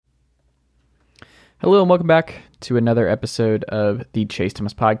Hello and welcome back to another episode of the Chase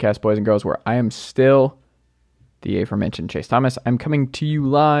Thomas Podcast, boys and girls, where I am still the aforementioned Chase Thomas. I'm coming to you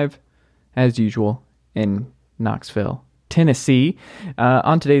live, as usual, in Knoxville, Tennessee.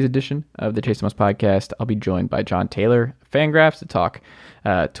 On today's edition of the Chase Thomas Podcast, I'll be joined by John Tayler of Fangraphs to talk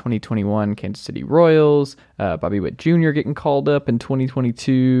 2021 Kansas City Royals, Bobby Witt Jr. getting called up in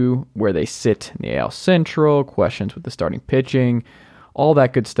 2022, where they sit in the AL Central, questions with the starting pitching, all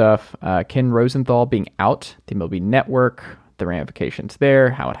that good stuff. Ken Rosenthal being out, the MLB Network, the ramifications there,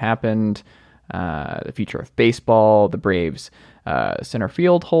 how it happened, the future of baseball, the Braves center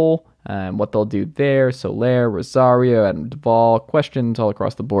field hole, what they'll do there, Soler, Rosario, Adam Duvall, questions all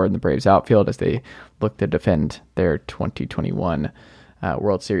across the board in the Braves outfield as they look to defend their 2021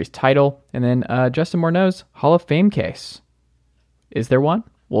 World Series title. And then Justin Morneau's Hall of Fame case. Is there one?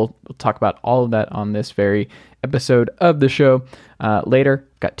 We'll talk about all of that on this very episode of the show. Later,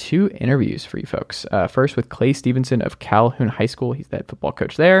 got two interviews for you folks. First with Clay Stephenson of Calhoun High School. He's the head football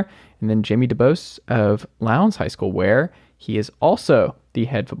coach there. And then Jamey DuBose of Lowndes High School, where he is also the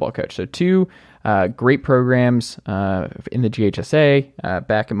head football coach. So two great programs in the GHSA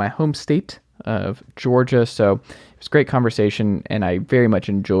back in my home state of Georgia. So it was a great conversation, and I very much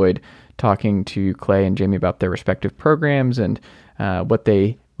enjoyed talking to Clay and Jamey about their respective programs and what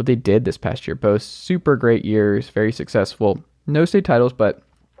they did this past year. Both super great years, very successful. No state titles, but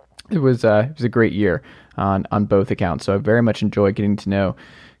it was a great year on both accounts. So I very much enjoyed getting to know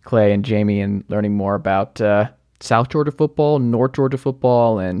Clay and Jamey and learning more about South Georgia football, North Georgia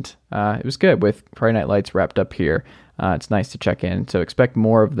football, and it was good with Friday Night Lights wrapped up here. It's nice to check in. So expect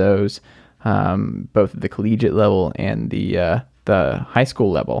more of those, both at the collegiate level and the high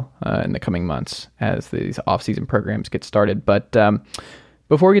school level in the coming months as these off-season programs get started. But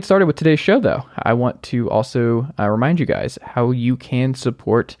before we get started with today's show, though, I want to also remind you guys how you can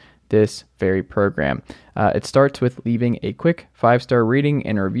support this very program. It starts with leaving a quick 5-star rating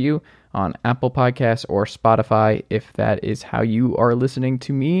and review on Apple Podcasts or Spotify if that is how you are listening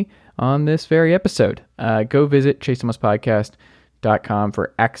to me on this very episode. Go visit ChaseThomasPodcast.com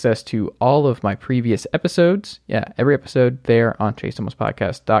for access to all of my previous episodes. Yeah, every episode there on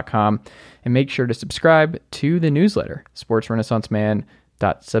ChaseThomasPodcast.com. And make sure to subscribe to the newsletter,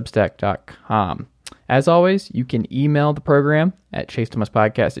 sportsrenaissanceman.substack.com. As always, you can email the program at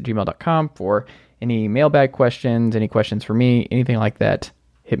chasethomaspodcast@gmail.com for any mailbag questions, any questions for me, anything like that.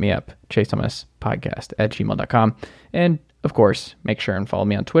 Hit me up, chasethomaspodcast@gmail.com. And of course, make sure and follow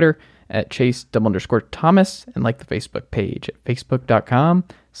me on Twitter at Chase_Thomas and like the Facebook page at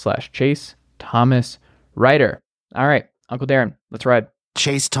facebook.com/ChaseThomasWriter. All right, Uncle Darren, let's ride. The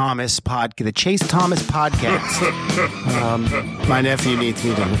Chase Thomas Podcast. My nephew needs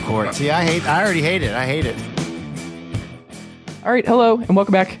me to record. See, I already hate it. I hate it. All right, hello, and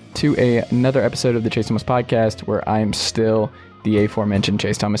welcome back to another episode of the Chase Thomas Podcast, where I'm still the aforementioned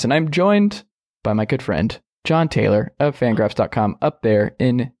Chase Thomas, and I'm joined by my good friend, John Tayler of Fangraphs.com up there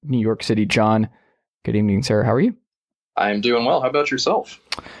in New York City. John, good evening, sir. How are you? I'm doing well. How about yourself?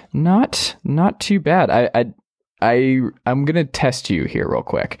 Not too bad. I'm going to test you here real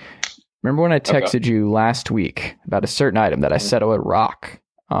quick. Remember when I texted you last week about a certain item that I said I would rock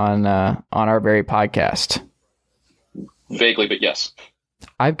on our very podcast? Vaguely, but yes.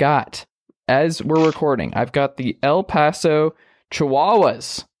 I've got, as we're recording, I've got the El Paso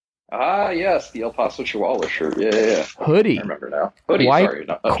Chihuahuas. Ah, yes, the El Paso Chihuahua shirt. Yeah. Hoodie. I remember now. Hoodie,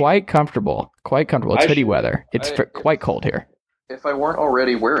 quite comfortable. Quite comfortable. It's hoodie weather. It's quite cold here. If I weren't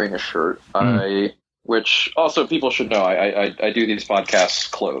already wearing a shirt, which also people should know, I do these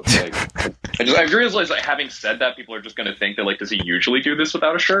podcasts clothed. Like, I realized that having said that, people are just going to think that, like, does he usually do this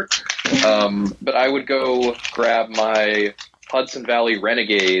without a shirt? But I would go grab my Hudson Valley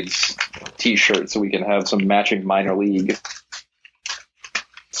Renegades t-shirt so we can have some matching minor league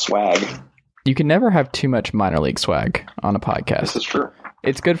swag. You can never have too much minor league swag on a podcast. This is true.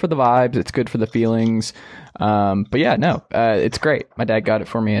 It's good for the vibes. It's good for the feelings. But yeah, no, it's great. My dad got it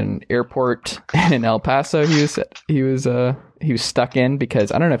for me in an airport in El Paso. He was stuck in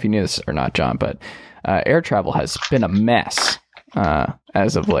because I don't know if you knew this or not, John, but air travel has been a mess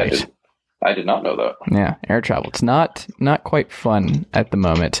as of late. I did not know that. Yeah, air travel. It's not quite fun at the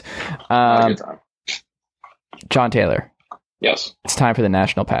moment. Not a good time. John Tayler. Yes. It's time for the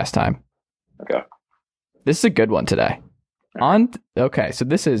national pastime. Okay. This is a good one today. Okay, so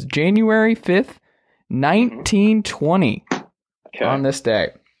this is January 5th, 1920. Okay. On this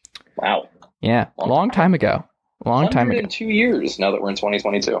day. Wow. Yeah, long time ago. Long time ago. 2 years now that we're in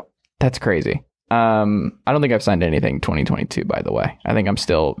 2022. That's crazy. I don't think I've signed anything 2022, by the way. I think I'm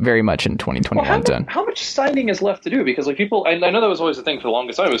still very much in 2021 zone. How much signing is left to do? Because like people, I know that was always the thing for the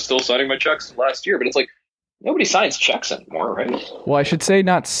longest time. I was still signing my checks last year, but it's like nobody signs checks anymore, right? Well, I should say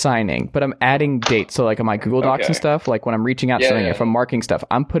not signing, but I'm adding dates. So like on my Google Docs and stuff, like when I'm reaching out to something, if I'm marking stuff,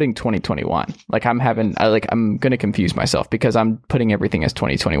 I'm putting 2021. Like I'm going to confuse myself because I'm putting everything as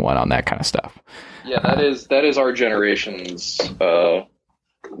 2021 on that kind of stuff. Yeah, that is our generation's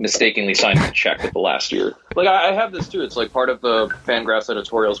mistakenly signed a check with the last year. Like I have this too. It's like part of the Fangraphs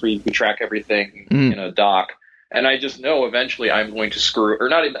editorials. We track everything in a doc, and I just know eventually I'm going to screw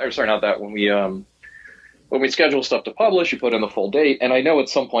not that when we schedule stuff to publish, you put in the full date, and I know at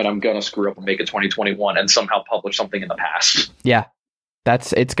some point I'm going to screw up and make it 2021 and somehow publish something in the past. Yeah,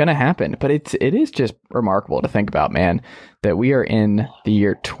 it's going to happen. But it is just remarkable to think about, man, that we are in the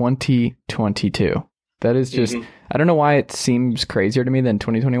year 2022. That is just, I don't know why it seems crazier to me than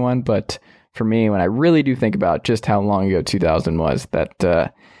 2021, but for me, when I really do think about just how long ago 2000 was,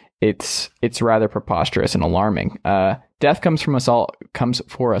 that it's rather preposterous and alarming. Death comes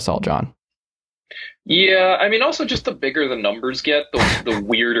for us all, John. Yeah, I mean, also just the bigger the numbers get, the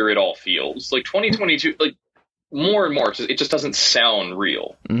weirder it all feels. Like 2022, like more and more, it just doesn't sound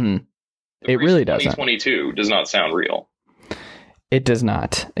real. Mm-hmm. It really doesn't. 2022 does not sound real. It does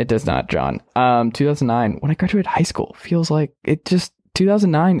not. It does not, John. 2009, when I graduated high school, feels like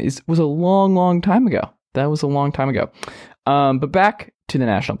 2009 was a long, long time ago. That was a long time ago. But back to the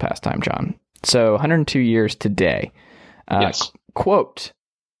national pastime, John. So 102 years today. Yes. Quote,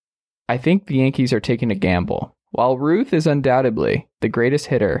 I think the Yankees are taking a gamble. While Ruth is undoubtedly the greatest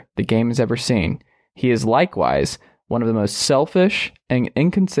hitter the game has ever seen, he is likewise one of the most selfish and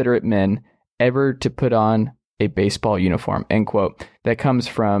inconsiderate men ever to put on a baseball uniform, end quote. That comes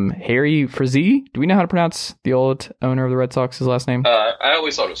from Harry Frazee. Do we know how to pronounce the old owner of the Red Sox, his last name? I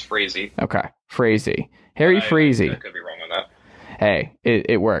always thought it was Frazee. Okay, Frazee. Harry Frazee. I could be wrong on that. Hey,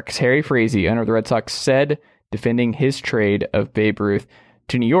 it works. Harry Frazee, owner of the Red Sox, said, defending his trade of Babe Ruth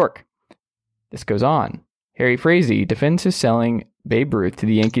to New York. This goes on. Harry Frazee defends his selling Babe Ruth to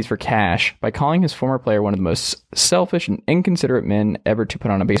the Yankees for cash by calling his former player one of the most selfish and inconsiderate men ever to put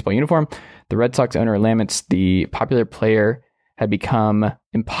on a baseball uniform. The Red Sox owner laments the popular player had become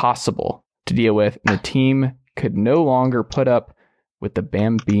impossible to deal with, and the team could no longer put up with the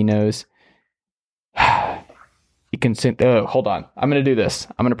Bambinos. Hold on. I'm going to do this.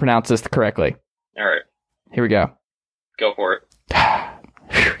 I'm going to pronounce this correctly. All right. Here we go. Go for it.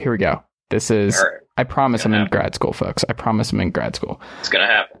 Here we go. This is, all right. I promise I'm in grad school, folks. I promise I'm in grad school. It's going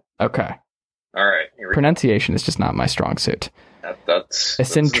to happen. Okay. All right. Pronunciation is just not my strong suit. That's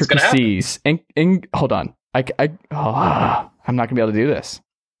eccentricities. Hold on. I'm not going to be able to do this.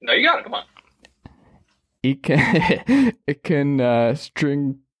 No, you got it. Come on.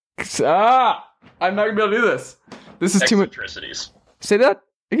 I'm not going to be able to do this. This is too much. Eccentricities. Say that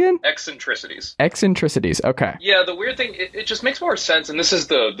again? Eccentricities. Eccentricities. Okay. Yeah, the weird thing, it just makes more sense, and this is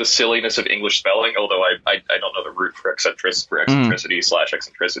the silliness of English spelling, although I don't know the root for eccentricity /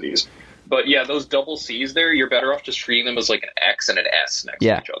 eccentricities. But yeah, those double C's there, you're better off just treating them as like an X and an S next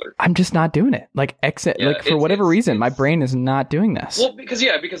to each other. I'm just not doing it. Like for whatever reason, my brain is not doing this. Well, because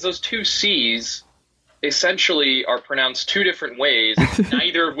those two C's essentially are pronounced two different ways,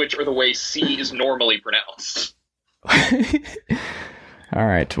 neither of which are the way C is normally pronounced. All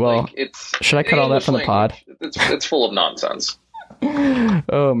right. Well, should I cut all that from the pod? It's full of nonsense.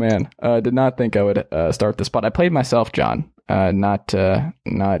 Oh man, did not think I would start this pod. I played myself, John. Not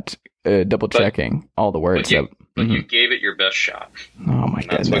double checking all the words. But you gave it your best shot. Oh my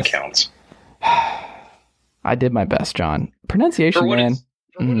goodness, that's what counts. I did my best, John. Pronunciation, man.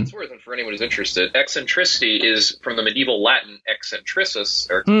 For what it's worth, and for anyone who's interested, eccentricity is from the medieval Latin eccentricis,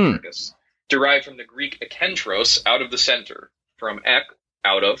 or eccentricus, derived from the Greek ekentros, out of the center, from ek,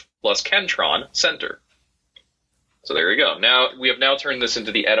 out of, plus kentron, center. So there you go. Now we have turned this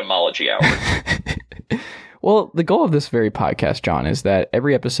into the etymology hour. Well, the goal of this very podcast, John, is that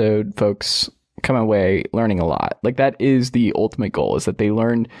every episode, folks come away learning a lot. Like that is the ultimate goal, is that they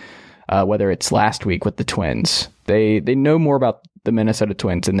learn, whether it's last week with the Twins, they know more about the Minnesota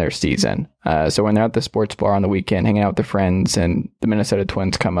Twins in their season. So when they're at the sports bar on the weekend, hanging out with their friends, and the Minnesota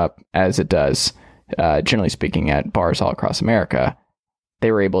Twins come up, as it does, generally speaking, at bars all across America,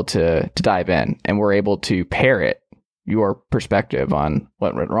 they were able to dive in, and were able to parrot your perspective on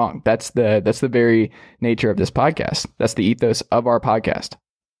what went wrong. That's the very nature of this podcast. That's the ethos of our podcast.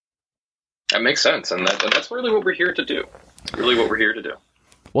 That makes sense, and that's really what we're here to do. It's really what we're here to do.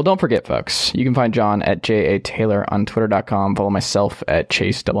 Well, don't forget, folks, you can find John at JA Tayler on Twitter.com. Follow myself at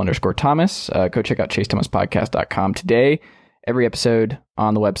Chase _Thomas. Go check out ChaseThomasPodcast.com today. every episode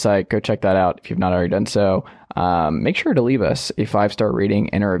on the website. Go check that out if you've not already done so. Make sure to leave us a 5-star rating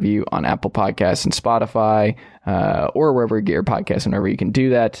and a review on Apple Podcasts and Spotify, or wherever you get your podcasts, whenever you can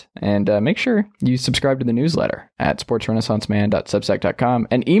do that. And make sure you subscribe to the newsletter at sportsrenaissanceman.substack.com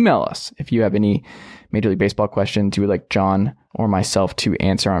and email us if you have any Major League Baseball questions you would like John or myself to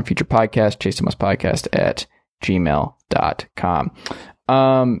answer on future podcasts. ChaseThomasPodcast@gmail.com.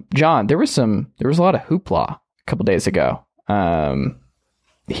 John, there was a lot of hoopla a couple days ago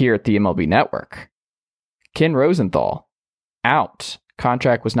here at the MLB Network. Ken Rosenthal out.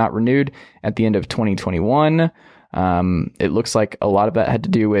 Contract was not renewed at the end of 2021. It looks like a lot of that had to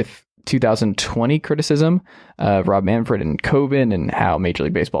do with 2020 criticism of Rob Manfred and COVID and how Major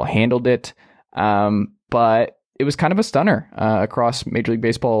League Baseball handled it. But it was kind of a stunner across Major League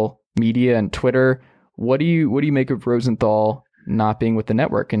Baseball media and Twitter. What do you make of Rosenthal not being with the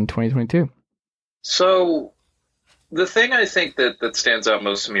network in 2022? So the thing I think that stands out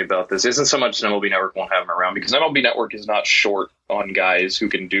most to me about this isn't so much MLB Network won't have him around, because MLB Network is not short on guys who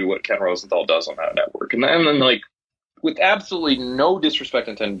can do what Ken Rosenthal does on that network. And then, like, with absolutely no disrespect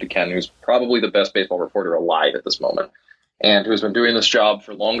intended to Ken, who's probably the best baseball reporter alive at this moment, and who's been doing this job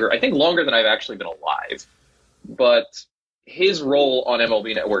for longer than I've actually been alive. But his role on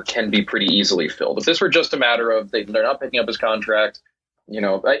MLB Network can be pretty easily filled. If this were just a matter of they're not picking up his contract,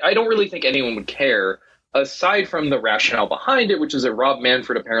 I don't really think anyone would care, aside from the rationale behind it, which is that Rob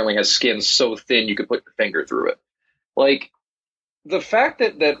Manfred apparently has skin so thin you could put your finger through it. Like, the fact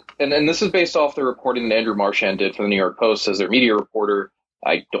that and this is based off the reporting that Andrew Marchand did for the New York Post as their media reporter,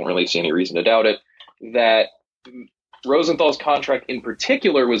 I don't really see any reason to doubt it, that Rosenthal's contract in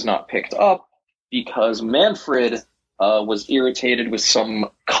particular was not picked up because Manfred was irritated with some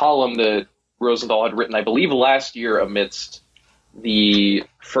column that Rosenthal had written, I believe, last year amidst the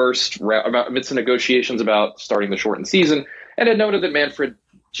negotiations about starting the shortened season, and had noted that Manfred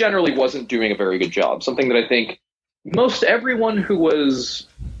generally wasn't doing a very good job. Something that I think most everyone who was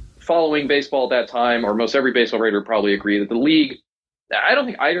following baseball at that time, or most every baseball writer, would probably agree that the league, I don't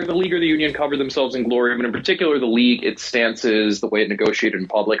think either the league or the union covered themselves in glory, but in particular the league, its stances, the way it negotiated in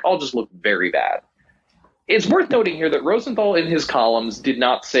public, all just looked very bad. It's worth noting here that Rosenthal in his columns did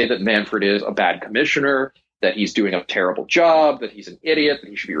not say that Manfred is a bad commissioner, that he's doing a terrible job, that he's an idiot, that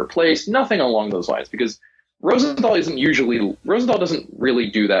he should be replaced, nothing along those lines, because Rosenthal doesn't really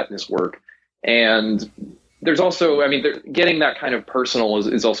do that in his work. And there's also, getting that kind of personal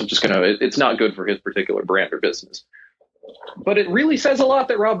is also just it's not good for his particular brand or business. But it really says a lot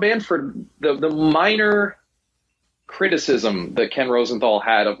that Rob Manfred, the minor criticism that Ken Rosenthal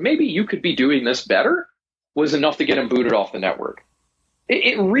had of maybe you could be doing this better was enough to get him booted off the network.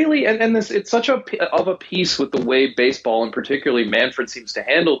 It really, it's such of a piece with the way baseball, and particularly Manfred, seems to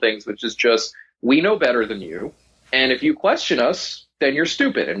handle things, which is just, we know better than you, and if you question us, then you're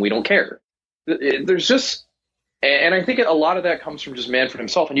stupid, and we don't care. There's just, and I think a lot of that comes from just Manfred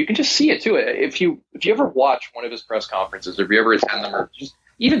himself, and you can just see it too. If you ever watch one of his press conferences, or if you ever attend them, or just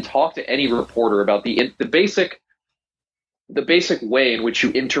even talk to any reporter about the basic way in which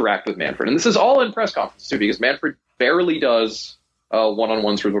you interact with Manfred, and this is all in press conferences too, because Manfred barely does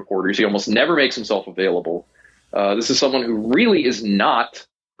one-on-ones with reporters. He almost never makes himself available. This is someone who really is not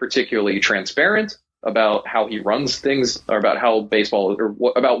particularly transparent about how he runs things, or about how baseball,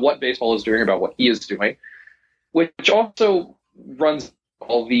 about what baseball is doing, about what he is doing, which also runs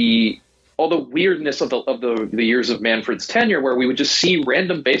all the weirdness of the years of Manfred's tenure, where we would just see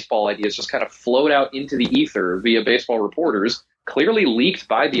random baseball ideas just kind of float out into the ether via baseball reporters, clearly leaked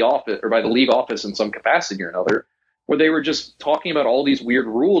by the office or by the league office in some capacity or another, where they were just talking about all these weird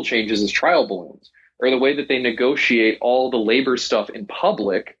rule changes as trial balloons, or the way that they negotiate all the labor stuff in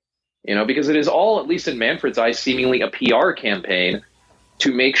public, because it is all, at least in Manfred's eyes, seemingly a PR campaign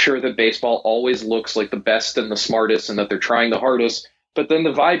to make sure that baseball always looks like the best and the smartest, and that they're trying the hardest. But then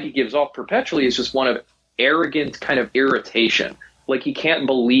the vibe he gives off perpetually is just one of arrogant kind of irritation. Like he can't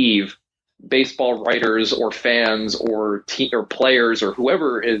believe baseball writers or fans or players or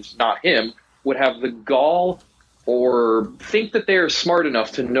whoever is not him would have the gall or think that they're smart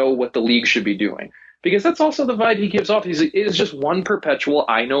enough to know what the league should be doing. Because that's also the vibe he gives off. It is just one perpetual,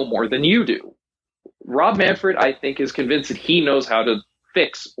 I know more than you do. Rob Manfred, I think, is convinced that he knows how to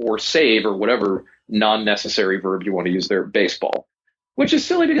fix or save, or whatever non-necessary verb you want to use there, baseball. Which is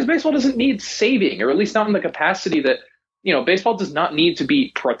silly, because baseball doesn't need saving, or at least not in the capacity that, baseball does not need to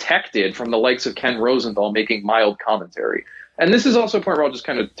be protected from the likes of Ken Rosenthal making mild commentary. And this is also a point where I'll just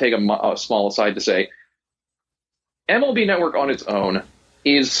kind of take a small aside to say, MLB Network on its own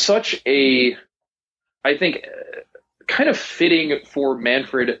is such a, I think, kind of fitting for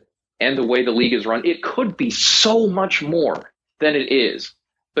Manfred and the way the league is run. It could be so much more. than it is.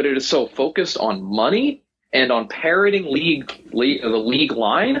 But it is so focused on money and on parroting the league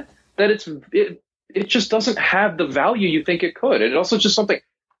line that it just doesn't have the value you think it could. And it also just something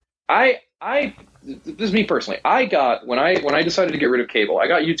this is me personally. I got when I decided to get rid of cable, I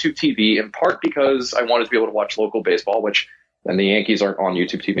got YouTube TV in part because I wanted to be able to watch local baseball, which then the Yankees aren't on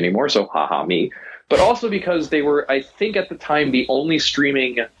YouTube TV anymore, so haha me. But also because they were, I think at the time, the only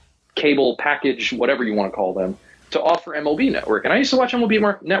streaming cable package, whatever you want to call them, to offer MLB Network. And I used to watch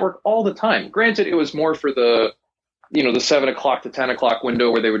MLB Network all the time. Granted, it was more for the 7 o'clock to 10 o'clock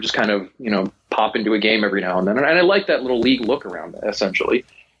window where they would just kind of, pop into a game every now and then. And I like that little league look around, essentially.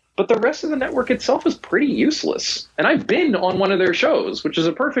 But the rest of the network itself is pretty useless. And I've been on one of their shows, which is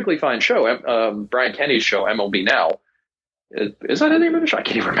a perfectly fine show, Brian Kenny's show, MLB Now. Is that the name of the show? I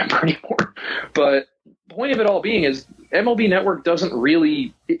can't even remember anymore. But the point of it all being is MLB Network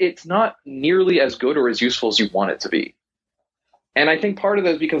it's not nearly as good or as useful as you want it to be. And I think part of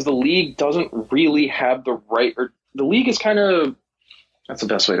that is because the league doesn't really have the right, or the league is kind of, that's the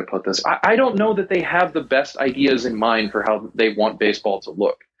best way to put this. I don't know that they have the best ideas in mind for how they want baseball to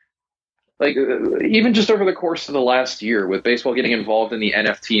look. Like, even just over the course of the last year with baseball getting involved in the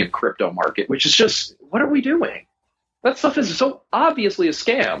NFT and crypto market, which is just, what are we doing? That stuff is so obviously a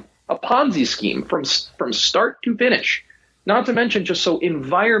scam, a Ponzi scheme from start to finish, not to mention just so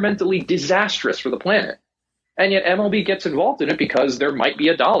environmentally disastrous for the planet. And yet MLB gets involved in it because there might be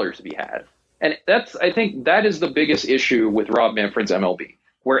a dollar to be had. And I think that is the biggest issue with Rob Manfred's MLB.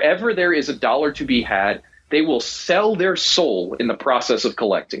 Wherever there is a dollar to be had, they will sell their soul in the process of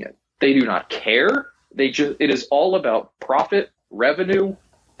collecting it. They do not care. It is all about profit, revenue,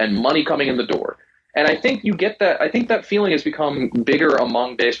 and money coming in the door. And I think you get that. I think that feeling has become bigger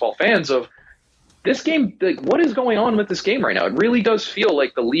among baseball fans of this game. Like, what is going on with this game right now? It really does feel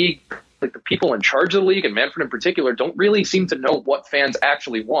like the league, like the people in charge of the league, and Manfred in particular, don't really seem to know what fans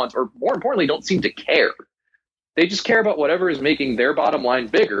actually want, or more importantly, don't seem to care. They just care about whatever is making their bottom line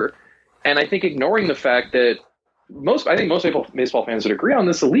bigger. And I think ignoring the fact that most baseball fans would agree on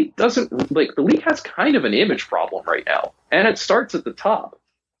this, the league has kind of an image problem right now. And it starts at the top.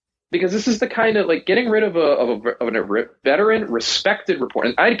 Because this is the kind of, like, getting rid of a veteran, respected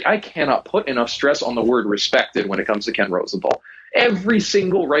reporter. And I cannot put enough stress on the word respected when it comes to Ken Rosenthal. Every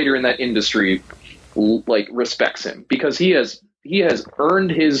single writer in that industry, like, respects him because he has earned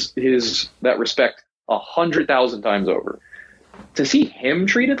that respect 100,000 times over. To see him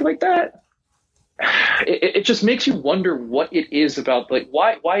treated like that, it just makes you wonder what it is about, like,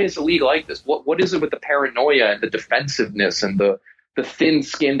 why is the league like this? What is it with the paranoia and the defensiveness and the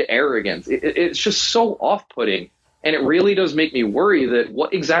thin-skinned arrogance? It's just so off-putting, and it really does make me worry that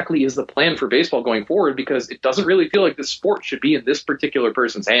what exactly is the plan for baseball going forward, because it doesn't really feel like the sport should be in this particular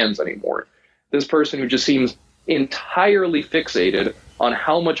person's hands anymore. This person who just seems entirely fixated on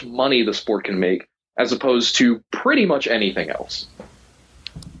how much money the sport can make as opposed to pretty much anything else.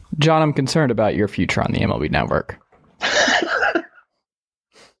 John, I'm concerned about your future on the MLB Network.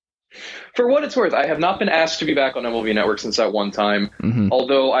 For what it's worth, I have not been asked to be back on MLB Network since that one time,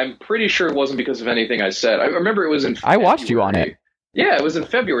 although I'm pretty sure it wasn't because of anything I said. I remember it was in February. I watched you on it. Yeah, it was in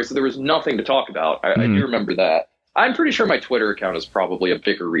February, so there was nothing to talk about. I do remember that. I'm pretty sure my Twitter account is probably a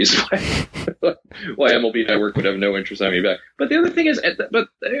bigger reason why MLB Network would have no interest in having me back. But the other thing is, but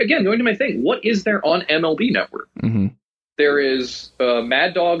again, going to my thing, what is there on MLB Network? There is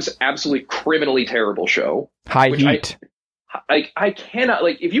Mad Dog's absolutely criminally terrible show. High Heat. I cannot,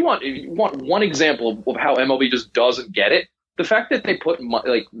 like, if you want one example of how MLB just doesn't get it, the fact that they put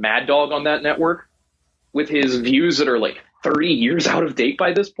like Mad Dog on that network with his views that are like 30 years out of date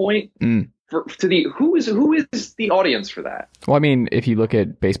by this point, who is the audience for that? Well, I mean, if you look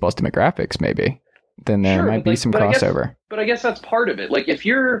at baseball's demographics, maybe then there might be some crossover. But I guess that's part of it. Like,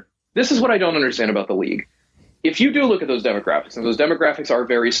 this is what I don't understand about the league. If you do look at those demographics, and those demographics are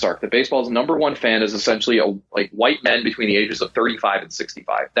very stark, that baseball's number one fan is essentially white men between the ages of 35 and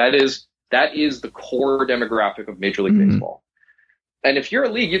 65. That is the core demographic of Major League Baseball. And if you're a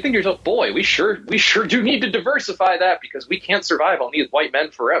league, you think to yourself, boy, we sure do need to diversify that because we can't survive on these white men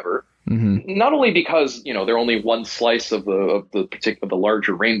forever. Not only because, they're only one slice of the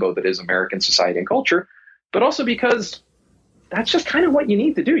larger rainbow that is American society and culture, but also because that's just kind of what you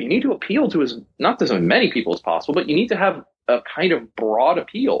need to do. You need to appeal to not to as many people as possible, but you need to have a kind of broad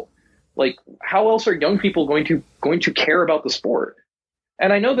appeal. Like, how else are young people going to care about the sport?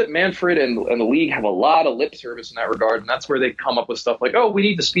 And I know that Manfred and the league have a lot of lip service in that regard, and that's where they come up with stuff like, oh, we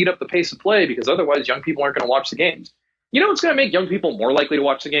need to speed up the pace of play because otherwise young people aren't going to watch the games. You know what's going to make young people more likely to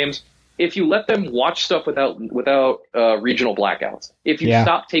watch the games? if you let them watch stuff without regional blackouts, if you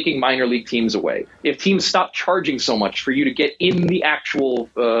stop taking minor league teams away, if teams stop charging so much for you to get in the actual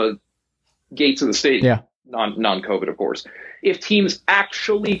gates of the stadium, non-COVID, of course, if teams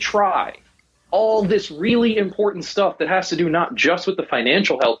actually try all this really important stuff that has to do not just with the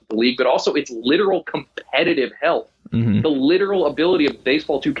financial health of the league, but also its literal competitive health, the literal ability of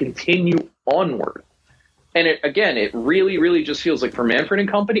baseball to continue onward. And it really, really just feels like for Manfred and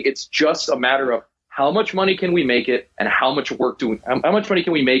company, it's just a matter of how much money can we make it and how much money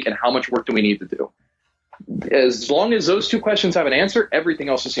can we make and how much work do we need to do? As long as those two questions have an answer, everything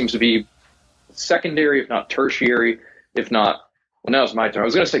else just seems to be secondary, if not tertiary, if not, well, now it's my turn. I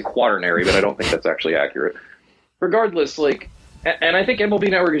was going to say quaternary, but I don't think that's actually accurate. Regardless, and I think MLB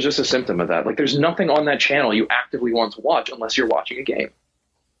Network is just a symptom of that. Like, there's nothing on that channel you actively want to watch unless you're watching a game.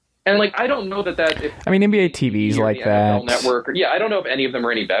 And I don't know that. I mean, NBA TV's like that. NFL Network, I don't know if any of them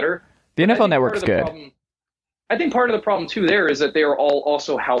are any better. The NFL Network's good. I think part of the problem too there is that they are all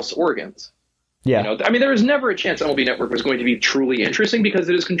also house organs. Yeah. I mean, there was never a chance MLB Network was going to be truly interesting because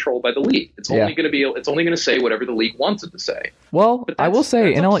it is controlled by the league. It's only going to say whatever the league wants it to say. Well, I will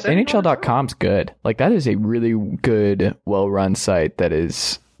say NHL.com's good. Like, that is a really good, well-run site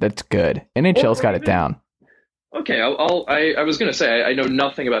that's good. NHL's got it down. Okay, I was going to say, I know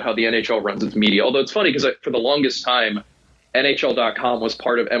nothing about how the NHL runs its media, although it's funny because for the longest time, NHL.com was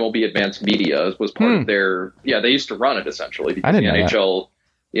part of MLB Advanced Media, was part of their, they used to run it essentially because the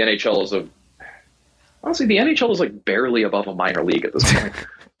NHL is honestly, the NHL is like barely above a minor league at this point.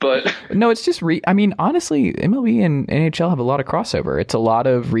 But no, it's just honestly, MLB and NHL have a lot of crossover. It's a lot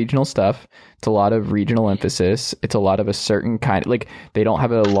of regional stuff. It's a lot of regional emphasis. It's a lot of a certain kind. Like, they don't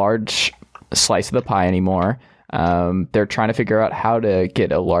have a large slice of the pie anymore. They're trying to figure out how to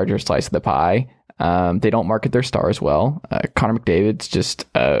get a larger slice of the pie. They don't market their stars well. Connor McDavid's just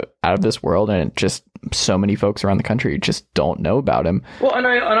out of this world, and just so many folks around the country just don't know about him. Well, and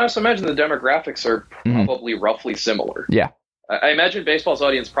I also imagine the demographics are probably roughly similar. Yeah. I imagine baseball's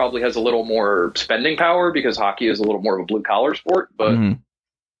audience probably has a little more spending power because hockey is a little more of a blue collar sport. But and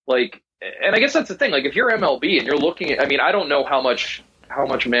I guess that's the thing. Like, if you're MLB and you're looking at, I mean, I don't know how much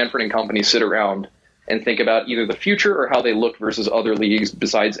Manfred and company sit around and think about either the future or how they look versus other leagues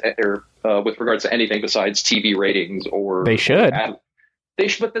besides, or with regards to anything besides TV ratings or. They should. They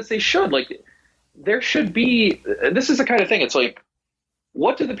should. Like, there should be. This is the kind of thing. It's like,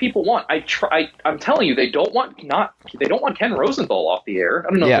 what do the people want? I'm telling you, they don't want Ken Rosenthal off the air. I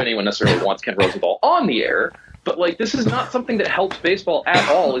don't know if anyone necessarily wants Ken Rosenthal on the air, but like, this is not something that helps baseball at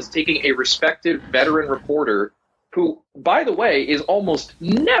all. Is taking a respected veteran reporter who, by the way, is almost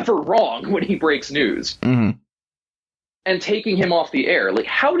never wrong when he breaks news, and taking him off the air. Like,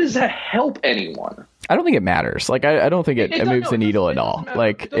 how does that help anyone? I don't think it matters. Like, I don't think it moves the needle at all.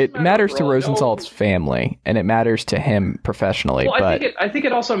 Like, it matters to Rosenthal's family, and it matters to him professionally. Well, but I think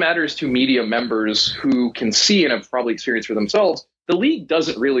it also matters to media members who can see and have probably experienced for themselves. The league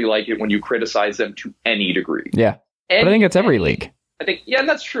doesn't really like it when you criticize them to any degree. Yeah, but I think it's every league. I think, and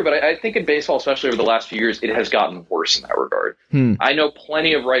that's true, but I think in baseball, especially over the last few years, it has gotten worse in that regard. I know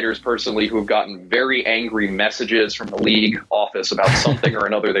plenty of writers personally who have gotten very angry messages from the league office about something or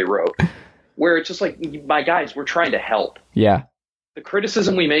another they wrote, where it's just like, my guys, we're trying to help. Yeah. The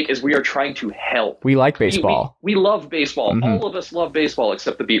criticism we make is we are trying to help. We like baseball. We love baseball. All of us love baseball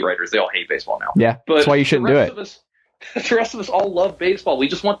except the beat writers. They all hate baseball now. Yeah, but that's why you shouldn't do it. The rest of us all love baseball. We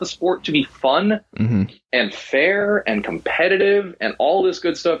just want the sport to be fun and fair and competitive and all this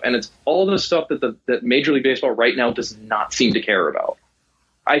good stuff. And it's all this stuff that Major League Baseball right now does not seem to care about.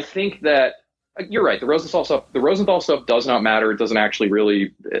 I think that you're right. The Rosenthal stuff does not matter. It doesn't actually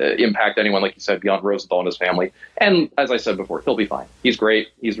really impact anyone, like you said, beyond Rosenthal and his family. And as I said before, he'll be fine. He's great.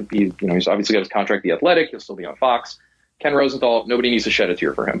 He's obviously got his contract, The Athletic. He'll still be on Fox. Ken Rosenthal, nobody needs to shed a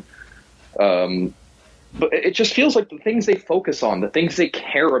tear for him. But it just feels like the things they focus on, the things they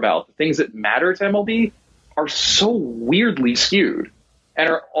care about, the things that matter to MLB are so weirdly skewed and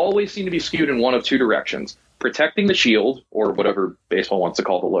are always seem to be skewed in one of two directions: protecting the shield, or whatever baseball wants to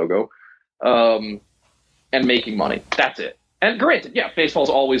call the logo, and making money. That's it. And granted, baseball's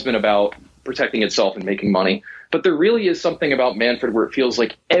always been about protecting itself and making money, but there really is something about Manfred where it feels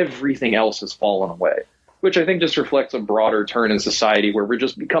like everything else has fallen away, which I think just reflects a broader turn in society where we're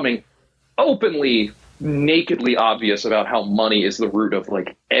just becoming openly, nakedly obvious about how money is the root of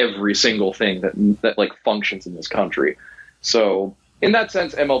like every single thing that like functions in this country. So in that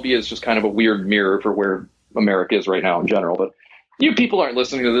sense, MLB is just kind of a weird mirror for where America is right now in general. But you people aren't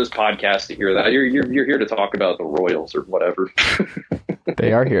listening to this podcast to hear that. You're here to talk about the Royals or whatever.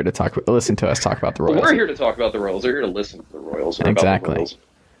 They are here to listen to us talk about the Royals. We're here to talk about the Royals. They're here to listen to the Royals. Exactly.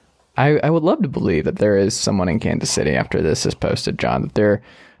 I would love to believe that there is someone in Kansas City after this is posted, John, that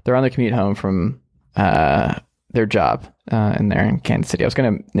they're on the commute home from their job and they're in Kansas City. I was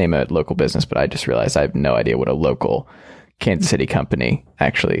going to name a local business, but I just realized I have no idea what a local Kansas City company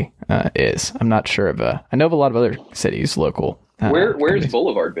actually is. I'm not sure I know of a lot of other cities local. Where's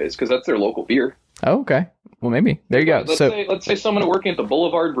Boulevard based? Because that's their local beer. Oh, okay. Well, maybe. There you go. Let's say someone working at the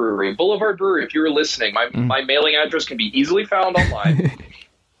Boulevard Brewery. Boulevard Brewery, if you were listening, my mailing address can be easily found online.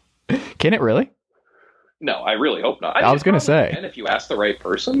 Can it really? No, I really hope not. I was going to say. And if you ask the right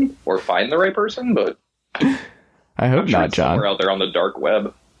person or find the right person, but I hope sure not, John. Somewhere out there on the dark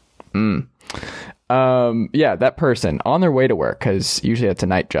web. Yeah, that person on their way to work, because usually it's a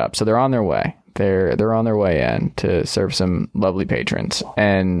night job, so they're on their way. They're on their way in to serve some lovely patrons,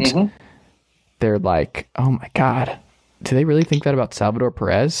 and they're like, "Oh my God, do they really think that about Salvador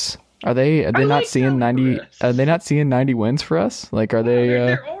Perez? Are they not seeing 90? Are they not seeing 90 wins for us? Like, are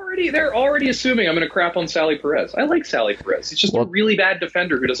they? They're already assuming I'm going to crap on Sally Perez. I like Sally Perez. He's just a really bad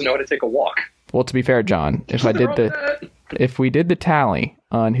defender who doesn't know how to take a walk. Well, to be fair, John, if we did the tally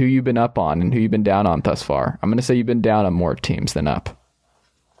on who you've been up on and who you've been down on thus far, I'm going to say you've been down on more teams than up.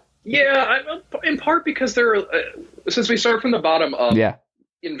 Yeah, in part because since we start from the bottom up,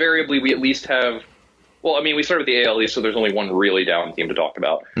 invariably we at least have. Well, I mean, we start with the AL East, so there's only one really down team to talk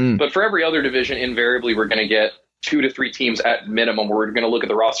about. But for every other division, invariably we're going to get 2 to 3 teams at minimum where we're going to look at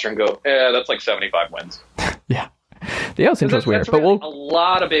the roster and go, that's like 75 wins. Yeah. The AL Central's weird, but a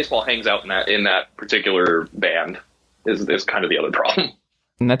lot of baseball hangs out in that particular band is kind of the other problem.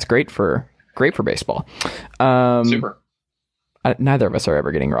 And that's great for baseball. Super. Neither of us are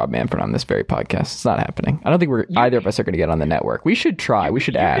ever getting Rob Manfred on this very podcast. It's not happening. I don't think either of us are going to get on the network. We should try. We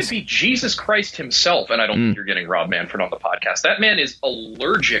should ask. You could be Jesus Christ himself, and I don't think you're getting Rob Manfred on the podcast. That man is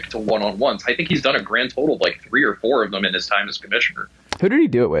allergic to one-on-ones. I think he's done a grand total of like 3 or 4 of them in his time as commissioner. Who did he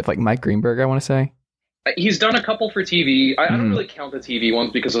do it with? Like Mike Greenberg, I want to say? He's done a couple for TV. I don't really count the TV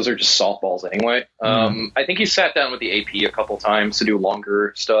ones because those are just softballs anyway. I think he sat down with the AP a couple times to do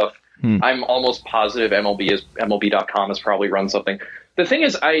longer stuff. I'm almost positive MLB.com has probably run something. The thing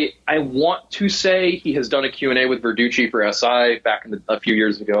is, I want to say he has done a Q&A with Verducci for SI back a few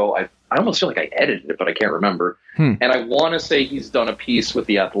years ago. I almost feel like I edited it, but I can't remember. And I want to say he's done a piece with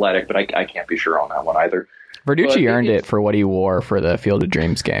The Athletic, but I can't be sure on that one either. Verducci earned it for what he wore for the Field of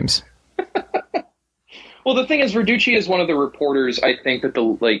Dreams games. Well, the thing is, Verducci is one of the reporters I think that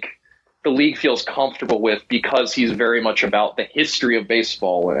the league feels comfortable with because he's very much about the history of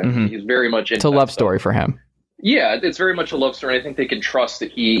baseball, and he's very much it's a love story for him. Yeah, it's very much a love story. I think they can trust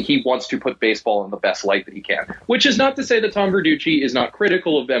that he wants to put baseball in the best light that he can, which is not to say that Tom Verducci is not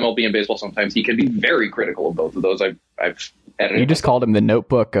critical of MLB and baseball. Sometimes he can be very critical of both of those. I've edited. You just called him the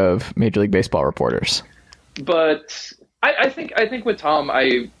Notebook of Major League Baseball reporters. But I think with Tom,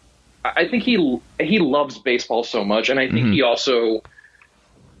 I think he loves baseball so much, and I think he also.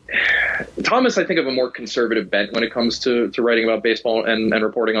 Thomas, I think, of a more conservative bent when it comes to writing about baseball and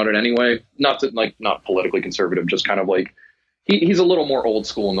reporting on it anyway. Not politically conservative, just kind of like he's a little more old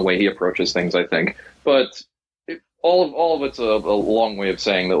school in the way he approaches things, I think. But all of it's a long way of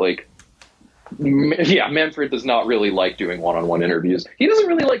saying that, Manfred does not really like doing one-on-one interviews. He doesn't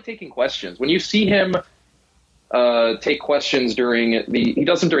really like taking questions. When you see him take questions he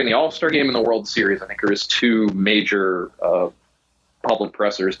doesn't during the All-Star game and the World Series, I think, are his 2 major public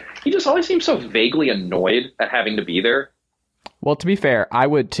pressers. He just always seems so vaguely annoyed at having to be there. Well, to be fair, I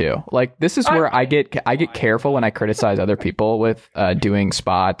would too. Like, this is where I get careful when I criticize other people with doing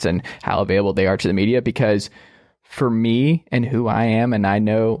spots and how available they are to the media, because for me and who I am, and I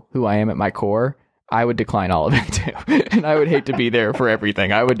know who I am at my core, I would decline all of it too. And I would hate to be there for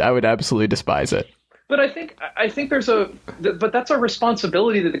everything. I would absolutely despise it. But I think but that's a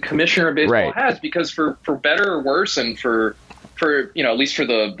responsibility that the commissioner of baseball has, because for better or worse, and for at least for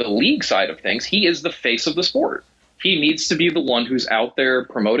the league side of things, he is the face of the sport. He needs to be the one who's out there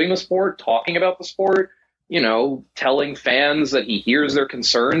promoting the sport, talking about the sport, telling fans that he hears their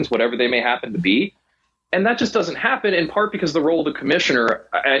concerns, whatever they may happen to be. And that just doesn't happen, in part because the role of the commissioner,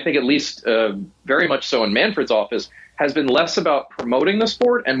 I think at least very much so in Manfred's office, has been less about promoting the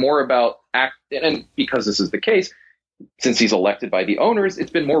sport and more about and because this is the case, since he's elected by the owners,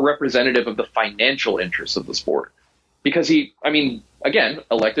 it's been more representative of the financial interests of the sport. Because again,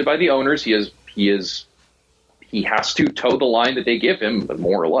 elected by the owners, he has to toe the line that they give him,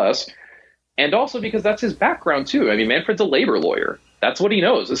 more or less. And also because that's his background too. Manfred's a labor lawyer. That's what he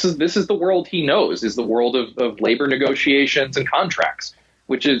knows. This is the world he knows, is the world of labor negotiations and contracts,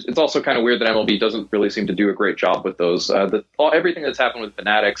 which is, it's also kind of weird that MLB doesn't really seem to do a great job with those. Everything that's happened with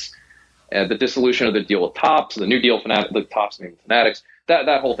Fanatics, the dissolution of the deal with Topps, the new deal the Topps name Fanatics,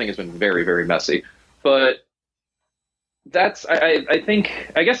 that whole thing has been very, very messy. But I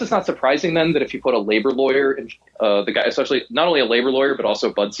think, I guess it's not surprising then that if you put a labor lawyer, the guy, especially not only a labor lawyer, but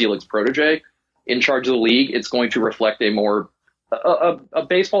also Bud Selig's protege in charge of the league, it's going to reflect a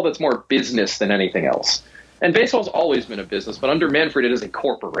baseball that's more business than anything else. And baseball's always been a business, but under Manfred, it is a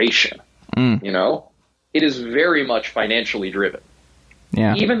corporation. You know, it is very much financially driven.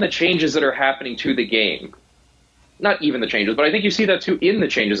 Yeah. Even the changes that are happening to the game, not even the changes, but I think you see that too in the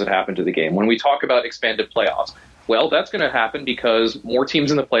changes that happen to the game. When we talk about expanded playoffs, well, that's going to happen because more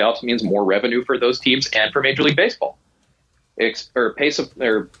teams in the playoffs means more revenue for those teams and for Major League Baseball. Faster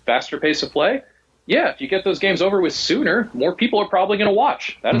pace of play. Yeah, if you get those games over with sooner, more people are probably going to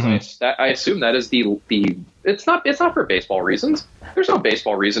watch. That is, I assume that is the. It's not for baseball reasons. There's no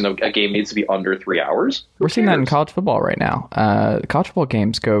baseball reason a game needs to be under 3 hours. We're seeing that in college football right now. College football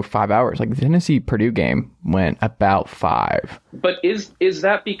games go 5 hours. Like the Tennessee Purdue game went about 5. But is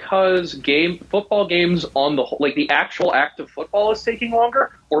that because football games on the actual act of football is taking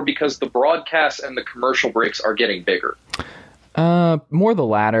longer, or because the broadcasts and the commercial breaks are getting bigger? More the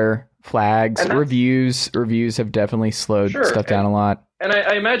latter. Flags, reviews have definitely slowed stuff down a lot. And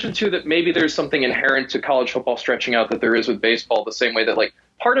I imagine, too, that maybe there's something inherent to college football stretching out that there is with baseball, the same way that, like,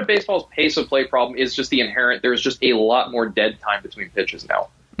 part of baseball's pace of play problem is just the inherent, there's just a lot more dead time between pitches now.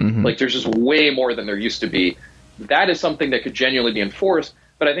 Like, there's just way more than there used to be. That is something that could genuinely be enforced.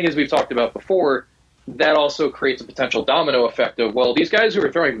 But I think, as we've talked about before, that also creates a potential domino effect of, well, these guys who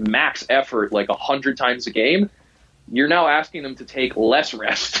are throwing max effort like 100 times a game, you're now asking them to take less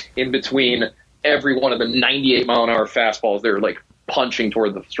rest in between every one of the 98-mile-an-hour fastballs they're like punching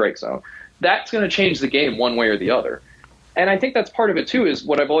toward the strike zone. That's going to change the game one way or the other. And I think that's part of it, too, is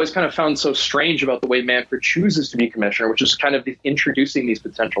what I've always kind of found so strange about the way Manfred chooses to be commissioner, which is kind of introducing these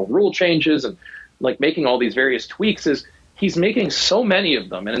potential rule changes and like making all these various tweaks, is he's making so many of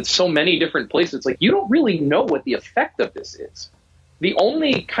them and in so many different places. It's like you don't really know what the effect of this is. The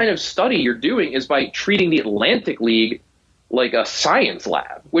only kind of study you're doing is by treating the Atlantic League like a science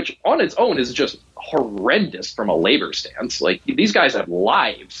lab, which on its own is just horrendous from a labor stance. Like, these guys have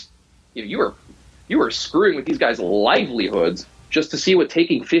lives. You are screwing with these guys' livelihoods just to see what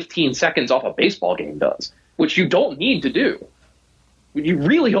taking 15 seconds off a baseball game does, which you don't need to do. You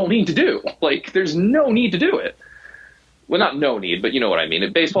really don't need to do. Like, there's no need to do it. Well, not no need, but you know what I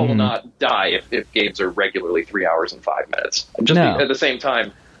mean. Baseball will not die if games are regularly 3 hours and 5 minutes. At the same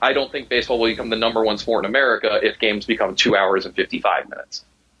time, I don't think baseball will become the number one sport in America if games become 2 hours and 55 minutes.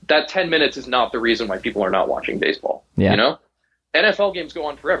 That 10 minutes is not the reason why people are not watching baseball. Yeah. You know? NFL games go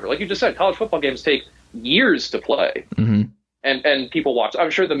on forever. Like you just said, college football games take years to play. And people watch.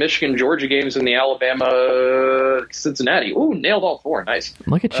 I'm sure the Michigan-Georgia games and the Alabama-Cincinnati. Ooh, nailed all 4. Nice.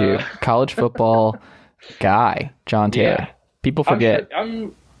 Look at you. College football guy, John Tayler. Yeah. People forget.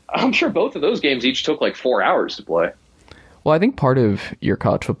 I'm sure both of those games each took like 4 hours to play. Well, I think part of your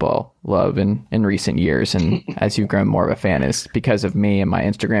college football love in recent years, and as you've grown more of a fan, is because of me and my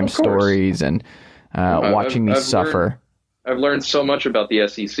Instagram stories and watching me suffer. I've learned so much about the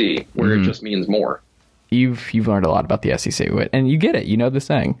SEC, where it just means more. You've learned a lot about the SEC, and you get it. You know the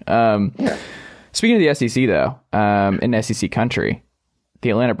saying. Speaking of the SEC, though, in SEC country, the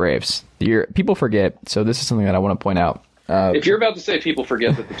Atlanta Braves. People forget, so this is something that I want to point out. If you're about to say people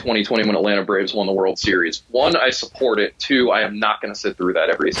forget that the 2021 Atlanta Braves won the World Series, 1, I support it. 2, I am not going to sit through that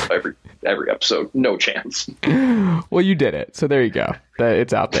every episode. No chance. Well, you did it, so there you go.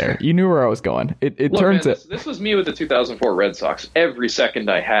 It's out there. You knew where I was going. This was me with the 2004 Red Sox. Every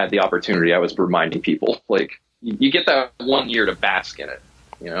second I had the opportunity, I was reminding people, like, you get that 1 year to bask in it,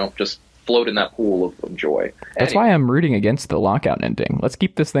 just float in that pool of joy. That's why I'm rooting against the lockout ending. Let's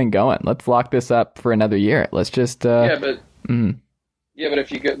keep this thing going. Let's lock this up for another year. Let's just but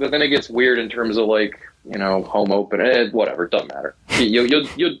if you get, but then it gets weird in terms of like home open. Whatever, it doesn't matter.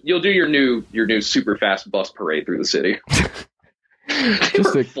 You'll do your new super fast bus parade through the city. They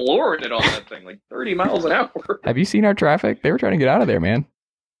were flooring it on that thing like 30 miles an hour. Have you seen our traffic? They were trying to get out of there, man.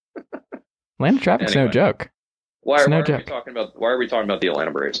 Atlanta traffic's no joke. Why are we talking about the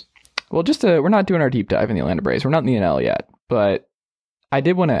Atlanta Braves? Well, we're not doing our deep dive in the Atlanta Braves. We're not in the NL yet, but I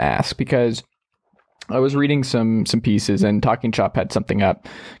did want to ask because I was reading some pieces and Talking Chop had something up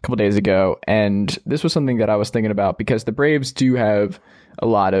a couple days ago, and this was something that I was thinking about because the Braves do have a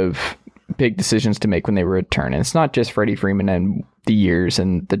lot of big decisions to make when they return, and it's not just Freddie Freeman and the years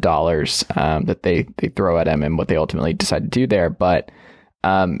and the dollars that they throw at him and what they ultimately decide to do there, but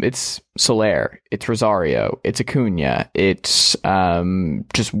it's Soler, it's Rosario, it's Acuna, it's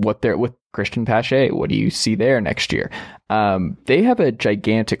just what they're with Christian Pache. What do you see there next year? They have a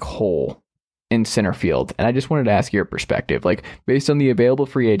gigantic hole in center field. And I just wanted to ask your perspective, like based on the available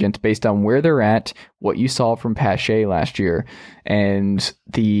free agents, based on where they're at, what you saw from Pache last year, and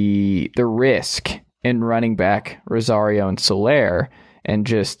the risk in running back Rosario and Soler, and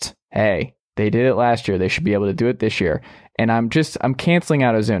just, hey, they did it last year, they should be able to do it this year. And I'm canceling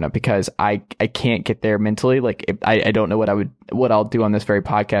out Ozuna because I can't get there mentally. Like I don't know what I'll do on this very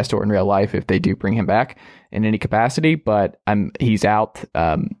podcast or in real life if they do bring him back in any capacity, but he's out,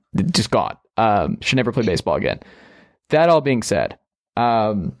 just gone. Should never play baseball again. That all being said,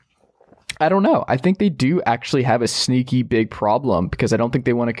 I don't know. I think they do actually have a sneaky big problem because I don't think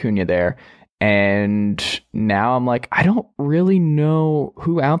they want Acuna there. And now I'm like, I don't really know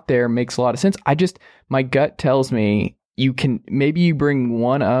who out there makes a lot of sense. My gut tells me maybe you bring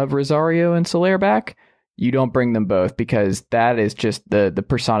one of Rosario and Soler back. You don't bring them both because that is just the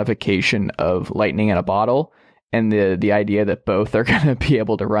personification of lightning in a bottle. And the idea that both are going to be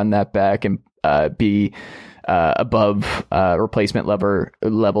able to run that back and be above replacement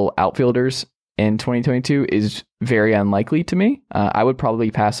level outfielders in 2022 is very unlikely to me. I would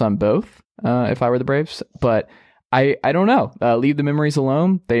probably pass on both if I were the Braves, but I don't know. Leave the memories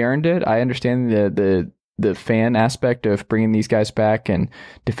alone. They earned it. I understand the fan aspect of bringing these guys back and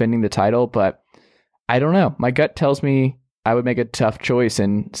defending the title, but I don't know. My gut tells me I would make a tough choice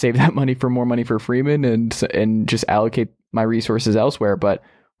and save that money for more money for Freeman and just allocate my resources elsewhere. But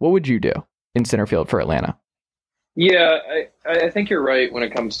what would you do in center field for Atlanta? Yeah, I think you're right when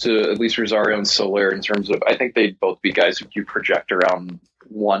it comes to at least Rosario and Soler in terms of, I think they'd both be guys who you project around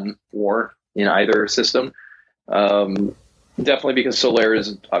 1-4 in either system. Definitely because Soler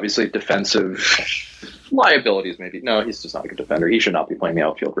is obviously defensive liabilities. Maybe no, he's just not a good defender. He should not be playing the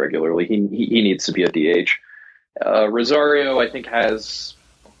outfield regularly. He needs to be a DH. Rosario, I think, has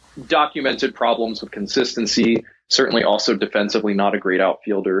documented problems with consistency. Certainly, also defensively, not a great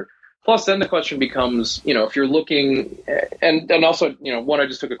outfielder. Plus, then the question becomes, if you're looking, and also, one, I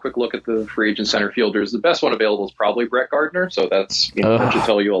just took a quick look at the free agent center fielders. The best one available is probably Brett Gardner. So that's that should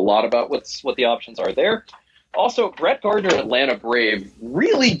tell you a lot about what the options are there. Also, Brett Gardner, Atlanta Brave,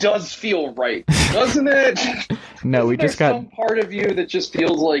 really does feel right, doesn't it? No, we just got some part of you that just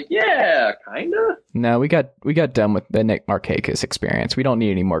feels like, yeah, kind of. No, we got done with the Nick Markakis experience. We don't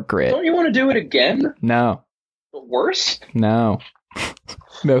need any more grit. Don't you want to do it again? No. But worse? No.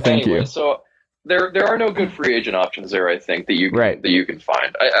 No, thank you. So there are no good free agent options there, I think, that you can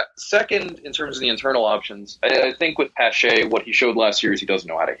find. Second, in terms of the internal options, I think with Pache, what he showed last year is he doesn't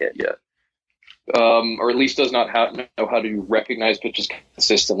know how to hit yet. Or at least does not know how to recognize pitches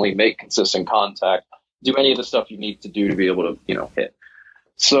consistently, make consistent contact, do any of the stuff you need to do to be able to, hit.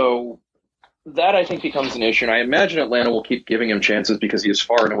 So that, I think, becomes an issue. And I imagine Atlanta will keep giving him chances because he is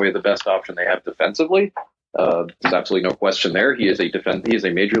far and away the best option they have defensively. There's absolutely no question there. He is a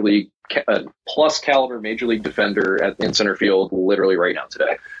major league plus caliber major league defender in center field literally right now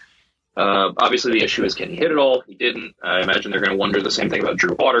today. Obviously, the issue is, can he hit it all? He didn't. I imagine they're going to wonder the same thing about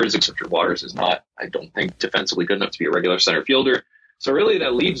Drew Waters, except Drew Waters is not, I don't think, defensively good enough to be a regular center fielder. So really,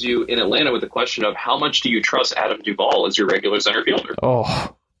 that leaves you in Atlanta with the question of how much do you trust Adam Duvall as your regular center fielder?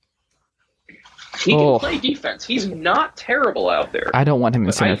 Oh. He can play defense. He's not terrible out there. I don't want him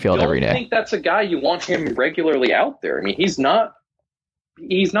in center field every day. I think that's a guy you want him regularly out there. I mean, he's not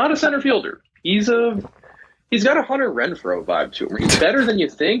a center fielder. He's got a Hunter Renfroe vibe to him. He's better than you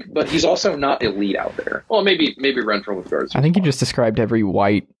think, but he's also not elite out there. Well, maybe Renfroe with guards. I think you just described every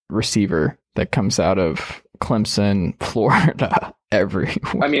white receiver that comes out of Clemson, Florida.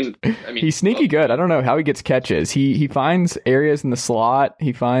 Everywhere. I mean, he's sneaky good. I don't know how he gets catches. He finds areas in the slot.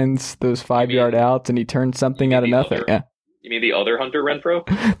 He finds those 5-yard outs, and he turns something out of nothing. Yeah. You mean the other Hunter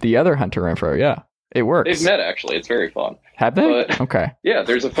Renfroe? The other Hunter Renfroe. Yeah, it works. They've met actually. It's very fun. Have they? Okay. Yeah,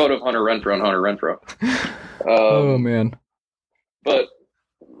 there's a photo of Hunter Renfroe and Hunter Renfroe. Oh man. But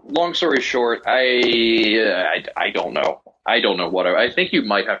long story short, I don't know. I don't know what I think you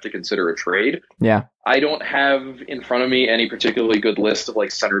might have to consider a trade. Yeah. I don't have in front of me any particularly good list of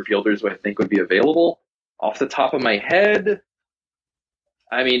center fielders who I think would be available. Off the top of my head,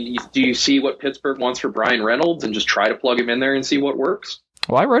 I mean, do you see what Pittsburgh wants for Brian Reynolds and just try to plug him in there and see what works?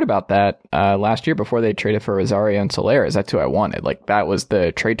 Well, I wrote about that last year before they traded for Rosario and Soler. That's who I wanted. That was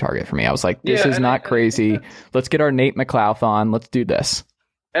the trade target for me. I was like, this is not crazy. Let's get our Nate McLouth on. Let's do this.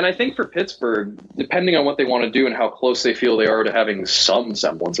 And I think for Pittsburgh, depending on what they want to do and how close they feel they are to having some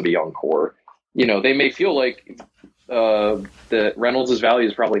semblance of a young core, they may feel like that Reynolds' value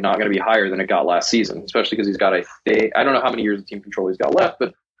is probably not going to be higher than it got last season, especially because he's got I don't know how many years of team control he's got left,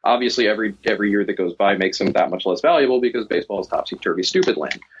 but obviously every year that goes by makes him that much less valuable because baseball is topsy-turvy stupid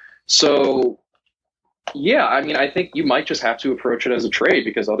land. So Yeah, I mean, I think you might just have to approach it as a trade,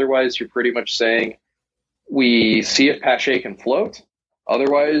 because otherwise you're pretty much saying we see if Pache can float.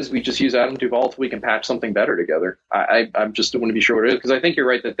 Otherwise, we just use Adam Duvall till we can patch something better together. I'm just want to be sure what it is, because I think you're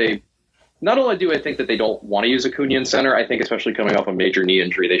right that they. Not only do I think that they don't want to use Acuna in center, I think especially coming off a major knee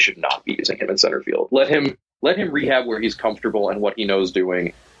injury, they should not be using him in center field. Let him rehab where he's comfortable and what he knows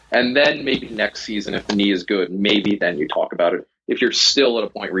doing, and then maybe next season, if the knee is good, maybe then you talk about it. If you're still at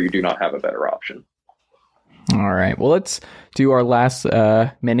a point where you do not have a better option. All right. Well, let's do our last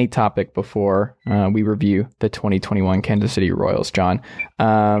mini topic before we review the 2021 Kansas City Royals, John.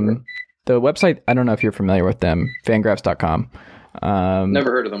 The website, I don't know if you're familiar with them, Fangraphs.com.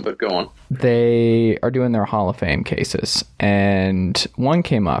 Never heard of them, but go on. They are doing their Hall of Fame cases, and one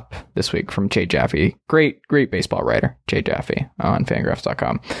came up this week from Jay Jaffe, great baseball writer, Jay Jaffe on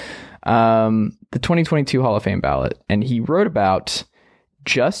Fangraphs.com. The 2022 Hall of Fame ballot, and he wrote about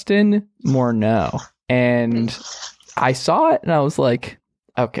Justin Morneau, and I saw it and I was like,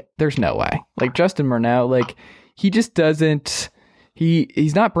 okay, there's no way. Like, Justin Morneau, like, he just doesn't.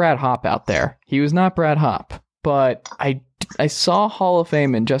 He's not Brad Hopp out there. He was not Brad Hopp, but I saw Hall of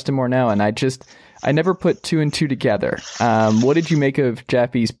Fame in Justin Morneau, and I never put two and two together. What did you make of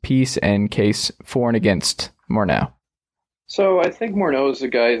Jaffe's piece and case for and against Morneau? So I think Morneau is a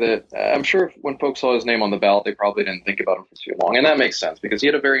guy that I'm sure when folks saw his name on the ballot, they probably didn't think about him for too long. And that makes sense, because he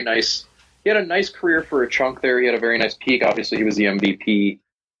had a nice career for a chunk there. He had a very nice peak. Obviously, he was the MVP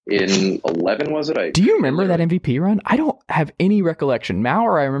in 11, was it? Do you remember that MVP run? I don't have any recollection.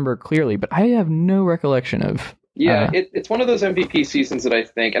 Mauer I remember clearly, but I have no recollection of... Yeah, it's one of those MVP seasons that I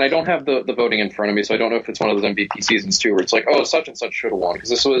think, and I don't have the voting in front of me, so I don't know if it's one of those MVP seasons too, where it's like, oh, such and such should have won, because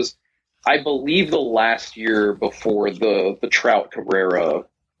this was, I believe, the last year before the Trout Cabrera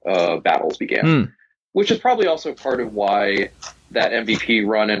battles began, which is probably also part of why that MVP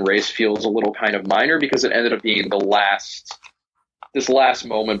run and race feels a little kind of minor, because it ended up being this last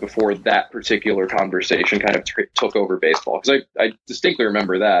moment before that particular conversation kind of took over baseball. Because I distinctly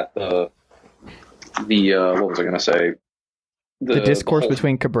remember that what was I going to say? The discourse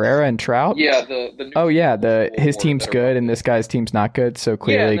between Cabrera and Trout? Yeah, his team's good and this guy's team's not good, so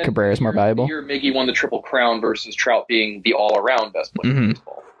clearly Cabrera's more valuable. The year Miggy won the Triple Crown versus Trout being the all-around best player in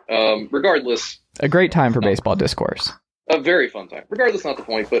baseball. Regardless... A great time for baseball discourse. A very fun time. Regardless, not the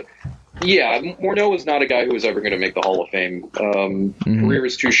point, but yeah, Morneau was not a guy who was ever going to make the Hall of Fame. Career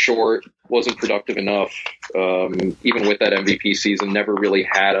is too short, wasn't productive enough. Even with that MVP season, never really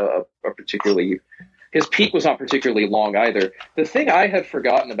had a particularly... His peak was not particularly long either. The thing I had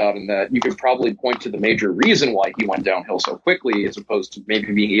forgotten about, in that you could probably point to the major reason why he went downhill so quickly, as opposed to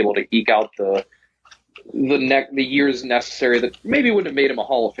maybe being able to eke out the years necessary that maybe wouldn't have made him a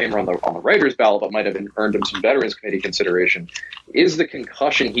Hall of Famer on the writers' ballot, but might have earned him some Veterans Committee consideration, is the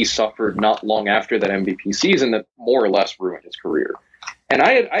concussion he suffered not long after that MVP season that more or less ruined his career. And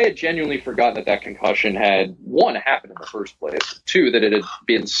I had genuinely forgotten that concussion had, one, happened in the first place, two, that it had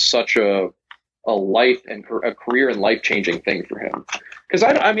been such a life and a career and life-changing thing for him. Because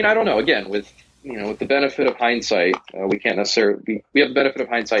I mean, I don't know. Again, with the benefit of hindsight, we can't necessarily we have the benefit of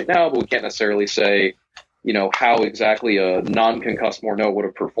hindsight now, but we can't necessarily say, how exactly a non-concussed Morneau would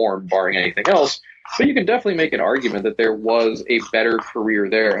have performed, barring anything else. But you can definitely make an argument that there was a better career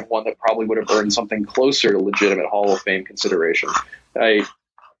there, and one that probably would have earned something closer to legitimate Hall of Fame consideration.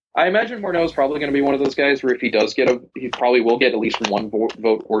 I imagine Morneau is probably going to be one of those guys where if he does he probably will get at least one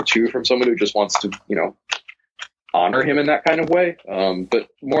vote or two from someone who just wants to, honor him in that kind of way. But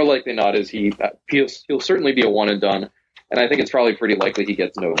more likely not is he'll certainly be a one and done. And I think it's probably pretty likely he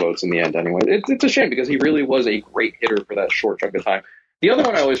gets no votes in the end anyway. It's a shame, because he really was a great hitter for that short chunk of time. The other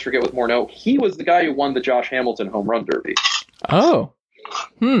one I always forget with Morneau, he was the guy who won the Josh Hamilton home run derby. Oh.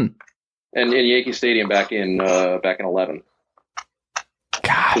 And in Yankee Stadium back in 11.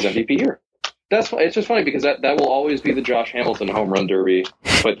 His MVP year. It's just funny, because that will always be the Josh Hamilton home run derby,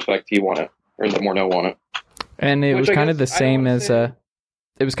 but the fact he won it, or that Morneau won it. And it was kind of the same as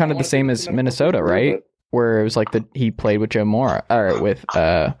Minnesota, right? Where it was like he played with Joe Mauer, or with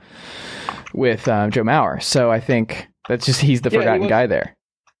Joe Mauer. So I think that's just he's the forgotten guy there.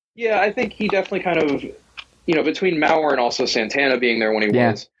 Yeah, I think he definitely kind of, between Mauer and also Santana being there when he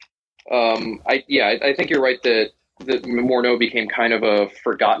was. I think you're right that Morneau became kind of a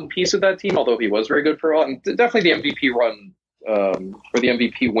forgotten piece of that team, although he was very good for a while. And definitely the MVP run, or the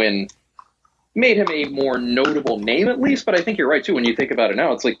MVP win, made him a more notable name, at least. But I think you're right, too. When you think about it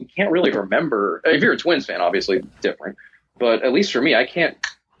now, it's like you can't really remember. If you're a Twins fan, obviously different. But at least for me, I can't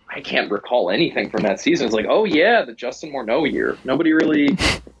recall anything from that season. It's like, oh, yeah, the Justin Morneau year. Nobody really,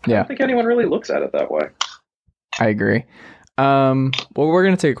 I don't think anyone really looks at it that way. I agree. Well, we're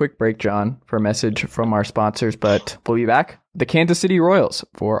going to take a quick break, John, for a message from our sponsors, but we'll be back. The Kansas City Royals,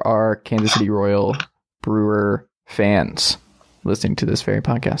 for our Kansas City Royal Brewer fans listening to this very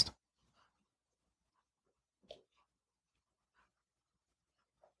podcast.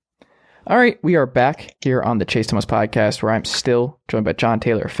 All right, we are back here on the Chase Thomas podcast, where I'm still joined by John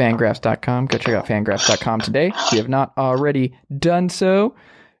Tayler of Fangraphs.com. Go check out Fangraphs.com today if you have not already done so.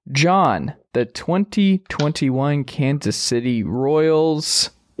 John, the 2021 Kansas City Royals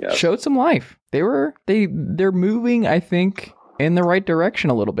showed some life. They're moving, I think, in the right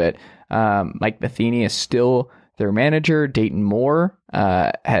direction a little bit. Mike Matheny is still their manager. Dayton Moore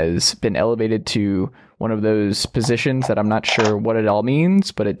has been elevated to one of those positions that I'm not sure what it all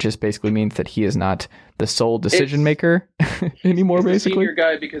means, but it just basically means that he is not the sole decision maker anymore. He's basically, the senior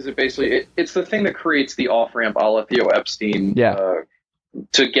guy because it's the thing that creates the off ramp, a la Theo Epstein,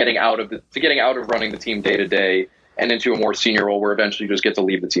 to getting out of running the team day to day and into a more senior role where eventually you just get to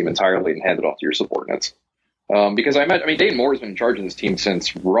leave the team entirely and hand it off to your subordinates. Because Dayton Moore has been in charge of this team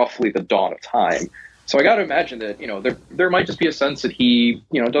since roughly the dawn of time. So I got to imagine that, there might just be a sense that he,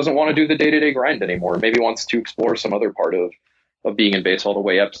 doesn't want to do the day-to-day grind anymore. Maybe wants to explore some other part of being in baseball the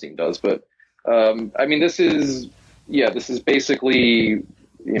way Epstein does. But, this is basically,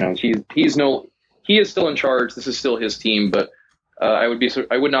 he is still in charge. This is still his team. But I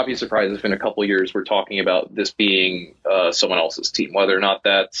would not be surprised if in a couple of years we're talking about this being someone else's team, whether or not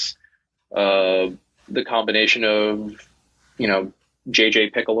that's the combination of,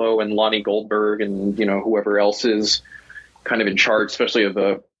 JJ Piccolo and Lonnie Goldberg and, whoever else is kind of in charge, especially of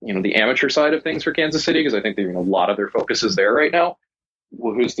the amateur side of things for Kansas City, because I think a lot of their focus is there right now.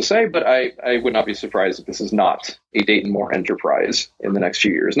 Well, who's to say? But I would not be surprised if this is not a Dayton Moore enterprise in the next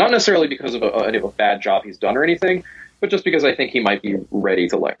few years. Not necessarily because of a bad job he's done or anything, but just because I think he might be ready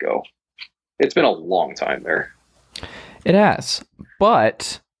to let go. It's been a long time there. It has.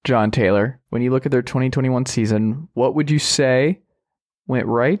 But, John Tayler, when you look at their 2021 season, what would you say went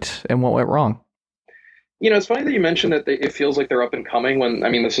right and what went wrong? It's funny that you mentioned that it feels like they're up and coming when,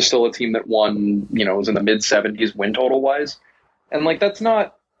 this is still a team that won, was in the mid 70s win total wise. And that's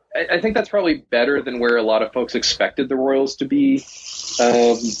not, I think that's probably better than where a lot of folks expected the Royals to be.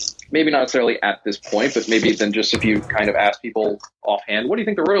 Maybe not necessarily at this point, but maybe then just if you kind of ask people offhand, what do you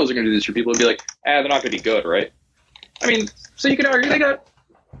think the Royals are going to do this year? People would be like, they're not going to be good, right? So you can argue they got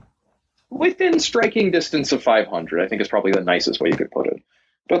within striking distance of 500, I think is probably the nicest way you could put it.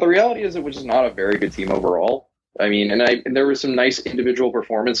 But the reality is it was just not a very good team overall. And there were some nice individual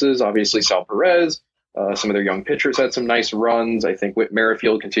performances. Obviously, Sal Perez, some of their young pitchers had some nice runs. I think Whit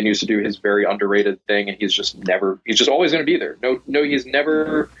Merrifield continues to do his very underrated thing, and he's just always going to be there. No, he's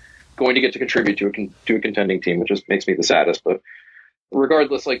never going to get to contribute to a contending team, which just makes me the saddest. But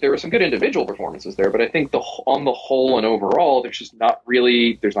regardless, there were some good individual performances there, but I think on the whole and overall, there's not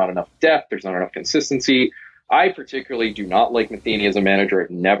enough depth. There's not enough consistency. I particularly do not like Matheny as a manager. I've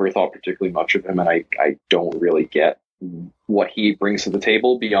never thought particularly much of him, and I don't really get what he brings to the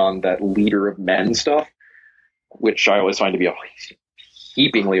table beyond that leader of men stuff, which I always find to be a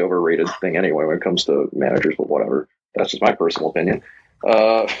heapingly overrated thing anyway when it comes to managers, but whatever. That's just my personal opinion.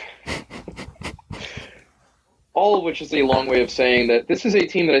 All of which is a long way of saying that this is a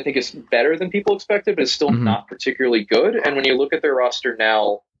team that I think is better than people expected, but is still not particularly good. And when you look at their roster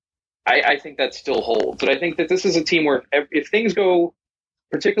now, I think that still holds. But I think that this is a team where if things go,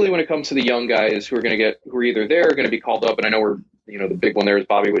 particularly when it comes to the young guys who are either there or going to be called up, and I know the big one there is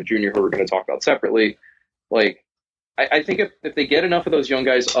Bobby Witt Jr., who we're going to talk about separately. I think if they get enough of those young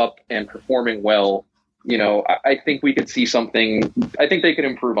guys up and performing well, I think we could see something. I think they could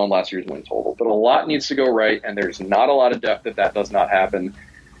improve on last year's win total, but a lot needs to go right, and there's not a lot of depth if that does not happen.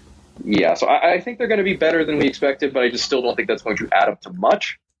 Yeah, so I think they're going to be better than we expected, but I just still don't think that's going to add up to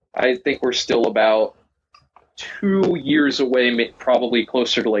much. I think we're still about 2 years away, probably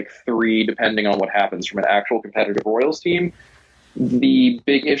closer to 3, depending on what happens from an actual competitive Royals team. The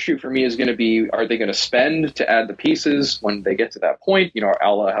big issue for me is going to be, are they going to spend to add the pieces when they get to that point? A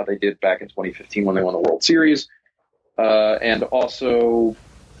la how they did back in 2015 when they won the World Series. And also,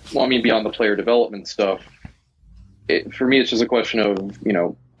 beyond the player development stuff, for me, it's just a question of,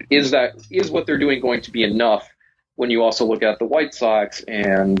 is what they're doing going to be enough when you also look at the White Sox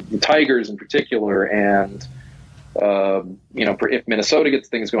and the Tigers in particular, and if Minnesota gets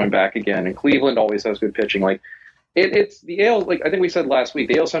things going back again, and Cleveland always has good pitching, it's the AL. I think we said last week,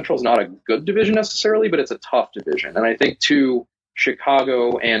 the AL Central is not a good division necessarily, but it's a tough division, and I think too,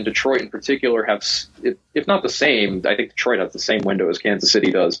 Chicago and Detroit in particular have, if not the same, I think Detroit has the same window as Kansas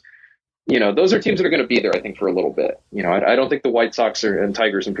City does. Those are teams that are going to be there, I think, for a little bit. I don't think the White Sox and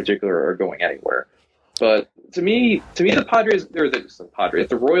Tigers in particular are going anywhere. But to me, the Padres, or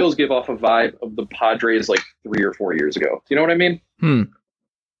the Royals give off a vibe of the Padres like 3 or 4 years ago. Do you know what I mean?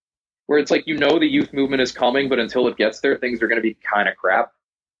 Where it's like, the youth movement is coming, but until it gets there, things are going to be kind of crap.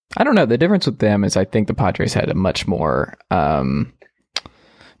 I don't know. The difference with them is I think the Padres had a much more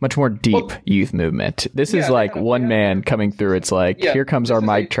deep youth movement. This is like one man coming through. It's like, here comes our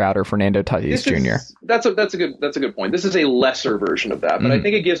Mike Trout or Fernando Tatis Jr. That's a good point. This is a lesser version of that, but I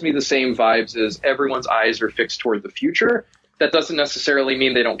think it gives me the same vibes as everyone's eyes are fixed toward the future. That doesn't necessarily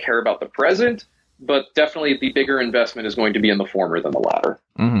mean they don't care about the present, but definitely the bigger investment is going to be in the former than the latter.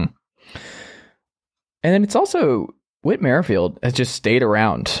 Mm-hmm. And then it's also Whit Merrifield has just stayed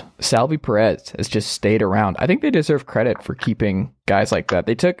around. Salvi Perez has just stayed around. I think they deserve credit for keeping guys like that.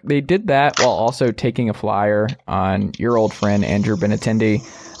 They did that while also taking a flyer on your old friend Andrew Benintendi.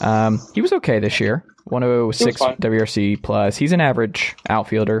 He was okay this year. 106 WRC plus. He's an average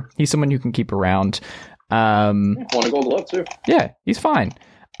outfielder. He's someone you can keep around. Won a Gold Glove too. Yeah, he's fine.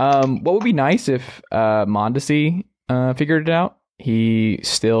 What would be nice if Mondesi figured it out? He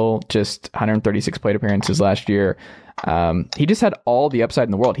still just 136 plate appearances last year. He just had all the upside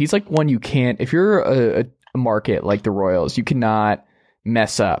in the world. He's like one you can't, if you're a market like the Royals, you cannot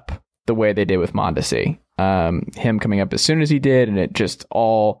mess up the way they did with Mondesi. Him coming up as soon as he did, and it just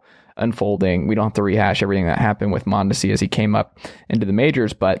all unfolding. We don't have to rehash everything that happened with Mondesi as he came up into the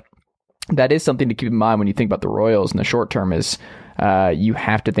majors, but that is something to keep in mind when you think about the Royals in the short term is you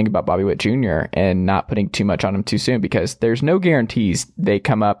have to think about Bobby Witt Jr. and not putting too much on him too soon, because there's no guarantees they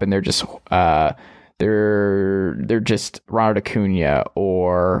come up and they're just they're just Ronald Acuna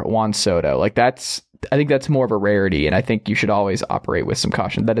or Juan Soto. Like I think that's more of a rarity, and I think you should always operate with some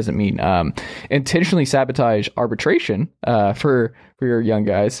caution. That doesn't mean intentionally sabotage arbitration for your young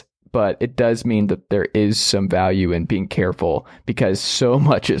guys, but it does mean that there is some value in being careful, because so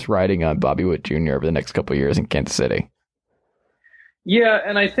much is riding on Bobby Witt Jr. over the next couple of years in Kansas City. Yeah,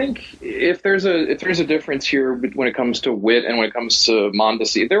 and I think if there's a difference here when it comes to Witt and when it comes to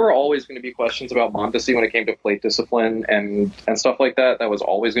Mondesi, there were always going to be questions about Mondesi when it came to plate discipline and stuff like that. That was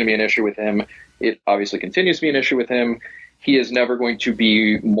always going to be an issue with him. It obviously continues to be an issue with him. He is never going to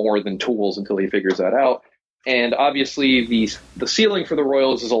be more than tools until he figures that out. And obviously the ceiling for the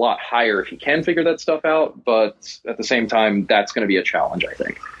Royals is a lot higher if he can figure that stuff out. But at the same time, that's going to be a challenge, I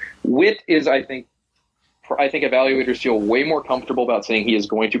think. Witt is, I think evaluators feel way more comfortable about saying he is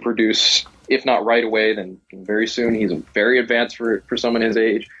going to produce, if not right away, then very soon. He's very advanced for someone his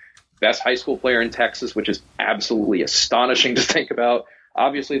age. Best high school player in Texas, which is absolutely astonishing to think about.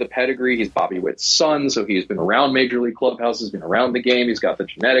 Obviously, the pedigree, he's Bobby Witt's son, so he's been around Major League clubhouses, been around the game, he's got the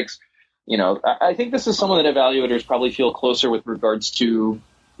genetics. I think this is someone that evaluators probably feel closer with regards to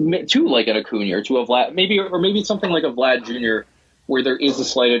like an Acuna or to a Vlad, maybe something like a Vlad Jr., where there is a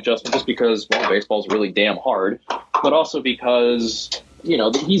slight adjustment just because, baseball's really damn hard, but also because,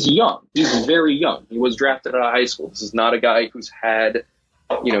 he's young. He's very young. He was drafted out of high school. This is not a guy who's had,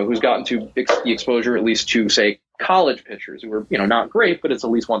 who's gotten to the exposure at least to, say, college pitchers who are, not great, but it's at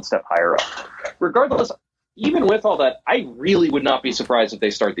least one step higher up. Regardless, even with all that, I really would not be surprised if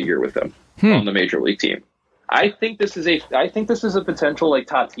they start the year with them on the major league team. I think this is a potential like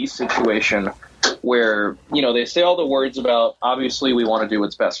Tatis situation where, they say all the words about, obviously we want to do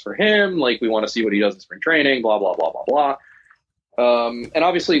what's best for him. Like we want to see what he does in spring training, blah, blah, blah, blah, blah. And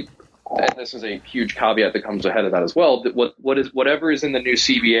obviously, and this is a huge caveat that comes ahead of that as well, that whatever is in the new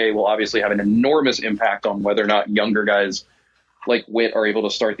CBA will obviously have an enormous impact on whether or not younger guys like Witt are able to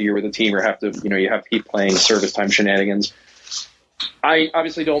start the year with a team or have to, you have to keep playing service time shenanigans. I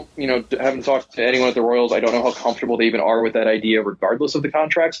obviously don't, haven't talked to anyone at the Royals. I don't know how comfortable they even are with that idea, regardless of the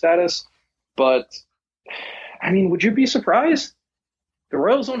contract status. But, would you be surprised? The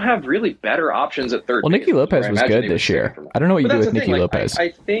Royals don't have really better options at third base. Well, Nicky Lopez was good this year. I don't know what you do with Nicky Lopez. I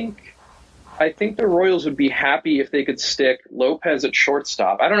think the Royals would be happy if they could stick Lopez at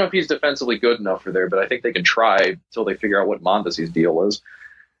shortstop. I don't know if he's defensively good enough for there, but I think they can try until they figure out what Mondesi's deal is.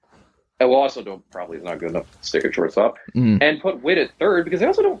 And we'll also probably is not good enough to stick at shortstop. And put Witt at third, because they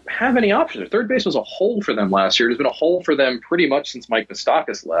also don't have any options. Third base was a hole for them last year. It's been a hole for them pretty much since Mike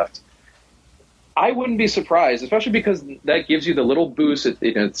Moustakas left. I wouldn't be surprised, especially because that gives you the little boost.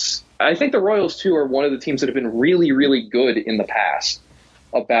 I think the Royals, too, are one of the teams that have been really, really good in the past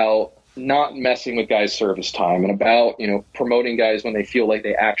about not messing with guys' service time and about, promoting guys when they feel like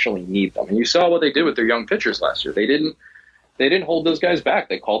they actually need them. And you saw what they did with their young pitchers last year. They didn't hold those guys back.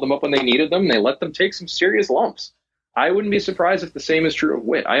 They called them up when they needed them. They let them take some serious lumps. I wouldn't be surprised if the same is true of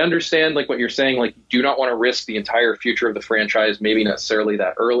Witt. I understand what you're saying, do not want to risk the entire future of the franchise, maybe necessarily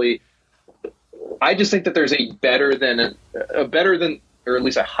that early. I just think that there's a better than or at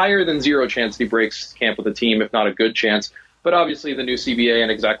least a higher than zero chance that he breaks camp with the team, if not a good chance. But obviously the new CBA and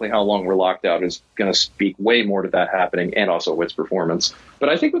exactly how long we're locked out is going to speak way more to that happening, and also Witt's performance. But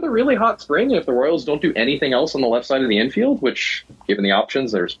I think with a really hot spring, if the Royals don't do anything else on the left side of the infield, which, given the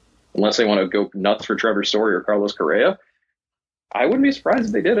options, unless they want to go nuts for Trevor Story or Carlos Correa, I wouldn't be surprised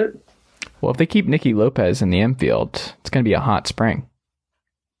if they did it. Well, if they keep Nicky Lopez in the infield, it's going to be a hot spring.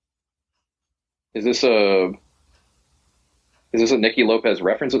 Is this a Nicky Lopez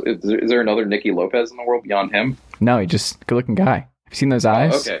reference? Is there another Nicky Lopez in the world beyond him? No, he's just a good-looking guy. Have you seen those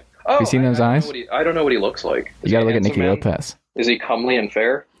eyes? Okay. Have you seen those eyes? I don't know what he looks like. You got to look at Nicky Lopez. Is he comely and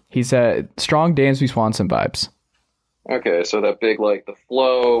fair? He's a strong Dansby Swanson vibes. Okay, so that big, like, the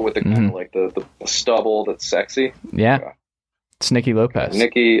flow with the kind of like the stubble that's sexy. Yeah, okay. It's Nicky Lopez.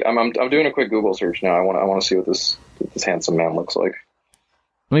 Nicky, I'm doing a quick Google search now. I want to see what this handsome man looks like.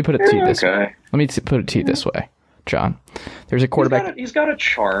 Let me put it to you this way. Let me put it to you this way, John. There's a quarterback. He's got a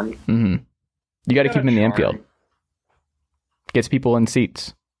charm. Mm-hmm. You got to keep him in the infield. Gets people in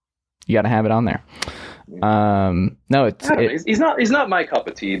seats. You got to have it on there. No, he's not my cup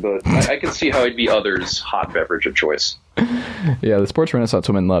of tea, but I can see how he'd be others' hot beverage of choice. Yeah, the sports Renaissance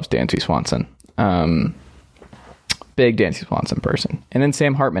woman loves Dansby Swanson. Big Dansby Swanson person. And then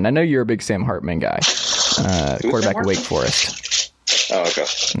Sam Hartman. I know you're a big Sam Hartman guy. Quarterback of Wake Forest. Oh, okay.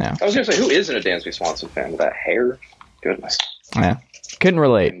 No. I was going to say, who isn't a Dansby Swanson fan with that hair? Goodness. Yeah. Couldn't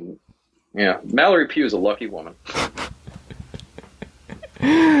relate. Yeah. Mallory Pugh is a lucky woman.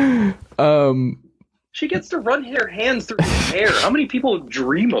 She gets to run her hands through her hair. How many people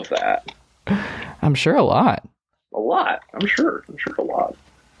dream of that? I'm sure a lot. A lot. I'm sure a lot.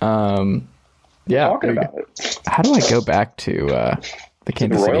 Yeah. Talking about it. How do I go back to the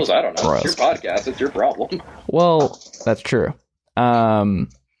Kansas Royals? City I don't know. Royals. It's your podcast. It's your problem. Well, that's true. The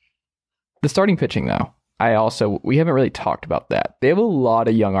starting pitching, though, we haven't really talked about that. They have a lot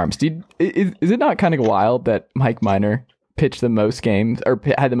of young arms. Is it not kind of wild that Mike Minor pitched the most games or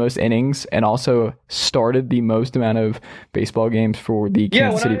had the most innings and also started the most amount of baseball games for the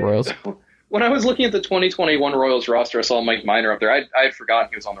Kansas City Royals? When I was looking at the 2021 Royals roster, I saw Mike Minor up there. I had forgotten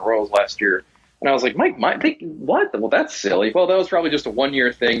he was on the Royals last year. And I was like, Mike, what? Well, that's silly. Well, that was probably just a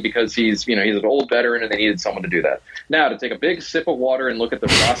one-year thing because he's an old veteran and they needed someone to do that. Now, to take a big sip of water and look at the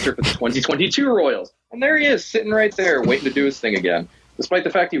roster for the 2022 Royals. And there he is, sitting right there, waiting to do his thing again, despite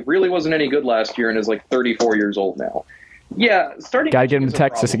the fact he really wasn't any good last year and is like 34 years old now. Yeah, starting. Gotta get him to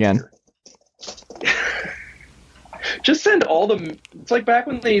Texas again. Just send all the. It's like back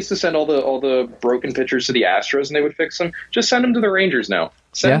when they used to send all the broken pitchers to the Astros and they would fix them. Just send them to the Rangers now.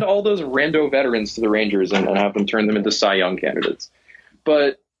 Send all those rando veterans to the Rangers and have them turn them into Cy Young candidates.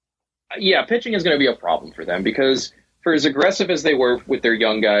 But yeah, pitching is going to be a problem for them because for as aggressive as they were with their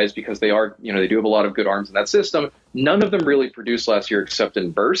young guys, because they are, they do have a lot of good arms in that system. None of them really produced last year except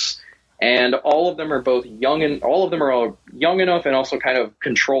in bursts. And all of them are both young and all of them are all young enough and also kind of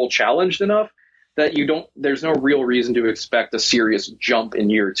control challenged enough that there's no real reason to expect a serious jump in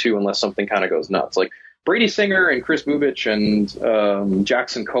year two unless something kind of goes nuts. Like Brady Singer and Chris Bubich and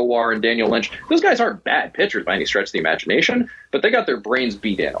Jackson Kowar and Daniel Lynch, those guys aren't bad pitchers by any stretch of the imagination, but they got their brains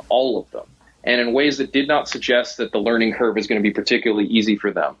beat in, all of them, and in ways that did not suggest that the learning curve is going to be particularly easy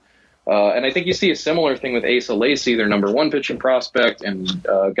for them. And I think you see a similar thing with Asa Lacy, their number one pitching prospect, and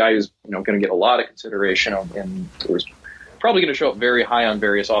a guy who's going to get a lot of consideration and was probably going to show up very high on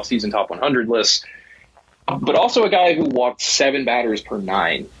various offseason top 100 lists. But also a guy who walked 7 batters per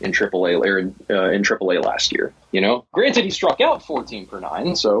 9 in AAA last year. Granted, he struck out 14 per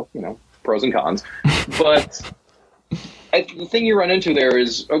 9, so pros and cons. But the thing you run into there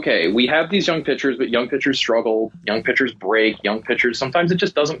is, okay, we have these young pitchers, but young pitchers struggle, young pitchers break, young pitchers, sometimes it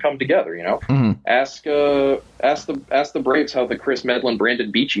just doesn't come together, Mm-hmm. Ask the Braves how the Chris Medlin, Brandon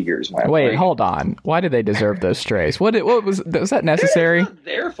Beachy years went. Wait, hold on. Why did they deserve those strays? Was that necessary? It's not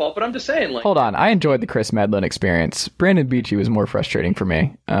their fault, but I'm just saying, hold on. I enjoyed the Chris Medlin experience. Brandon Beachy was more frustrating for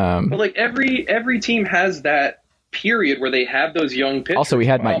me. But every team has that period where they have those young pitchers. Also, we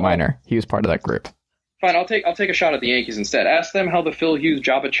had Mike Minor. He was part of that group. Fine, I'll take a shot at the Yankees instead. Ask them how the Phil Hughes,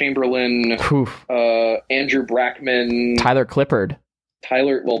 Jabba Chamberlain, Andrew Brackman, Tyler Clippard.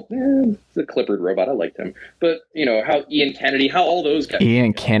 The Clippard robot, I liked him. But, how Ian Kennedy, how all those guys.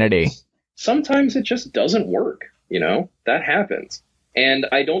 Ian Kennedy. Sometimes it just doesn't work, That happens. And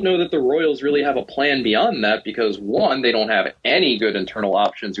I don't know that the Royals really have a plan beyond that because, one, they don't have any good internal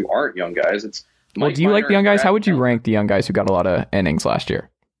options who aren't young guys. Do you like the young guys? How would you rank the young guys who got a lot of innings last year?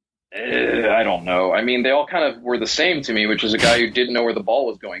 I don't know. I mean, they all kind of were the same to me, which is a guy who didn't know where the ball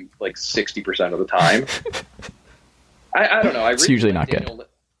was going like 60% of the time. I don't know. It's usually not good.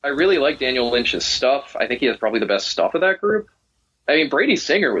 I really like Daniel Lynch's stuff. I think he has probably the best stuff of that group. I mean, Brady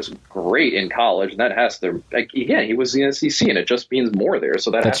Singer was great in college, and that has to, again, he was in the SEC, and it just means more there.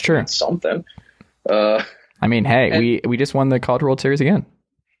 So that's true. Mean something. I mean, hey, we just won the College World Series again.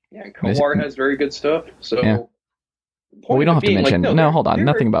 Yeah, Kowar has very good stuff. So, yeah. Well, we don't have to mention. No, hold on.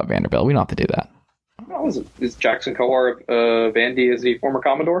 Nothing about Vanderbilt. We don't have to do that. Oh, is Jackson Kowar Vandy? Is he former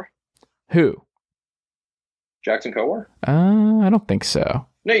Commodore? Who? Jackson Kowar? I don't think so.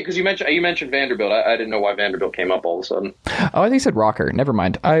 No, because you mentioned Vanderbilt. I didn't know why Vanderbilt came up all of a sudden. Oh, I think you said Rocker. Never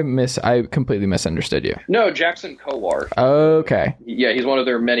mind. I completely misunderstood you. No, Jackson Kowar. Okay. Yeah, he's one of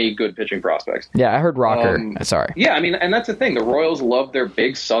their many good pitching prospects. Yeah, I heard Rocker. Sorry. Yeah, I mean, and that's the thing. The Royals love their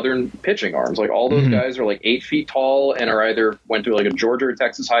big Southern pitching arms. Like all those guys are like 8 feet tall and are either went to like a Georgia or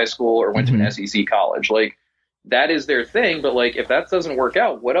Texas high school or went to an SEC college. Like that is their thing. But like if that doesn't work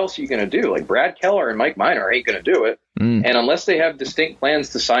out, what else are you going to do? Like Brad Keller and Mike Minor ain't going to do it. And unless they have distinct plans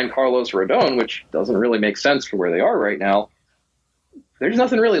to sign Carlos Rodon, which doesn't really make sense for where they are right now, there's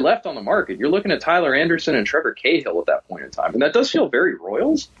nothing really left on the market. You're looking at Tyler Anderson and Trevor Cahill at that point in time. And that does feel very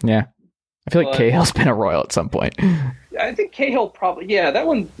Royals. Yeah. I feel like Cahill's been a Royal at some point. I think Cahill probably, yeah, that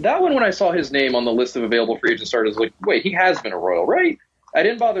one when I saw his name on the list of available free agent starters, like, wait, he has been a Royal, right? I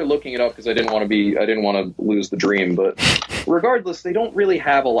didn't bother looking it up because I didn't want to lose the dream. But regardless, they don't really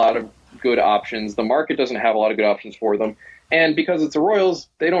have a lot of good options. The market doesn't have a lot of good options for them. And because it's the Royals,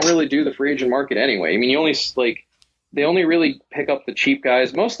 they don't really do the free agent market anyway. I mean, they only really pick up the cheap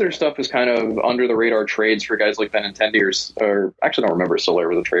guys. Most of their stuff is kind of under the radar trades for guys like Benintendi or actually I don't remember if Soler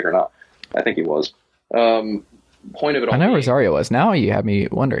was a trade or not. I think he was. Point of it all. I know Rosario was. Now you have me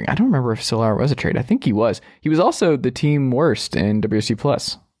wondering. I don't remember if Soler was a trade. I think he was. He was also the team worst in WC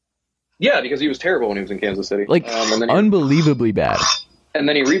Plus. Yeah, because he was terrible when he was in Kansas City. Like unbelievably bad. And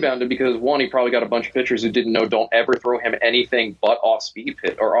then he rebounded because, one, he probably got a bunch of pitchers who didn't know don't ever throw him anything but off-speed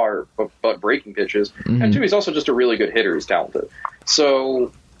pitch but breaking pitches. And two, he's also just a really good hitter. He's talented.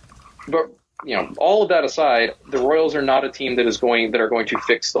 So, but all of that aside, the Royals are not a team that are going to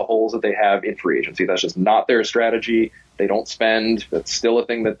fix the holes that they have in free agency. That's just not their strategy. They don't spend. That's still a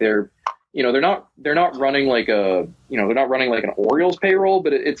thing that they're not running like an Orioles payroll,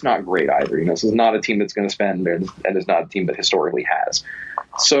 but it's not great either. This is not a team that's going to spend, and it's not a team that historically has.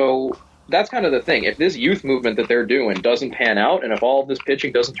 So that's kind of the thing. If this youth movement that they're doing doesn't pan out, and if all of this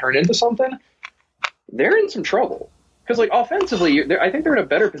pitching doesn't turn into something, they're in some trouble. Because like offensively, I think they're in a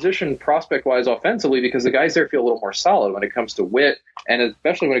better position prospect-wise offensively because the guys there feel a little more solid when it comes to Witt, and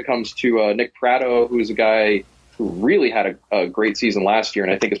especially when it comes to Nick Pratto, who's a guy who really had a great season last year,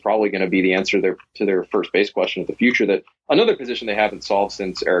 and I think is probably going to be the answer to their first base question of the future. That another position they haven't solved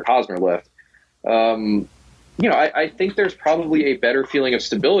since Eric Hosmer left. I think there's probably a better feeling of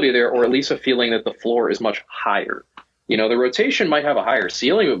stability there, or at least a feeling that the floor is much higher. The rotation might have a higher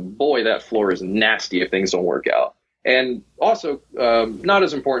ceiling, but boy, that floor is nasty if things don't work out. And also, not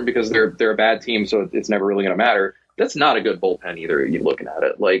as important because they're a bad team, so it's never really going to matter. That's not a good bullpen either. You're looking at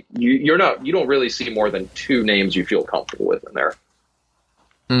it like you don't really see more than two names you feel comfortable with in there.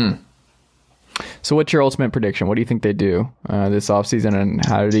 So what's your ultimate prediction? What do you think they do this offseason, and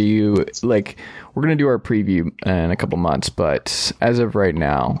how do you we're going to do our preview in a couple months, but as of right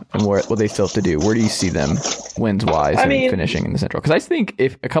now and what they still have to do, where do you see them wins wise and finishing in the Central? Because I think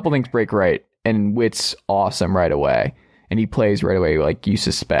if a couple things break right and Witt's awesome right away and he plays right away like you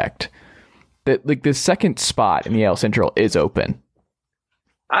suspect, that like the second spot in the AL Central is open.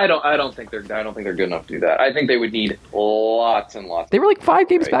 I don't think they're good enough to do that. I think they would need lots and lots. They were like 5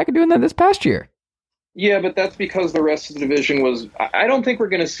 games back of doing that this past year. Yeah, but that's because the rest of the division was. I don't think we're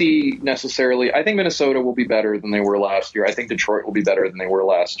going to see necessarily. I think Minnesota will be better than they were last year. I think Detroit will be better than they were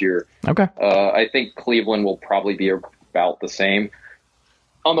last year. Okay. I think Cleveland will probably be about the same.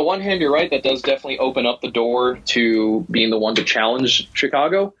 On the one hand, you're right. That does definitely open up the door to being the one to challenge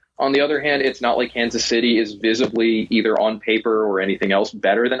Chicago. On the other hand, it's not like Kansas City is visibly either on paper or anything else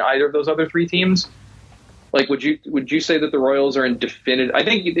better than either of those other three teams. Like, would you say that the Royals are in definitive? I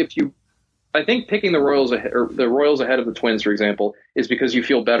think picking the Royals ahead of the Twins, for example, is because you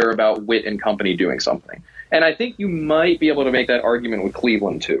feel better about Witt and company doing something. And I think you might be able to make that argument with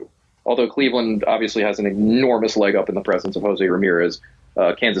Cleveland too. Although Cleveland obviously has an enormous leg up in the presence of Jose Ramirez,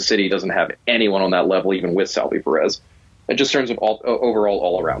 Kansas City doesn't have anyone on that level, even with Salvi Perez. In just terms of overall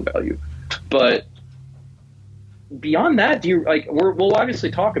all-around value. But beyond that, we'll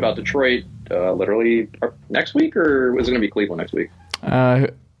obviously talk about Detroit literally next week, or is it going to be Cleveland next week?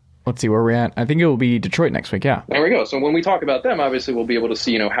 Let's see where we're at. I think it will be Detroit next week, yeah. There we go. So when we talk about them, obviously we'll be able to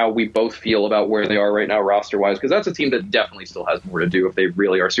see how we both feel about where they are right now roster-wise, because that's a team that definitely still has more to do if they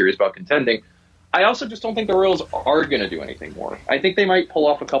really are serious about contending. I also just don't think the Royals are going to do anything more. I think they might pull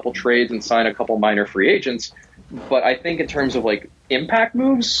off a couple trades and sign a couple minor free agents, but I think in terms of like impact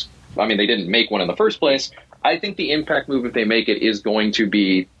moves, I mean, they didn't make one in the first place. I think the impact move, if they make it, is going to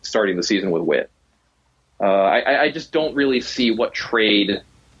be starting the season with Witt. I just don't really see what trade.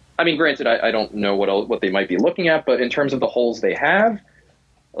 I mean, granted, I don't know what they might be looking at, but in terms of the holes they have,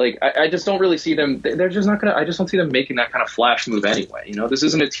 like, I just don't really see them. They're just not going to. I just don't see them making that kind of flash move anyway. You know, this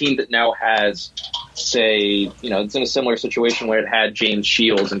isn't a team that now has, say, it's in a similar situation where it had James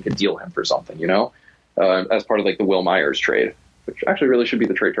Shields and could deal him for something, as part of like the Will Myers trade, which actually really should be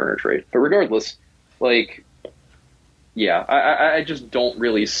the Trey Turner trade. But regardless, like, yeah, I just don't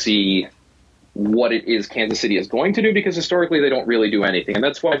really see what it is Kansas City is going to do, because historically they don't really do anything. And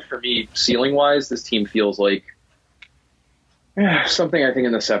that's why, for me, ceiling-wise, this team feels like something I think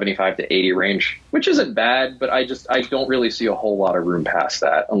in the 75 to 80 range, which isn't bad, but I don't really see a whole lot of room past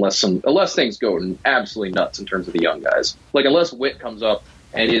that unless things go absolutely nuts in terms of the young guys. Like, unless Witt comes up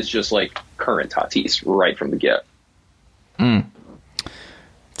and is just like current Tatis right from the get.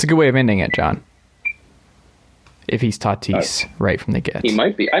 It's a good way of ending it, John. If he's Tatis right from the get. He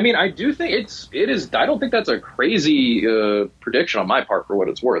might be. I mean, I do think it is. I don't think that's a crazy prediction on my part, for what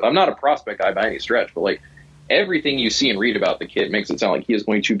it's worth. I'm not a prospect guy by any stretch, but like, everything you see and read about the kid makes it sound like he is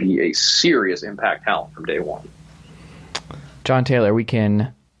going to be a serious impact talent from day one. John Tayler, we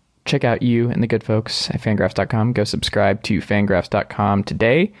can check out you and the good folks at Fangraphs.com. Go subscribe to Fangraphs.com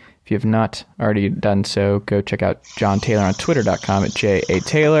today. If you have not already done so, go check out John Tayler on Twitter.com at JA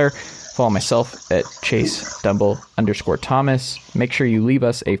Taylor. Follow myself at Chase_Thomas. Make sure you leave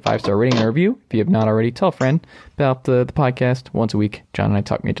us a 5-star rating and review. If you have not already, tell a friend about the podcast. Once a week, John and I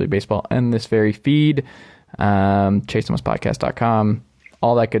talk Major League Baseball and this very feed. ChaseThomasPodcast.com,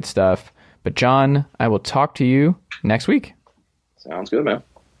 all that good stuff. But John, I will talk to you next week. Sounds good, man.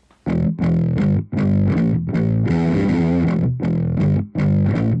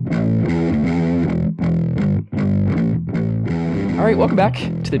 All right, welcome back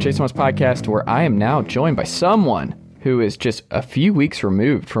to the Chase Thomas Podcast, where I am now joined by someone who is just a few weeks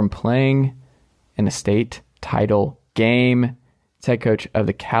removed from playing in a state title game. It's head coach of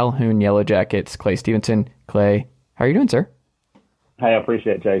the Calhoun Yellow Jackets, Clay Stephenson. Clay, how are you doing, sir? Hey, I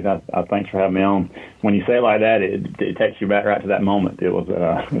appreciate it, Chase. Thanks for having me on. When you say it like that, it takes you back right to that moment. It was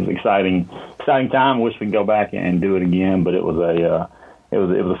exciting time. I wish we could go back and do it again, but it was a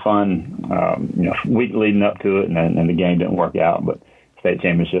fun week leading up to it, and the game didn't work out. But state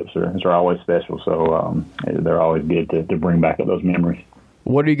championships are always special, so they're always good to bring back up those memories.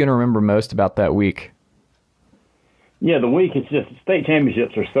 What are you going to remember most about that week? Yeah, the week, it's just state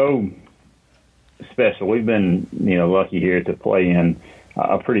championships are so special. We've been, lucky here to play in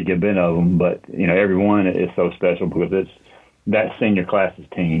a pretty good bit of them, but, every one is so special because it's that senior class's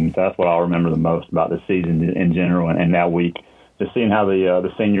team. So that's what I'll remember the most about the season in general and that week. Just seeing how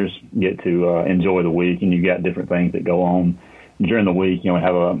the seniors get to enjoy the week, and you got different things that go on during the week. We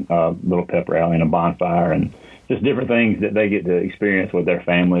have a little pep rally and a bonfire and just different things that they get to experience with their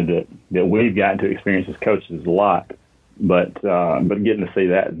family that we've gotten to experience as coaches a lot. But getting to see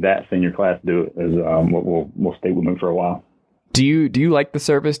that senior class do it is what we'll stay with them for a while. Do you like the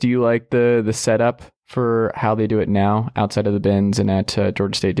service? Do you like the setup for how they do it now outside of the bins and at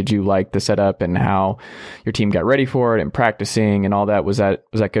Georgia State? Did you like the setup and how your team got ready for it and practicing and all that? Was that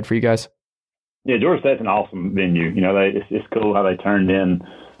good for you guys? Yeah, Georgia State's an awesome venue. It's cool how they turned in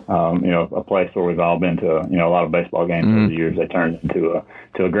a place where we've all been to a lot of baseball games over the years. They turned into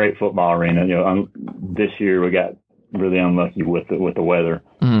a great football arena. This year we got really unlucky with the weather.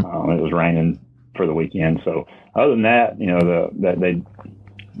 It was raining for the weekend. So other than that,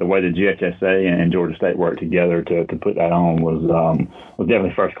 the way the GHSA and Georgia State worked together to put that on was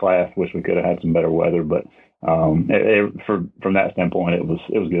definitely first class. Wish we could have had some better weather, but from that standpoint, it was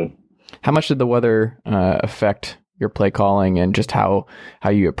good. How much did the weather affect your play calling and just how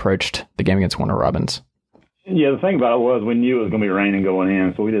you approached the game against Warner Robins? Yeah, the thing about it was we knew it was going to be raining going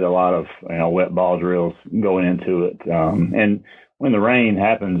in, so we did a lot of wet ball drills going into it. And when the rain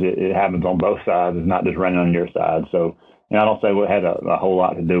happens, it happens on both sides. It's not just raining on your side. So I don't say it had a whole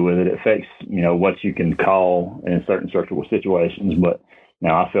lot to do with it. It affects what you can call in certain situations. But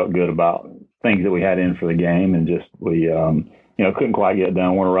I felt good about things that we had in for the game, and just we couldn't quite get it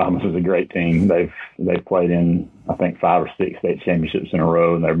done. Warner Robins is a great team. They've played in I think 5 or 6 state championships in a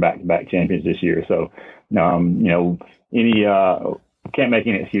row, and they're back-to-back champions this year. So can't make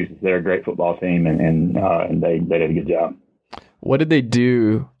any excuses. They're a great football team, and they did a good job. What did they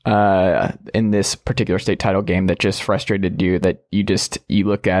do in this particular state title game that just frustrated you, that you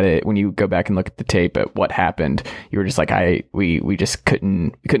look at it, when you go back and look at the tape at what happened, you were just like, we just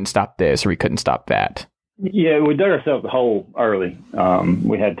couldn't stop this, or we couldn't stop that? Yeah, we dug ourselves a hole early.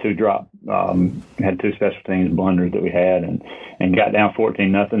 We had two special teams blunders that we had, and got down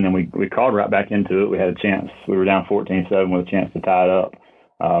 14-0. Then we crawled right back into it. We had a chance. We were down 14-7 with a chance to tie it up,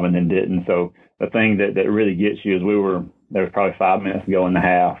 and then didn't. So the thing that really gets you is there was probably 5 minutes to go in the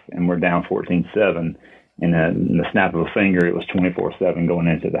half, and we're down 14-7. And in the snap of a finger, it was 24-7 going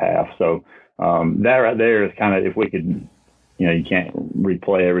into the half. So that right there is kind of, if we could, you can't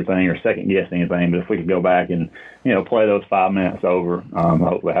replay everything or second guess anything, but if we could go back and, play those 5 minutes over,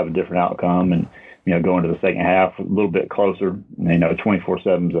 hopefully have a different outcome, and, go into the second half a little bit closer.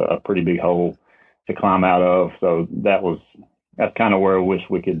 24-7 is a pretty big hole to climb out of. So that's kind of where I wish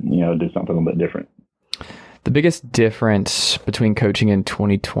we could, do something a little bit different. The biggest difference between coaching in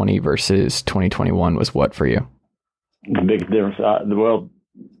 2020 versus 2021 was what for you? The biggest difference, well,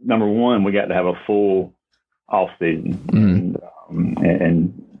 number one, we got to have a full off season,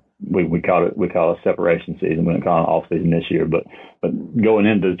 and we call it a separation season. We didn't call it off season this year, but going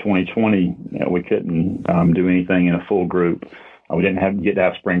into 2020, we couldn't do anything in a full group. We didn't get to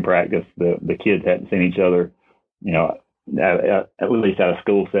have spring practice. The kids hadn't seen each other, at least at a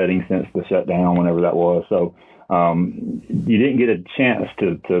school setting since the shutdown, whenever that was. So you didn't get a chance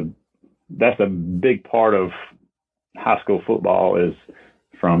to. That's a big part of high school football, is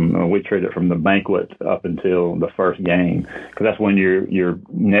we treat it from the banquet up until the first game, because that's when your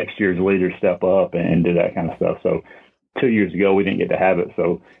next year's leaders step up and do that kind of stuff. So 2 years ago, we didn't get to have it.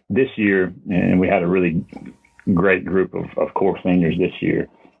 So this year, and we had a really great group of core seniors this year.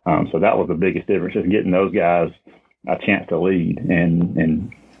 So that was the biggest difference, just getting those guys a chance to lead.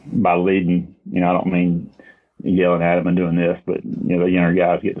 And by leading, I don't mean yelling at them and doing this, but, the younger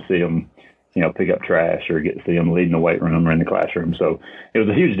guys get to see them, pick up trash, or get to see them lead in the weight room or in the classroom. So it was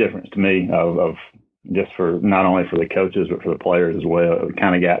a huge difference to me of just for not only for the coaches, but for the players as well. It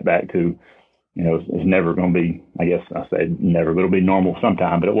kind of got back to, it's never going to be, I guess I say never, but it'll be normal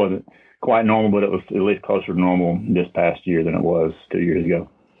sometime, but it wasn't quite normal, but it was at least closer to normal this past year than it was 2 years ago.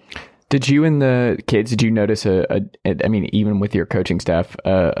 Did you and the kids, did you notice even with your coaching staff,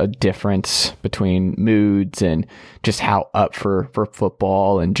 a difference between moods and just how up for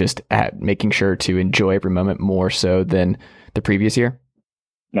football, and just making sure to enjoy every moment more so than the previous year?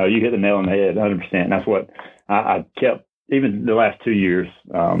 No, you hit the nail on the head, 100%. That's what I kept, even the last 2 years,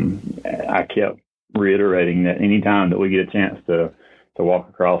 I kept reiterating that anytime that we get a chance to walk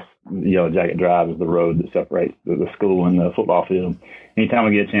across Yellow Jacket Drive, is the road that separates the school and the football field. Anytime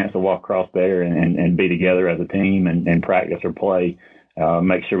we get a chance to walk across there and be together as a team and practice or play,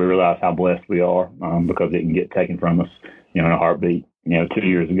 make sure we realize how blessed we are, because it can get taken from us, in a heartbeat. 2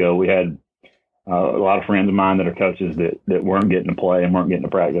 years ago, we had a lot of friends of mine that are coaches that weren't getting to play and weren't getting to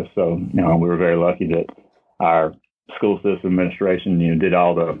practice. So, we were very lucky that our school system administration, took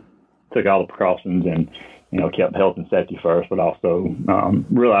all the precautions and, kept health and safety first, but also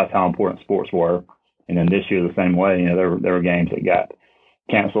realized how important sports were. And then this year, the same way, there were games that got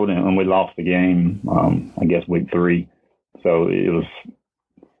canceled, and we lost the game, I guess, week 3. So it was,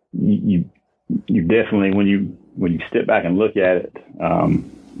 you definitely, when you step back and look at it,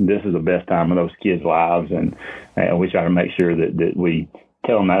 this is the best time of those kids' lives. And we try to make sure that we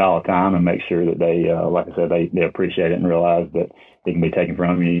tell them that all the time, and make sure that they, like I said, they appreciate it and realize that it can be taken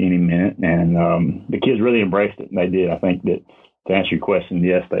from you any minute. And the kids really embraced it. They did. I think that, to answer your question,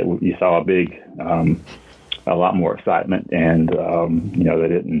 yes, you saw a lot more excitement, and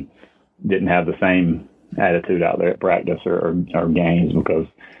they didn't have the same attitude out there at practice or games, because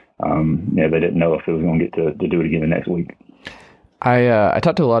they didn't know if it was going to get to do it again the next week. I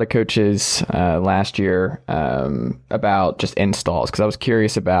talked to a lot of coaches last year about just installs, because I was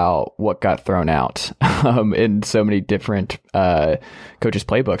curious about what got thrown out in so many different coaches'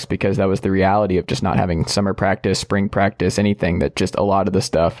 playbooks, because that was the reality of just not having summer practice, spring practice, anything, that just a lot of the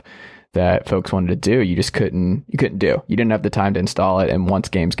stuff that folks wanted to do, you just couldn't do. You didn't have the time to install it, and once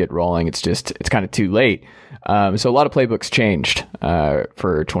games get rolling, it's kind of too late. So a lot of playbooks changed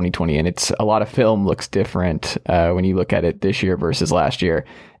for 2020, and it's a lot of film looks different when you look at it this year versus last year.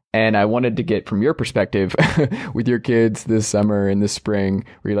 And I wanted to get from your perspective with your kids this summer and this spring,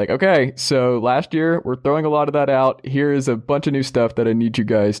 where you're like, okay, so last year we're throwing a lot of that out. Here is a bunch of new stuff that I need you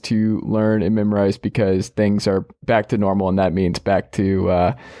guys to learn and memorize, because things are back to normal, and that means back to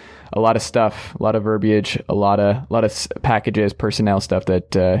a lot of stuff, a lot of verbiage, a lot of packages, personnel stuff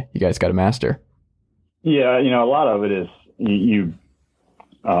that you guys got to master. Yeah, a lot of it is you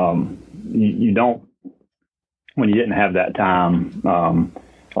don't when you didn't have that time,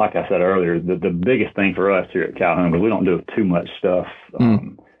 like I said earlier, the biggest thing for us here at Calhoun, because we don't do too much stuff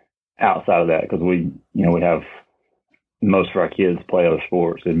outside of that, because we have most of our kids play other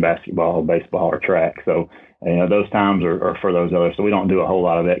sports in basketball, baseball, or track. So, those times are for those others. So we don't do a whole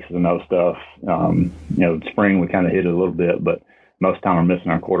lot of X's and O stuff. Spring we kind of hit it a little bit, but most of the time we're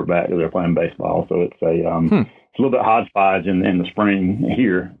missing our quarterback because they're playing baseball. So it's it's a little bit hodgepodge in the spring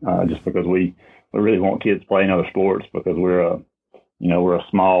here, just because we really want kids playing other sports, because we're a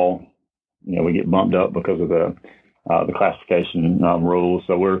small, we get bumped up because of the classification rules.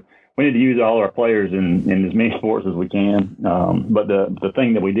 So we need to use all our players in as many sports as we can. But the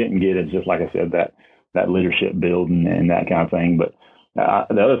thing that we didn't get is just, like I said, that leadership building and that kind of thing. But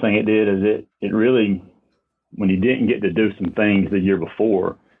the other thing it did is it really, when you didn't get to do some things the year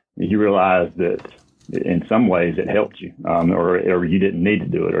before, you realized that in some ways it helped you, or you didn't need to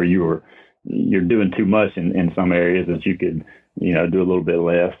do it, or you're doing too much in some areas that you could do a little bit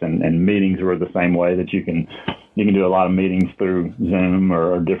less. And meetings were the same way, that you can do a lot of meetings through Zoom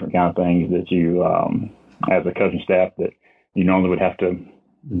or different kind of things that you, as a coaching staff, that you normally would have to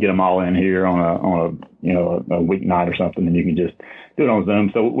get them all in here on a weeknight or something, and you can just do it on Zoom.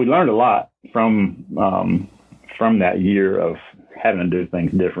 So we learned a lot from that year of having to do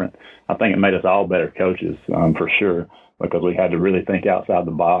things different. I think it made us all better coaches, for sure, because we had to really think outside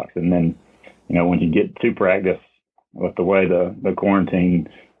the box. And then, when you get to practice with the way the quarantine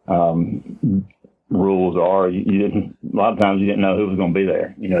rules are, a lot of times you didn't know who was going to be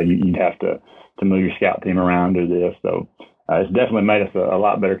there. You'd have to move your scout team around, do this. So it's definitely made us a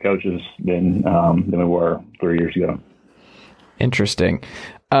lot better coaches than we were 3 years ago. Interesting.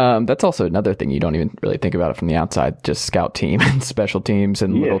 That's also another thing you don't even really think about it from the outside, just scout team and special teams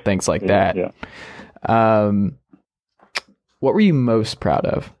and little things like that. Yeah. What were you most proud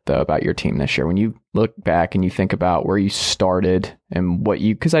of, though, about your team this year? When you look back and you think about where you started and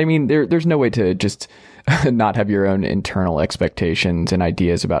because there's no way to just not have your own internal expectations and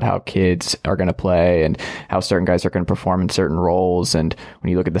ideas about how kids are going to play and how certain guys are going to perform in certain roles. And when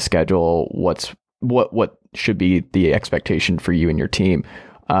you look at the schedule, what should be the expectation for you and your team?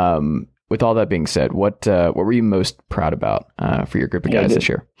 With all that being said, what were you most proud about for your group of guys this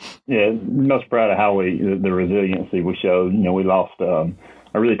year? Yeah, most proud of how the resiliency we showed. We lost a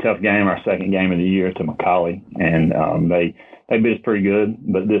really tough game, our second game of the year, to McCallie, and they beat us pretty good.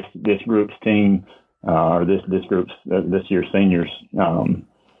 But this group's team, or this year's seniors,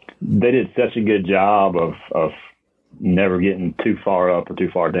 they did such a good job of never getting too far up or too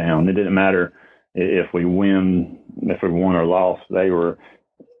far down. It didn't matter if we won or lost.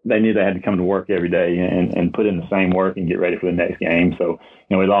 They knew they had to come to work every day and put in the same work and get ready for the next game. So,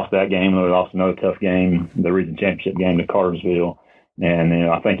 we lost that game, and we lost another tough game, the region championship game to Cartersville. And,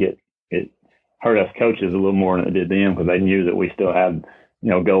 I think it hurt us coaches a little more than it did them, because they knew that we still had,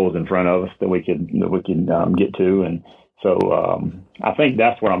 goals in front of us that we could get to. And so, I think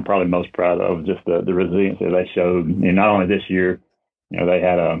that's what I'm probably most proud of, just the resiliency they showed. And not only this year, they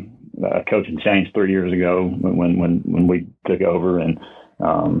had a coaching change 3 years ago when we took over, and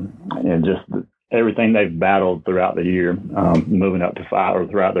just everything they've battled throughout the year, moving up to 5, or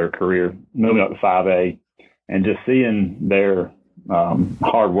throughout their career, moving up to 5A, and just seeing their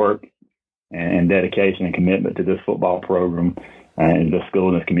hard work and dedication and commitment to this football program and the school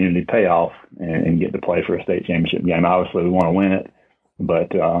and this community pay off and get to play for a state championship game. Obviously, we want to win it,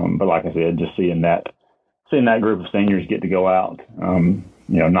 but like I said, just seeing that group of seniors get to go out,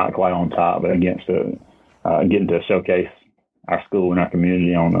 not quite on top, but getting to showcase our school and our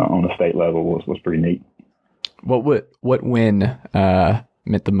community on the state level was pretty neat. What win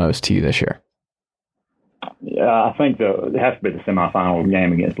meant the most to you this year? Yeah, I think it has to be the semifinal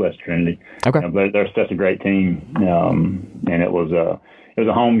game against West Trinity. Okay, they're such a great team, and it was a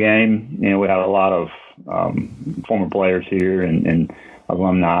home game. We had a lot of former players here and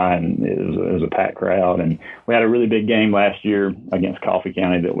alumni, and it was a packed crowd. And we had a really big game last year against Coffee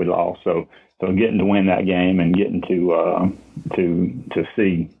County that we lost. So getting to win that game and getting to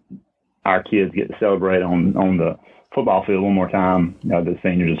see our kids get to celebrate on the football field one more time, the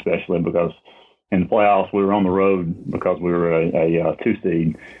seniors especially, because in the playoffs we were on the road because we were a 2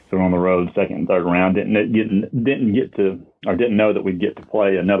 seed, so we're on the road second and third round. Didn't know that we'd get to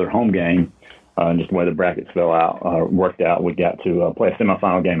play another home game. Just the way the brackets worked out, we got to play a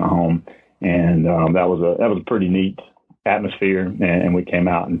semifinal game at home, and that was a pretty neat atmosphere. And we came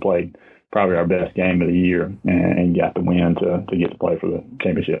out and played probably our best game of the year and got the win to get to play for the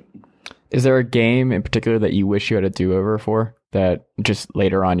championship. Is there a game in particular that you wish you had a do-over for, that just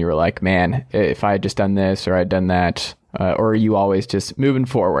later on you were like, man, if I had just done this or I'd done that, or are you always just moving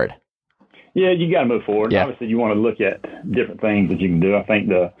forward? Yeah, you got to move forward. Yeah. Obviously, you want to look at different things that you can do. I think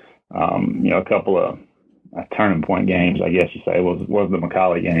a couple of turning point games, I guess you say, was the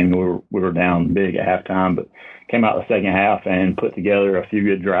McCallie game. We were down big at halftime, but came out the second half and put together a few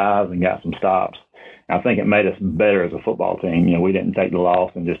good drives and got some stops. I think it made us better as a football team. We didn't take the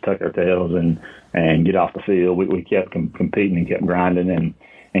loss and just tuck our tails and get off the field. We kept competing and kept grinding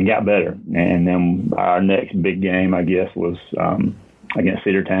and got better. And then our next big game, I guess, was against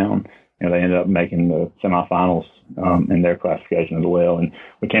Cedartown. They ended up making the semifinals in their classification as well. And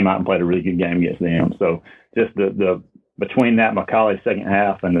we came out and played a really good game against them. So just the between that McCallie second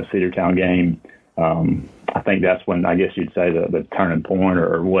half and the Cedartown game, I think that's when I guess you'd say the turning point,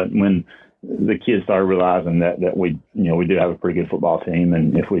 or when the kids started realizing that we do have a pretty good football team,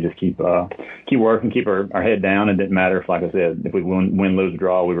 and if we just keep working, keep our head down, it didn't matter if, like I said, if we win, lose,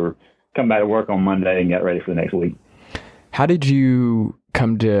 draw, we were come back to work on Monday and get ready for the next week. How did you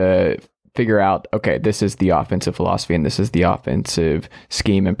come to figure out, okay, this is the offensive philosophy and this is the offensive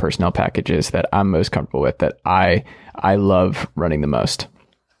scheme and personnel packages that I'm most comfortable with, that I love running the most?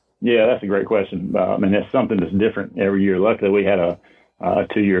 Yeah, that's a great question. And it's something that's different every year. Luckily, we had a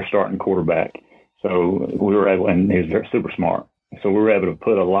 2-year starting quarterback, so we were able, and he was super smart. So we were able to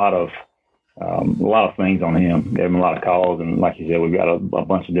put a lot of things on him, gave him a lot of calls, and like you said, we've got a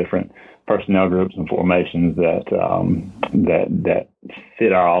bunch of different personnel groups and formations that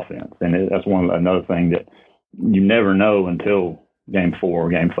fit our offense, and that's another thing that you never know until game 4 or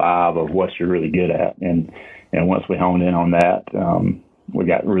game 5 of what you're really good at, and once we honed in on that, we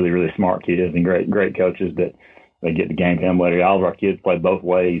got really, really smart kids and great coaches that they get the game plan later. All of our kids play both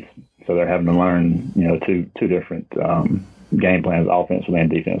ways, so they're having to learn, two different game plans, offensively and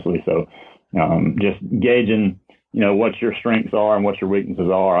defensively. So just gauging, what your strengths are and what your weaknesses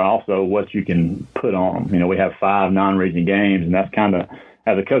are, and also what you can put on them. We have 5 non-region games, and that's kind of,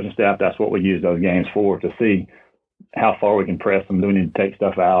 as a coaching staff, that's what we use those games for, to see how far we can press them. Do we need to take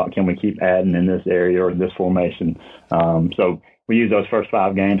stuff out? Can we keep adding in this area or this formation? So we use those first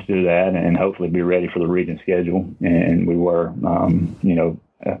 5 games to do that and hopefully be ready for the region schedule. And we were,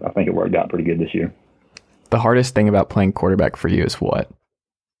 I think it worked out pretty good this year. The hardest thing about playing quarterback for you is what?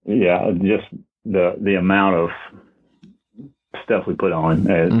 Yeah, just the amount of stuff we put on.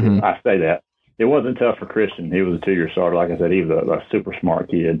 I say that. It wasn't tough for Christian. He was a 2-year starter. Like I said, he was a super smart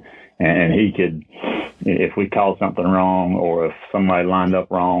kid. And he could, if we called something wrong or if somebody lined up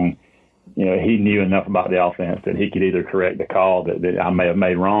wrong, he knew enough about the offense that he could either correct the call that I may have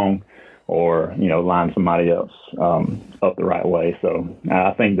made wrong or, line somebody else up the right way. So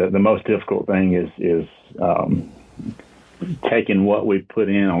I think that the most difficult thing is taking what we put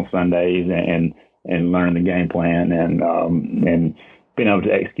in on Sundays and learning the game plan and being able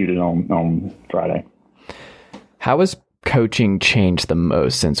to execute it on Friday. How has coaching changed the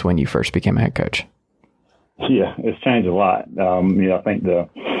most since when you first became a head coach? Yeah, it's changed a lot. I think this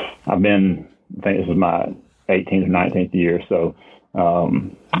is my 18th or 19th year, so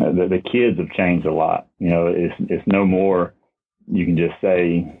the kids have changed a lot. It's no more you can just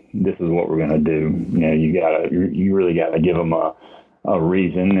say this is what we're going to do. You really got to give them a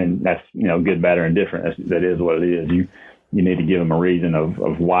reason, and that's good, bad, or indifferent. That is what it is. You need to give them a reason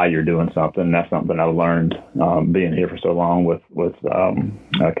of why you're doing something. That's something I learned being here for so long with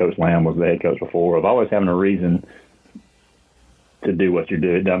Coach Lamb was the head coach before, of always having a reason to do what you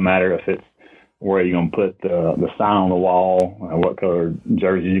do. It doesn't matter if it's where you're going to put the sign on the wall, what color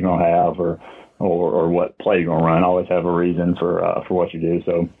jersey you're going to have, or what play you're going to run. Always have a reason for what you do.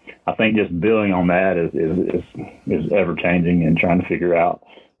 So I think just building on that is ever changing, and trying to figure out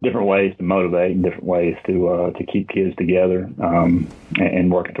different ways to motivate and different ways to keep kids together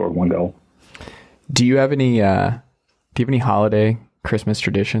and working toward one goal. Do you have any holiday Christmas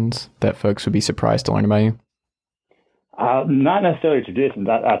traditions that folks would be surprised to learn about you? Not necessarily traditions.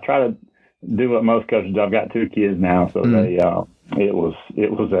 I try to do what most coaches do. I've got 2 kids now, so it was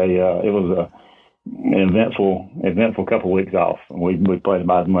an eventful couple of weeks off. We played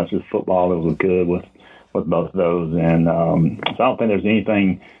about as much as football as we could with both of those, and so I don't think there's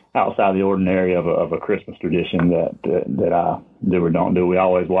anything outside the ordinary of a Christmas tradition that I do or don't do. We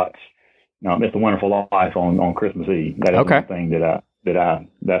always watch It's a Wonderful Life on Christmas Eve. That is one thing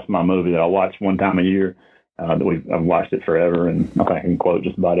that's my movie that I watch one time a year. I've watched it forever, and I think I can quote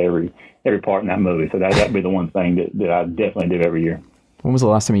just about every part in that movie. So that'd be the one thing that I definitely do every year. When was the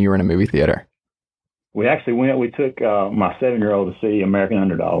last time you were in a movie theater? We actually went. We took my 7-year-old to see American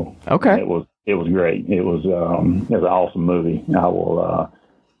Underdog. Okay. It was great. It was an awesome movie. I will,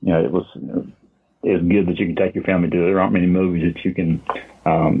 it was is good that you can take your family to. There aren't many movies that you can,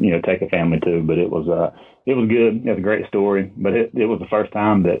 take a family to, but it was good. It was a great story, but it was the first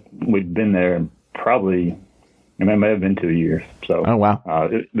time that we'd been there in probably, it may have been 2 years. So, oh, wow.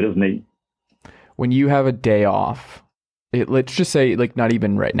 It was neat. When you have a day off, let's just say, like, not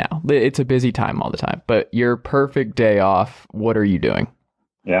even right now, it's a busy time all the time, but your perfect day off, what are you doing?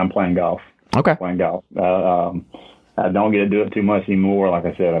 Yeah, I'm playing golf. Okay. Playing golf. I don't get to do it too much anymore. Like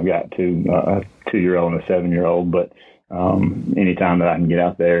I said, I've got a 2-year-old and a 7-year-old, but anytime that I can get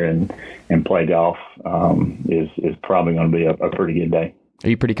out there and play golf is probably going to be a pretty good day. Are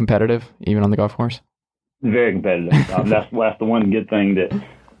you pretty competitive, even on the golf course? Very competitive. That's the one good thing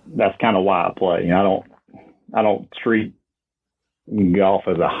that's kind of why I play. I don't treat golf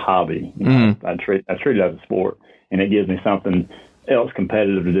as a hobby. I treat it as a sport, and it gives me something else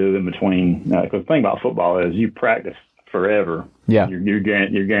competitive to do in between. Because the thing about football is you practice forever. Yeah, you're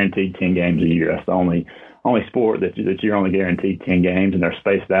guaranteed 10 games a year. That's the only sport that you're only guaranteed 10 games, and they're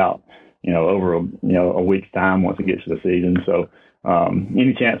spaced out, over a week's time once it gets to the season. So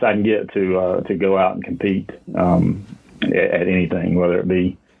any chance I can get to go out and compete at anything, whether it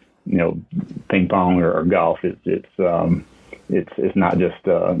be ping pong or golf, it's not just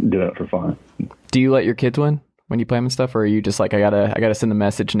doing it for fun. Do you let your kids win when you play them and stuff, or are you just like, I gotta send the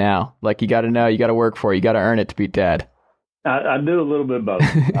message now? Like, you gotta know, you gotta work for it, you gotta earn it to beat dad. I do a little bit of both.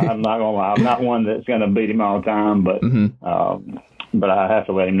 I'm not gonna lie, I'm not one that's gonna beat him all the time, but but I have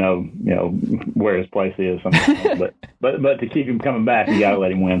to let him know, where his place is sometimes. but to keep him coming back, you gotta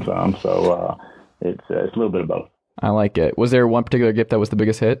let him win some. So it's a little bit of both. I like it. Was there one particular gift that was the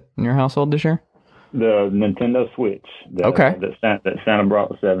biggest hit in your household this year? The Nintendo Switch. That Santa brought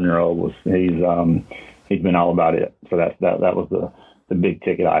the 7-year-old he's been all about it. So that was the big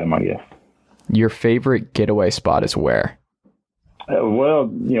ticket item, I guess. Your favorite getaway spot is where? Me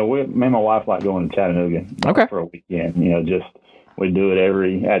and my wife like going to Chattanooga for a weekend. We do it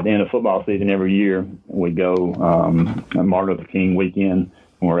at the end of football season every year. We go Martin Luther King weekend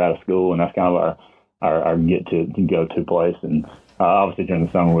when we're out of school, and that's kind of our get to go to place. And obviously during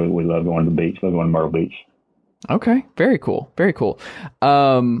the summer we love going to the beach. We love going to Myrtle Beach. Okay, very cool, very cool.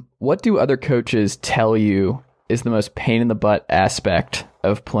 What do other coaches tell you is the most pain in the butt aspect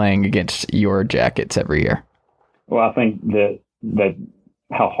of playing against your Jackets every year? Well, I think that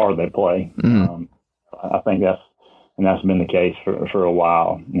how hard they play. I think that's been the case for a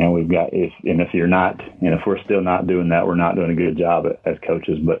while. We've got if we're still not doing that, we're not doing a good job as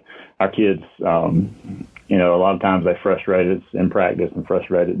coaches. But our kids, a lot of times they frustrate us in practice and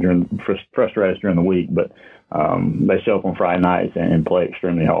frustrate us during the week. But they show up on Friday nights and play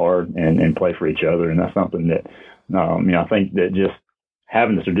extremely hard and play for each other, and that's something that I think that just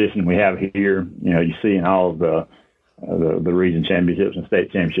having the tradition we have here, you see in all of the region championships and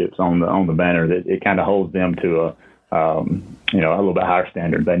state championships on the banner, that it kind of holds them to a little bit higher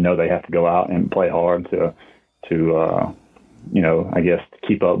standard. They know they have to go out and play hard to I guess to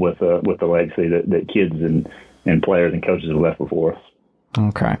keep up with the legacy that kids and players and coaches have left before us.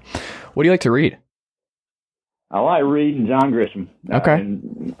 Okay, what do you like to read? I like reading John Grisham. Okay,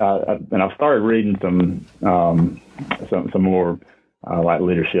 and I've started reading some more like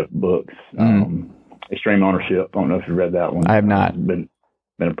leadership books. Extreme Ownership. I don't know if you've read that one. I have not. Been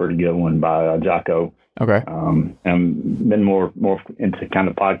a pretty good one by Jocko. Okay. And been more into kind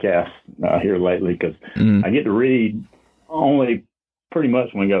of podcasts here lately because I get to read only pretty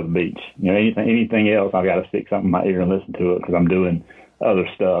much when we go to the beach. Anything else, I've got to stick something in my ear and listen to it because I'm doing other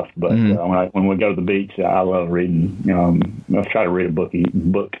stuff. But when we go to the beach, I love reading. I try to read a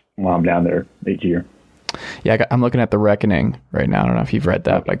book while I'm down there each year. Yeah, I'm looking at The Reckoning right now. I don't know if you've read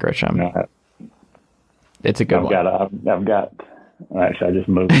that by Grisham. No, it's a good one. I've got. Actually, I just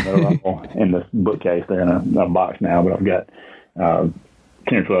moved it in this bookcase. They're in a box now, but I've got 10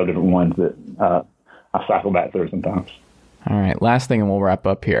 or 12 different ones that I cycle back through sometimes. All right, last thing, and we'll wrap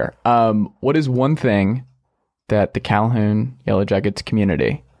up here. What is one thing that the Calhoun Yellow Jackets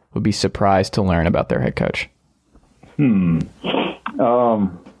community would be surprised to learn about their head coach? That's a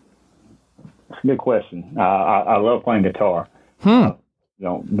good question. I love playing guitar.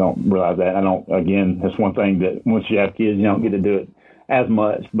 Don't realize that. I don't. Again, that's one thing that once you have kids, you don't get to do it as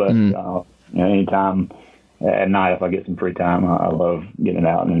much. But anytime at night, if I get some free time, I love getting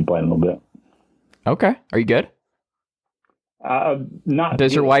out and playing a little bit. Okay. Are you good? Not.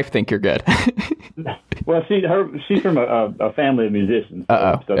 Does your wife think you're good? Well, she's from a family of musicians.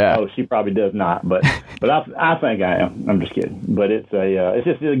 She probably does not. But I think I am. I'm just kidding. But it's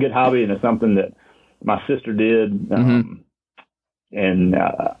just a good hobby, and it's something that my sister did. And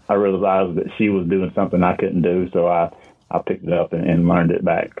I realized that she was doing something I couldn't do, so I picked it up and learned it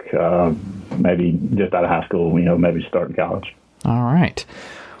back maybe just out of high school, maybe starting college. All right.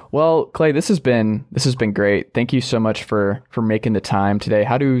 Well, Clay, this has been great. Thank you so much for making the time today.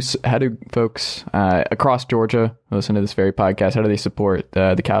 How do folks across Georgia listen to this very podcast? How do they support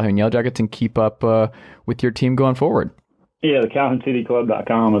the Calhoun Yellow Jackets and keep up with your team going forward? Yeah, the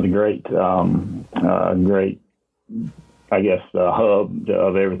CalhounCityClub.com is a great, I guess, hub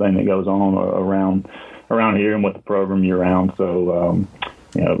of everything that goes on around here and with the program year round. So,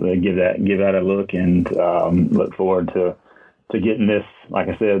 give that a look and look forward to getting this, like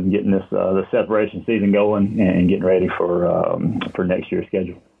I said, the separation season going and getting ready for next year's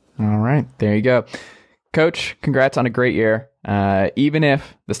schedule. All right, there you go, Coach. Congrats on a great year. Even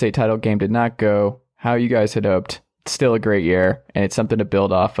if the state title game did not go how you guys had hoped, it's still a great year, and it's something to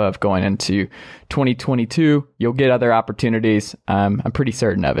build off of going into 2022. You'll get other opportunities. I'm pretty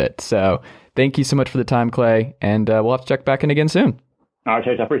certain of it. So thank you so much for the time, Clay, and we'll have to check back in again soon. All right,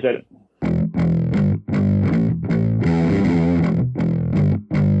 Chase, I appreciate it.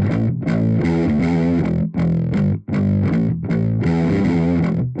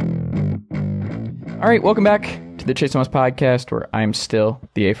 All right, welcome back to the Chase Thomas podcast, where I'm still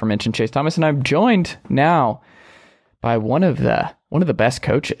the aforementioned Chase Thomas, and I'm joined now by one of the best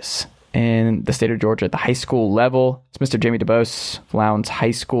coaches in the state of Georgia at the high school level. It's Mr. Jamey DuBose, Lowndes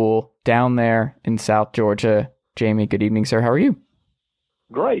High School down there in South Georgia. Jamey, good evening, sir. How are you?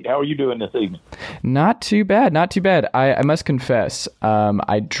 Great. How are you doing this evening? Not too bad. I must confess,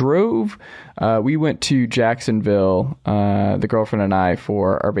 I drove, we went to Jacksonville, the girlfriend and I,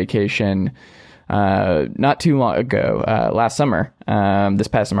 for our vacation not too long ago, last summer, this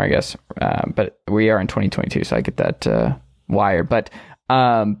past summer, I guess. But we are in 2022, so I get that wired. But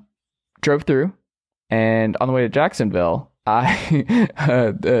drove through, and on the way to Jacksonville,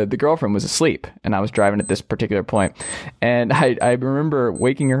 the girlfriend was asleep, and I was driving at this particular point, and I remember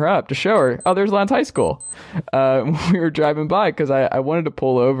waking her up to show her, oh, there's Lowndes High School. We were driving by because I wanted to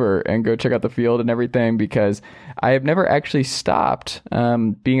pull over and go check out the field and everything, because I have never actually stopped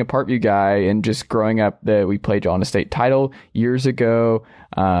being a Parkview guy, and just growing up that we played on a state title years ago.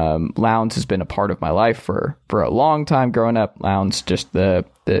 Lowndes has been a part of my life for a long time growing up. Lowndes, just the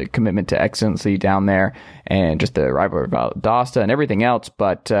commitment to excellency down there, and just the rivalry about Valdosta and everything else.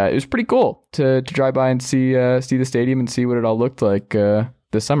 But it was pretty cool to drive by and see the stadium and see what it all looked like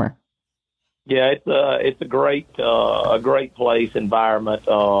this summer. Yeah, it's a great place, environment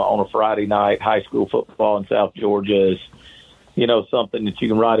on a Friday night. High school football in South Georgia is, something that you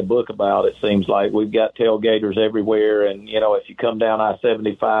can write a book about. It seems like we've got tailgaters everywhere, and if you come down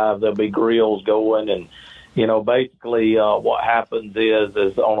I-75, there'll be grills going, and basically what happens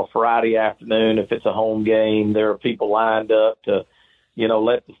is on a Friday afternoon, if it's a home game, there are people lined up to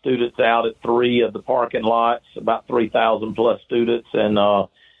let the students out at 3 of the parking lots, about 3,000 plus students, and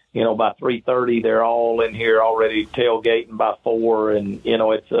by 3:30 they're all in here already tailgating by 4, and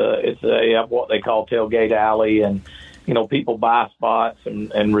it's a what they call tailgate alley, and people buy spots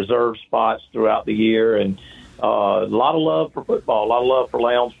and reserve spots throughout the year, and a lot of love for football, a lot of love for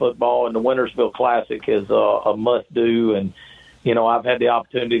Lowndes football, and the Wintersville Classic is a must-do. And, I've had the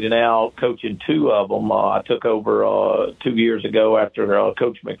opportunity to now coach in 2 of them. I took over 2 years ago after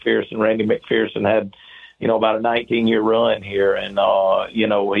Coach Randy McPherson, had, about a 19-year run here. And,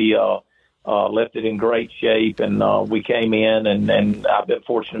 he left it in great shape, and we came in, and I've been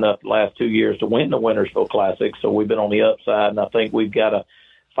fortunate enough the last 2 years to win the Wintersville Classic. So we've been on the upside, and I think we've got a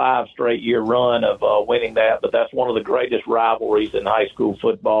 5 straight year run of winning that. But that's one of the greatest rivalries in high school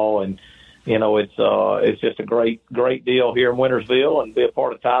football, and it's just a great deal here in Wintersville, and be a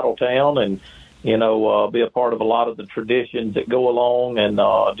part of Titletown, and be a part of a lot of the traditions that go along, and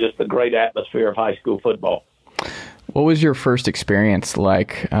just the great atmosphere of high school football. What was your first experience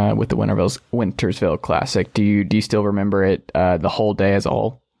like with the Wintersville Classic? Do you still remember it the whole day as a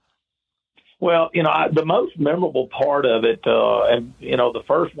whole? Well, the most memorable part of it, and the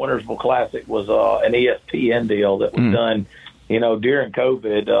first Wintersville Classic was an ESPN deal that was done, during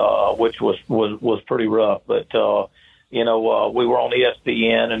COVID, which was pretty rough. But we were on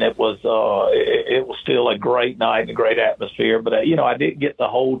ESPN, and it was still a great night and a great atmosphere. But I didn't get the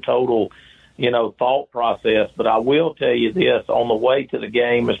whole total thought process. But I will tell you this: on the way to the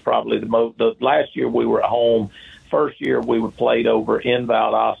game is probably the last year we were at home. First year we played over in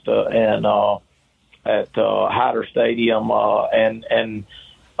Valdosta and at Hyder Stadium, and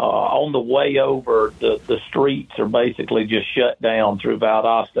on the way over, the streets are basically just shut down through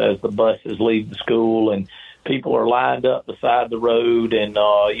Valdosta as the buses leave the school, and people are lined up beside the road, and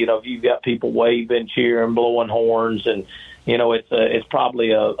you've got people waving, cheering, blowing horns, and it's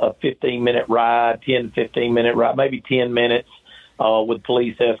probably a 15-minute ride, 10-15-minute ride, maybe 10 minutes with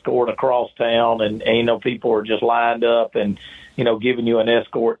police escort across town, and people are just lined up and giving you an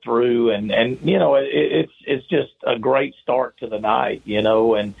escort through, and it's just a great start to the night,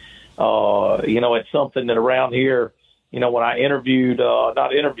 and it's something that around here, when I not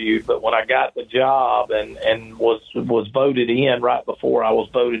interviewed, but when I got the job and was voted in right before I was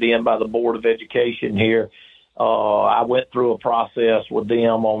voted in by the Board of Education here, I went through a process with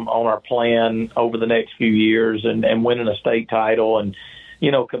them on our plan over the next few years and winning a state title and,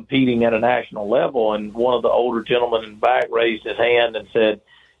 competing at a national level. And one of the older gentlemen in the back raised his hand and said,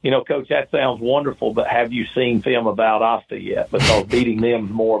 Coach, that sounds wonderful, but have you seen film about Asta yet? Because beating them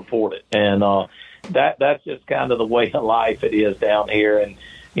is more important. And that's just kind of the way of life it is down here. And,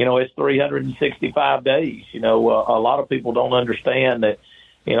 it's 365 days. A lot of people don't understand that.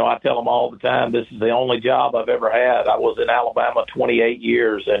 I tell them all the time, this is the only job I've ever had. I was in Alabama 28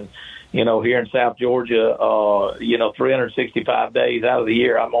 years, and, here in South Georgia, 365 days out of the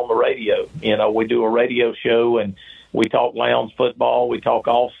year, I'm on the radio. We do a radio show, and we talk Lowndes football, we talk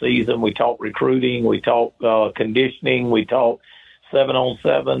off season, we talk recruiting, we talk conditioning, we talk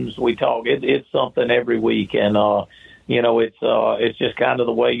 7-on-7s, we talk. It's something every week, and it's just kind of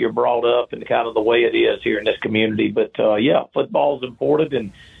the way you're brought up and kind of the way it is here in this community. But football's important,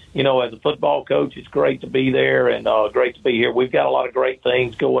 and as a football coach, it's great to be there and great to be here. We've got a lot of great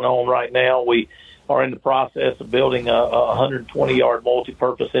things going on right now. We are in the process of building a 120-yard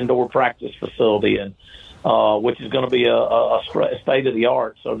multi-purpose indoor practice facility, and which is going to be a state of the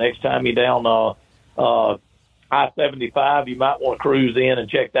art. So next time you're down I-75, you might want to cruise in and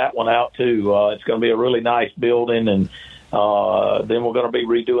check that one out too. It's going to be a really nice building, and then we're going to be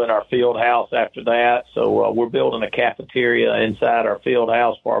redoing our field house after that. So we're building a cafeteria inside our field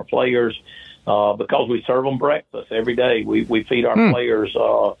house for our players because we serve them breakfast every day. We feed our players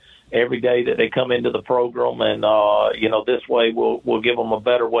every day that they come into the program, and this way we'll give them a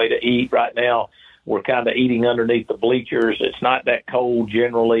better way to eat. Right now, we're kind of eating underneath the bleachers. It's not that cold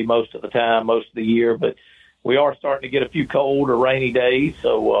generally most of the time, most of the year, but we are starting to get a few cold or rainy days,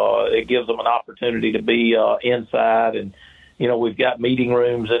 so it gives them an opportunity to be inside. And, we've got meeting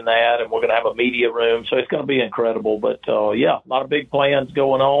rooms in that, and we're going to have a media room. So it's going to be incredible. But, a lot of big plans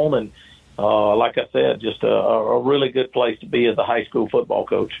going on. And, like I said, just a really good place to be as a high school football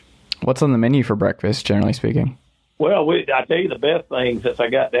coach. What's on the menu for breakfast, generally speaking? Well, I tell you the best thing since I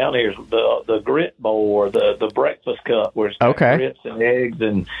got down here is the grit bowl or the breakfast cup where it's got grits and eggs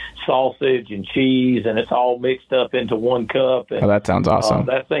and sausage and cheese, and it's all mixed up into one cup. And, that sounds awesome.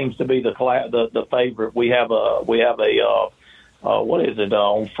 That seems to be the favorite. We have a what is it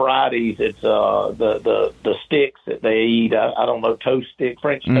on Fridays? It's the sticks that they eat. I don't know, toast stick,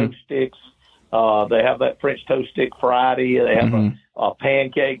 French toast sticks. They have that French toast stick Friday. They have a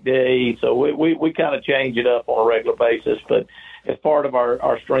pancake day. So we kind of change it up on a regular basis. But as part of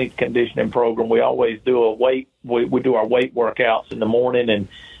our strength conditioning program, we always do we do our weight workouts in the morning. And,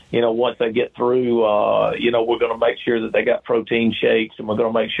 once they get through, we're going to make sure that they got protein shakes, and we're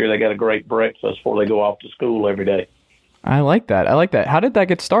going to make sure they got a great breakfast before they go off to school every day. I like that. How did that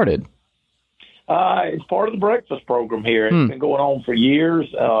get started? It's part of the breakfast program here. It's been going on for years.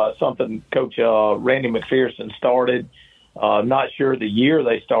 Something Coach Randy McPherson started. Not sure the year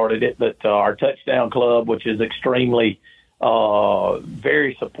they started it, but our Touchdown Club, which is extremely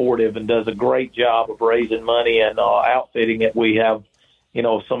very supportive and does a great job of raising money and outfitting it. We have,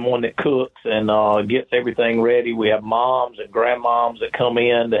 someone that cooks and gets everything ready. We have moms and grandmoms that come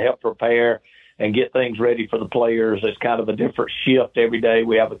in to help prepare and get things ready for the players. It's kind of a different shift every day.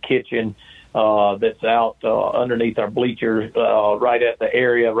 We have a kitchen that's out underneath our bleachers, right at the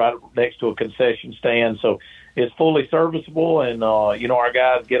area, right next to a concession stand. So it's fully serviceable, and, our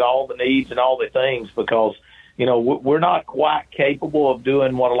guys get all the needs and all the things because, we're not quite capable of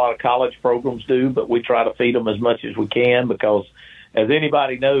doing what a lot of college programs do, but we try to feed them as much as we can because, as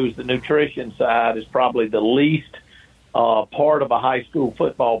anybody knows, the nutrition side is probably the least part of a high school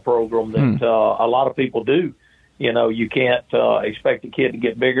football program that a lot of people do. You can't expect a kid to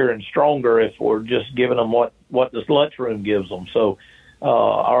get bigger and stronger if we're just giving them what this lunchroom gives them. So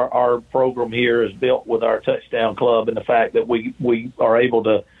our program here is built with our Touchdown Club and the fact that we are able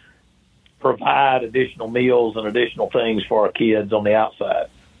to provide additional meals and additional things for our kids on the outside.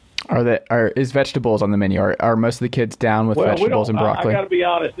 Is vegetables on the menu? Are most of the kids down with vegetables and broccoli? I got to be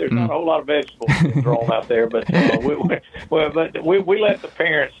honest. There's not a whole lot of vegetables thrown out there, but we let the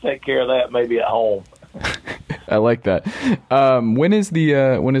parents take care of that maybe at home. I like that. When is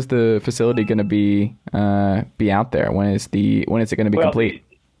the facility going to be out there? When is it going to be complete?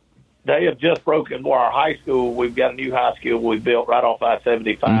 They have just broken our high school. We've got a new high school we built right off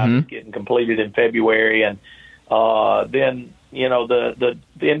I-75. It's getting completed in February, and then the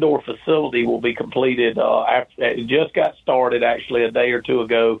indoor facility will be completed after it just got started actually a day or two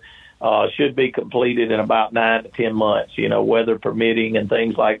ago. Should be completed in about 9 to 10 months, weather permitting and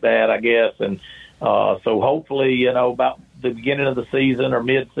things like that, I guess. And so hopefully, about the beginning of the season or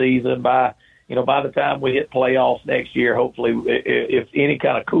mid-season, by the time we hit playoffs next year, hopefully, if any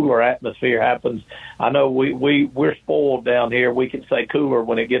kind of cooler atmosphere happens, I know we're spoiled down here. We can say cooler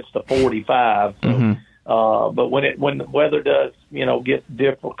when it gets to 45. So, but when the weather does, get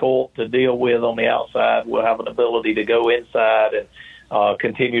difficult to deal with on the outside, we'll have an ability to go inside and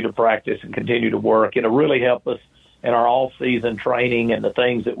continue to practice and continue to work. It'll really help us in our off-season training and the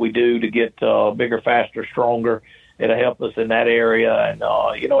things that we do to get bigger, faster, stronger. It'll help us in that area. And,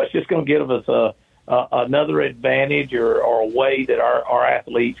 it's just going to give us another advantage or a way that our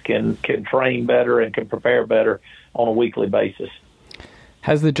athletes can train better and can prepare better on a weekly basis.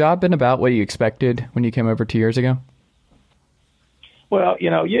 Has the job been about what you expected when you came over 2 years ago? Well,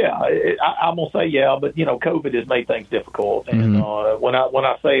 yeah, I'm gonna say yeah, but COVID has made things difficult. And when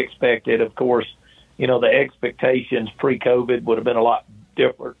I say expected, of course, the expectations pre-COVID would have been a lot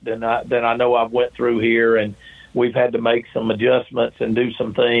different than I know I've went through here, and we've had to make some adjustments and do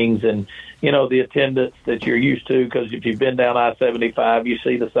some things, and the attendance that you're used to, because if you've been down I-75, you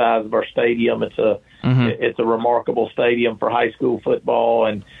see the size of our stadium. It's a remarkable stadium for high school football,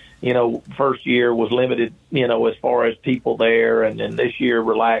 and first year was limited, as far as people there, and then this year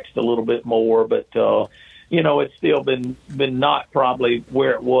relaxed a little bit more. But, it's still been not probably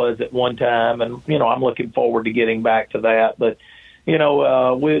where it was at one time. And, I'm looking forward to getting back to that. But,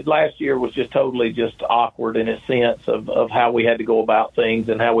 last year was just totally just awkward in a sense of how we had to go about things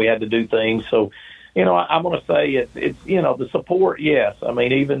and how we had to do things. So, I'm going to say it's the support, yes. I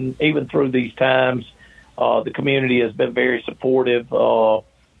mean, even through these times, the community has been very supportive. The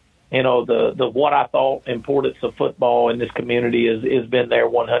what I thought importance of football in this community has been there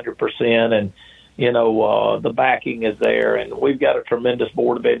 100%, and the backing is there, and we've got a tremendous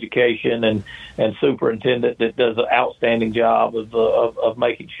board of education and superintendent that does an outstanding job of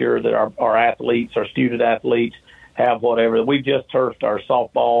making sure that our athletes, our student athletes, have whatever. We've just turfed our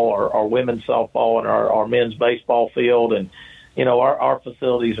softball, our women's softball, and our men's baseball field, and our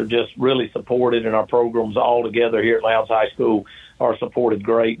facilities are just really supported, and our programs all together here at Lowndes High School are supported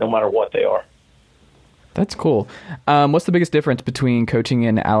great no matter what they are. That's cool. What's the biggest difference between coaching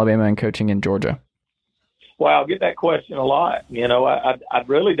in Alabama and coaching in Georgia? Well, I get that question a lot. I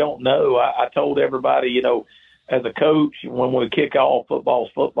really don't know. I told everybody, as a coach, when we kick off football's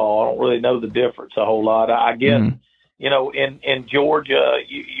football, I don't really know the difference a whole lot. I guess, in Georgia,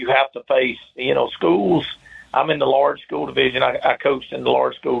 you have to face, schools. I'm in the large school division. I coached in the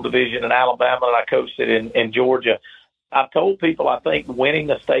large school division in Alabama, and I coached it in Georgia. I've told people I think winning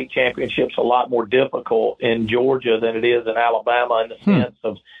the state championship's a lot more difficult in Georgia than it is in Alabama, in the sense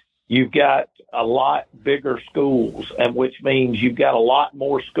of you've got a lot bigger schools, and which means you've got a lot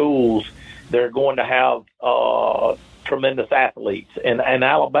more schools that are going to have tremendous athletes. And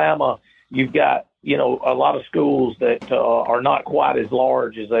Alabama, you've got, a lot of schools that are not quite as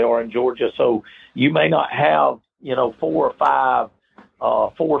large as they are in Georgia. So you may not have, 4 or 5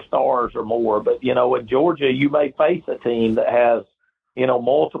 4 stars or more. But, in Georgia, you may face a team that has,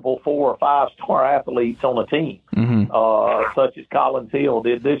 multiple 4 or 5 star athletes on a team, such as Collins Hill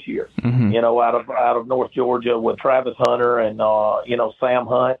did this year, out of North Georgia with Travis Hunter and, Sam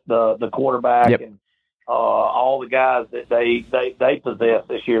Hunt, the quarterback, and all the guys that they possessed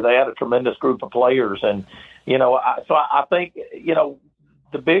this year. They had a tremendous group of players. And, I think,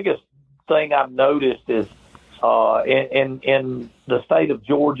 the biggest thing I've noticed is, in the state of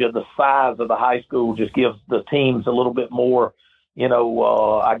Georgia, the size of the high school just gives the teams a little bit more,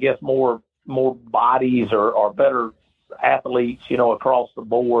 I guess more bodies or better athletes, across the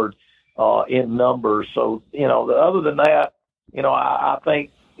board in numbers. So, other than that, I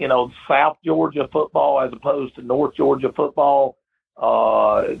think, South Georgia football as opposed to North Georgia football,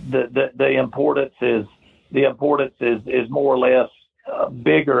 the importance is more or less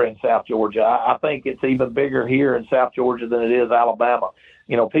bigger in South Georgia. I think it's even bigger here in South Georgia than it is Alabama.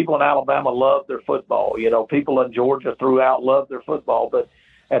 People in Alabama love their football. People in Georgia throughout love their football. But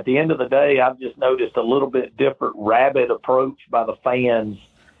at the end of the day, I've just noticed a little bit different rabid approach by the fans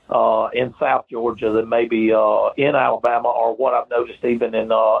in South Georgia than maybe in Alabama, or what I've noticed even in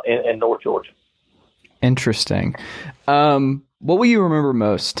North Georgia. Interesting. What will you remember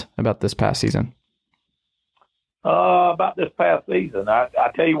most about this past season? About this past season, I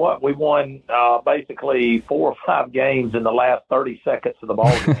tell you what, we won basically 4 or 5 games in the last 30 seconds of the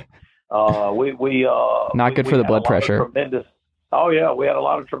ball game. We not good for the blood pressure. Oh, yeah, we had a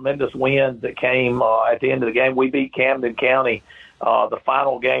lot of tremendous wins that came at the end of the game. We beat Camden County, the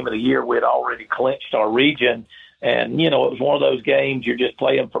final game of the year. We had already clinched our region. And, it was one of those games you're just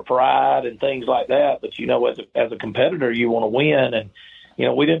playing for pride and things like that. But, as a competitor, you want to win. And,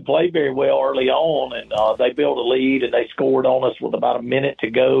 we didn't play very well early on, and they built a lead, and they scored on us with about a minute to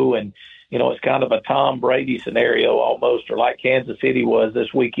go. And, it's kind of a Tom Brady scenario almost, or like Kansas City was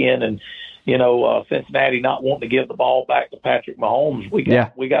this weekend. And, Cincinnati not wanting to give the ball back to Patrick Mahomes. We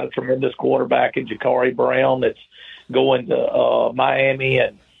got a tremendous quarterback in Ja'Cory Brown that's going to Miami,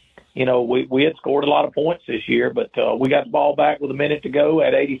 and we had scored a lot of points this year, but we got the ball back with a minute to go,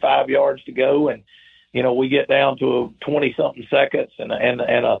 at 85 yards to go, and we get down to 20-something seconds and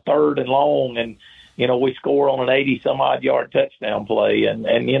a third and long, and we score on an 80-some-odd yard touchdown play, and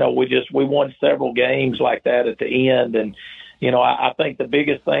we won several games like that at the end, and I think the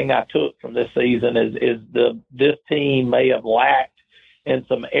biggest thing I took from this season is this team may have lacked in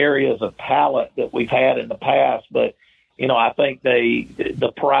some areas of talent that we've had in the past, but I think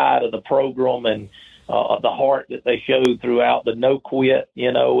the pride of the program and the heart that they showed throughout, the no quit,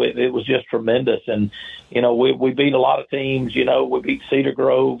 it was just tremendous. And we beat a lot of teams. We beat Cedar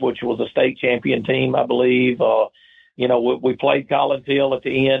Grove, which was a state champion team, I believe. We played Collins Hill at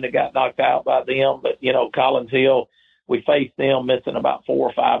the end. It got knocked out by them, but Collins Hill, we faced them missing about 4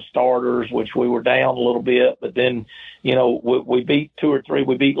 or 5 starters, which we were down a little bit. But then, we beat 2 or 3.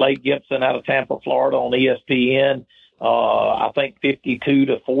 We beat Lake Gibson out of Tampa, Florida on ESPN. I think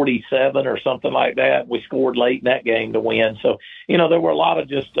 52-47 or something like that. We scored late in that game to win. So, there were a lot of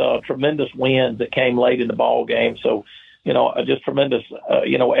just tremendous wins that came late in the ball game. So, just tremendous,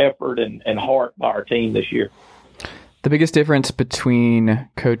 effort and heart by our team this year. The biggest difference between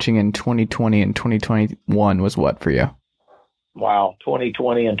coaching in 2020 and 2021 was what for you? Wow,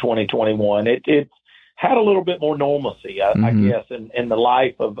 2020 and 2021. It had a little bit more normalcy, I guess, in the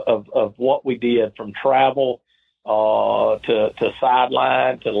life of what we did, from travel to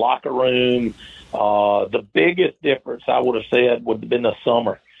sideline to locker room. The biggest difference, I would have said, would have been the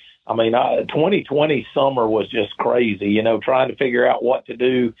summer. I mean, 2020 summer was just crazy, trying to figure out what to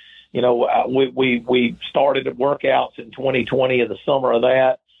do. We started workouts in 2020 of the summer of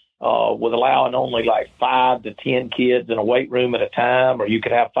that, with allowing only like 5 to 10 kids in a weight room at a time, or you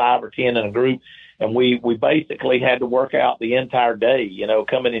could have 5 or 10 in a group. And we basically had to work out the entire day,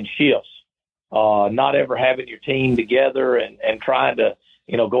 coming in shifts, not ever having your team together and trying to,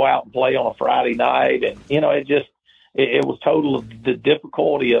 go out and play on a Friday night. And, it was total of the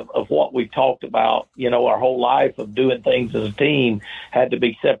difficulty of what we've talked about, our whole life of doing things as a team had to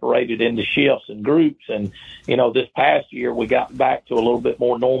be separated into shifts and groups. And, this past year we got back to a little bit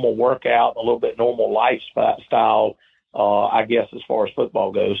more normal workout, a little bit normal lifestyle, I guess, as far as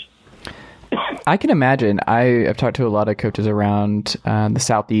football goes. I can imagine. I've talked to a lot of coaches around the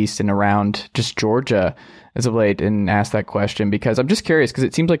Southeast and around just Georgia as of late and asked that question, because I'm just curious, because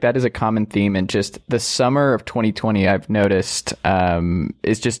it seems like that is a common theme in just the summer of 2020. I've noticed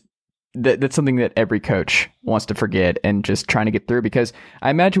is just that's something that every coach wants to forget and just trying to get through, because I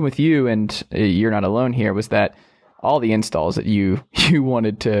imagine with you, and you're not alone here, was that all the installs that you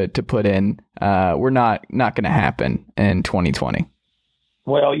wanted to put in were not going to happen in 2020.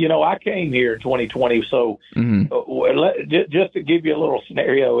 Well, I came here in 2020, so just to give you a little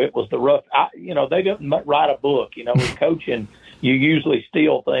scenario, it was the rough. They didn't write a book. In coaching, you usually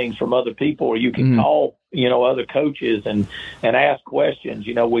steal things from other people, or you can call, other coaches and ask questions.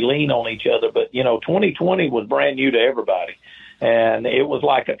 We lean on each other, but 2020 was brand new to everybody, and it was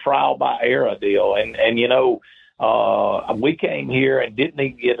like a trial by error deal. And we came here and didn't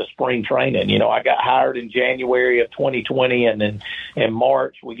even get a spring training. I got hired in January of 2020, and then in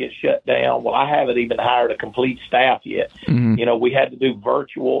March we get shut down. Well, I haven't even hired a complete staff yet. We had to do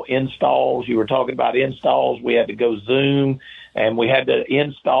virtual installs. You were talking about installs. We had to go Zoom, and we had to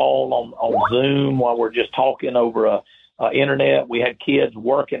install on Zoom while we're just talking over internet. We had kids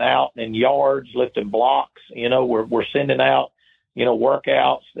working out in yards, lifting blocks. We're sending out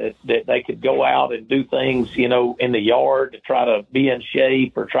workouts that they could go out and do things, in the yard to try to be in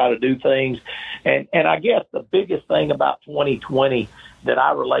shape or try to do things. And I guess the biggest thing about 2020 that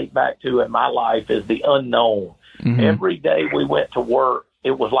I relate back to in my life is the unknown. Every day we went to work,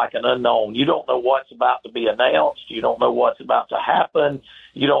 it was like an unknown. You don't know what's about to be announced. You don't know what's about to happen.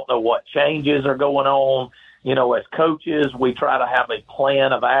 You don't know what changes are going on. As coaches, we try to have a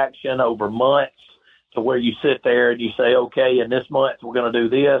plan of action over months, to where you sit there and you say, okay, in this month we're going to do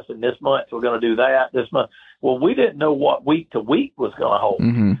this, and this month we're going to do that, this month. Well, we didn't know what week to week was going to hold.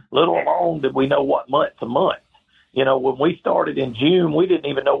 Little alone did we know what month to month. When we started in June, we didn't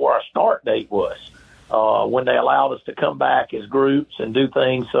even know where our start date was. when they allowed us to come back as groups and do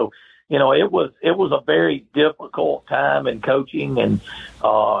things. So, it was a very difficult time in coaching, and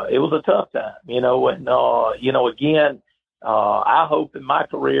it was a tough time, again, I hope in my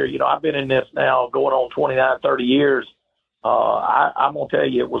career, I've been in this now going on 29, 30 years. I'm going to tell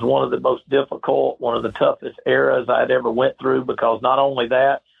you, it was one of the most difficult, one of the toughest eras I'd ever went through, because not only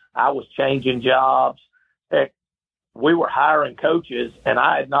that, I was changing jobs. Heck, we were hiring coaches, and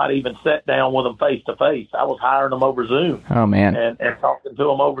I had not even sat down with them face to face. I was hiring them over Zoom. Oh man, and talking to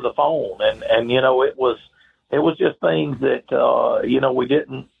them over the phone, and it was just things that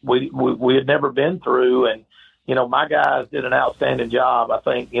we had never been through, and my guys did an outstanding job. I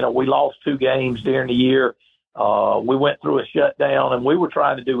think we lost 2 games during the year. We went through a shutdown, and we were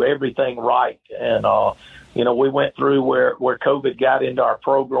trying to do everything right, and we went through where COVID got into our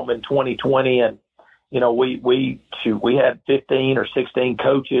program in 2020, and we had 15 or 16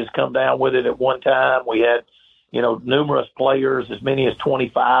 coaches come down with it at one time. We had, numerous players, as many as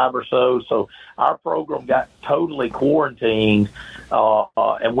 25 or so. So our program got totally quarantined,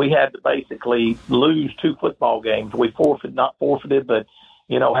 and we had to basically lose 2 football games. We not forfeited, but,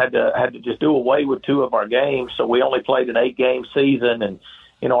 had to just do away with 2 of our games. So we only played an 8-game season, and,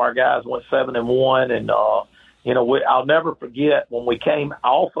 our guys went 7-1, and, I'll never forget when we came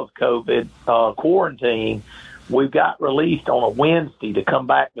off of COVID quarantine, we got released on a Wednesday to come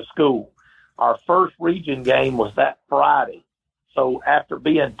back to school. Our first region game was that Friday. So after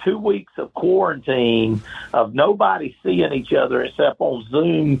being 2 weeks of quarantine, of nobody seeing each other except on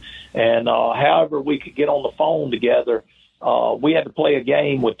Zoom and however we could get on the phone together, we had to play a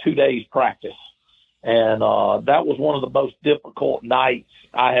game with 2 days practice. And that was one of the most difficult nights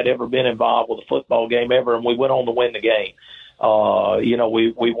I had ever been involved with a football game ever, and we went on to win the game.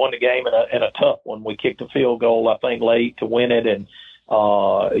 We won the game in a tough one. We kicked a field goal, I think, late to win it, and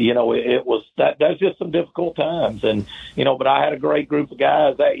it was that's just some difficult times. And but I had a great group of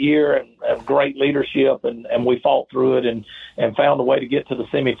guys that year and great leadership, and we fought through it and found a way to get to the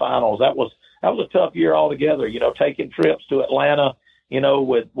semifinals. That was a tough year altogether. Taking trips to Atlanta,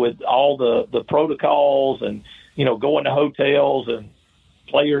 with all the protocols, and going to hotels, and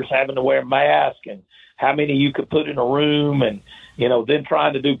players having to wear masks, and how many you could put in a room, and then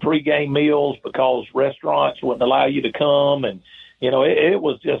trying to do pregame meals because restaurants wouldn't allow you to come, and it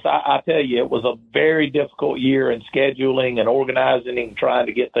was just I tell you, it was a very difficult year in scheduling and organizing and trying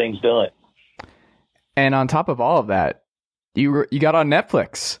to get things done. And on top of all of that, you got on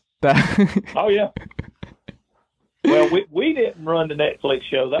Netflix. Oh yeah. Well, we didn't run the Netflix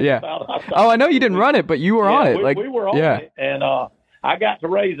show. That's about I know you didn't run it, but you were on it. We were on it, and I got to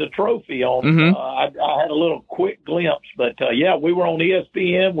raise a trophy on it. I had a little quick glimpse, but we were on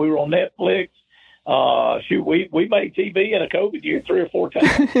ESPN. We were on Netflix. We made TV in a COVID year 3 or 4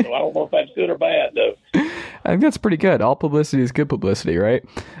 times. So I don't know if that's good or bad, though. I think that's pretty good. All publicity is good publicity, right?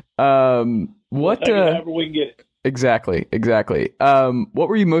 However we can get it. Exactly. What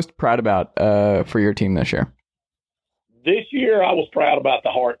were you most proud about for your team this year? This year, I was proud about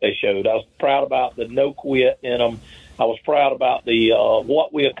the heart they showed. I was proud about the no quit in them. I was proud about the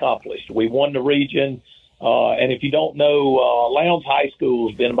what we accomplished. We won the region, and if you don't know, Lowndes High School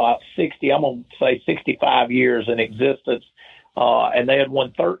has been about 65 years in existence, and they had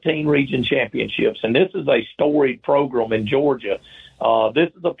won 13 region championships. And this is a storied program in Georgia.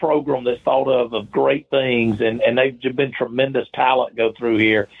 This is a program that's thought of great things, and they've been tremendous talent go through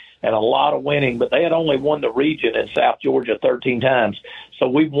here, and a lot of winning, but they had only won the region in South Georgia 13 times. So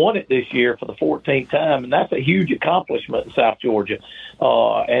we won it this year for the 14th time, and that's a huge accomplishment in South Georgia.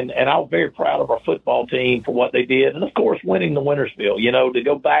 And I was very proud of our football team for what they did, and, of course, winning the Wintersville, to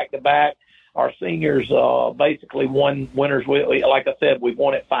go back-to-back. Our seniors basically won winners. Like I said, we've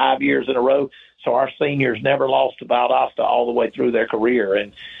won it 5 years in a row, so our seniors never lost to Valdosta all the way through their career.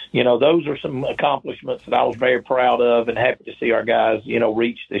 And, those are some accomplishments that I was very proud of and happy to see our guys,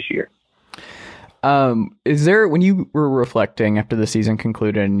 reach this year. Is there, when you were reflecting after the season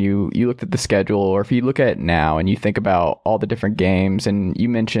concluded and you looked at the schedule, or if you look at it now and you think about all the different games, and you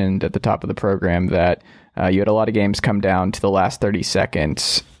mentioned at the top of the program that you had a lot of games come down to the last 30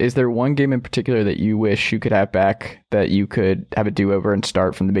 seconds. Is there one game in particular that you wish you could have back, that you could have a do-over and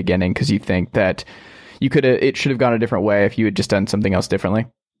start from the beginning because you think that it should have gone a different way if you had just done something else differently?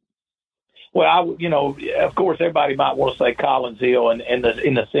 Well, of course, everybody might want to say Collins Hill in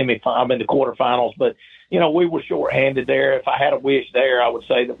the semifinal, in the quarterfinals, but we were shorthanded there. If I had a wish there, I would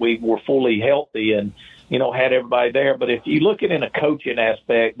say that we were fully healthy and had everybody there. But if you look at it in a coaching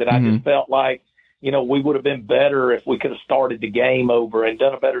aspect, that I just felt like we would have been better if we could have started the game over and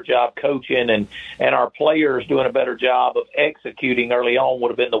done a better job coaching, and our players doing a better job of executing early on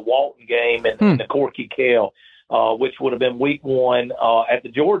would have been the Walton game and the Corky Kell, which would have been week 1 at the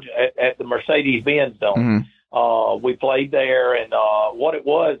Georgia at the Mercedes-Benz Dome. We played there, and what it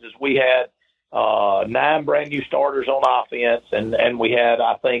was is we had 9 brand new starters on offense, and we had,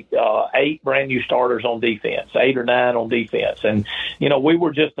 I think, 8 brand new starters on defense, 8 or 9 on defense. And, we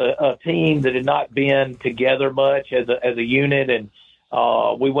were just a team that had not been together much as a unit. And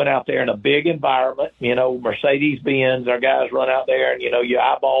we went out there in a big environment, Mercedes-Benz, our guys run out there and, your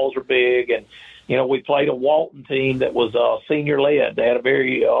eyeballs are big. And, we played a Walton team that was senior-led. They had a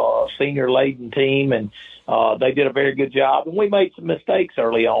very senior-laden team, and they did a very good job. And we made some mistakes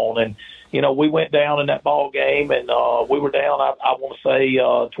early on. And, we went down in that ball game, and we were down, I want to say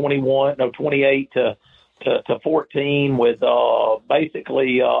 28 to 14 with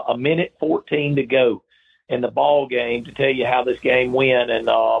basically a minute 14 to go in the ball game to tell you how this game went. And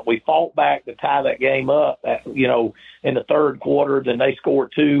we fought back to tie that game up, in the third quarter. Then they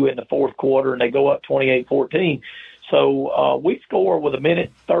scored 2 in the fourth quarter, and they go up 28-14. So we score with a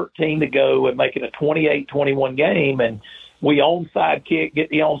minute 13 to go and make it a 28-21 game. And we onside kick, get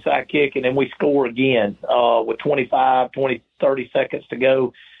the onside kick, and then we score again with 25, 20, 30 seconds to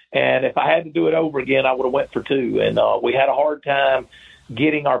go. And if I had to do it over again, I would have went for 2. And we had a hard time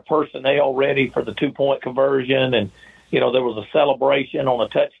getting our personnel ready for the 2-point conversion. And, there was a celebration on a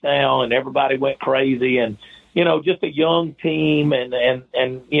touchdown, and everybody went crazy. And, just a young team and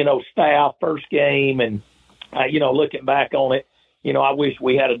staff, first game. And, looking back on it, I wish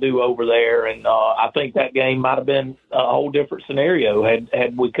we had a do-over there, and I think that game might have been a whole different scenario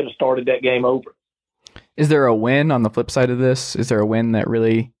had we could have started that game over. Is there a win on the flip side of this? Is there a win that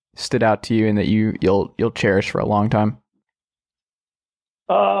really stood out to you and that you'll cherish for a long time?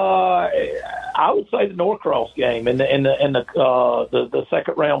 I would say the Norcross game and the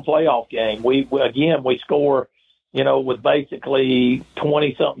second round playoff game. We score, with basically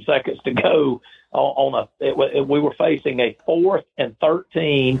 20-something seconds to go. We were facing a 4th and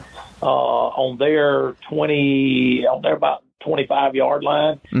 13 on their about 25-yard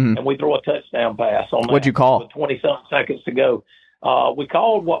line, and we throw a touchdown pass on that. What'd you call? With 20-something seconds to go. We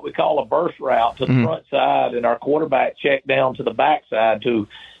called what we call a burst route to the front side, and our quarterback checked down to the back side to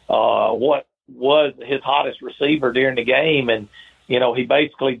what was his hottest receiver during the game, and he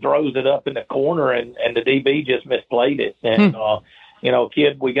basically throws it up in the corner, and the DB just misplayed it. And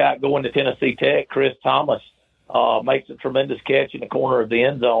kid we got going to Tennessee Tech, Chris Thomas, makes a tremendous catch in the corner of the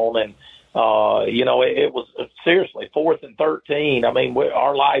end zone. And, it was seriously 4th and 13. I mean,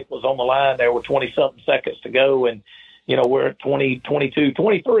 our life was on the line there with 20-something seconds to go. And, we're at 20, 22,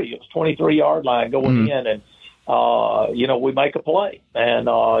 23. It was 23-yard line going in. And, we make a play. And,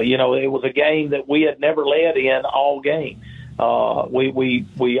 it was a game that we had never led in all game.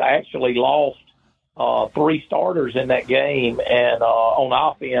 We actually lost 3 starters in that game and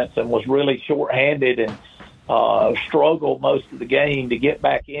on offense, and was really shorthanded and struggled most of the game to get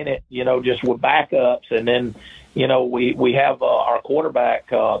back in it, just with backups. And then, we have our quarterback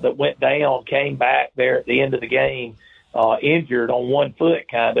that went down, came back there at the end of the game, injured on one foot,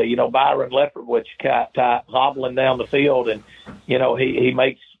 kind of, Byron Leftwich hobbling down the field. And, he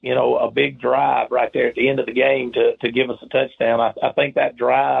makes, a big drive right there at the end of the game to give us a touchdown. I think that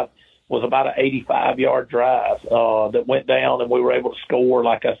drive was about an 85-yard drive that went down, and we were able to score,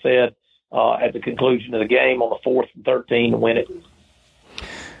 like I said, at the conclusion of the game on the 4th and 13 to win it.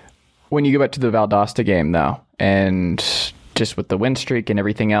 When you go back to the Valdosta game, though, and just with the win streak and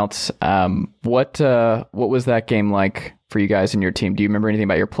everything else, what was that game like for you guys and your team? Do you remember anything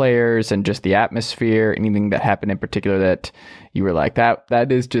about your players and just the atmosphere, anything that happened in particular that you were like, that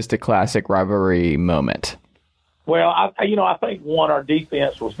is just a classic rivalry moment? Well, I think, our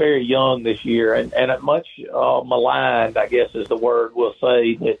defense was very young this year, and much maligned, I guess is the word we'll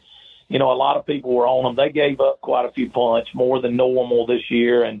say, that, a lot of people were on them. They gave up quite a few punts, more than normal this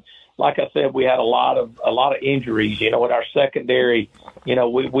year. And like I said, we had a lot of injuries, in our secondary.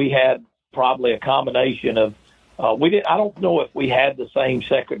 We had probably a combination of, I don't know if we had the same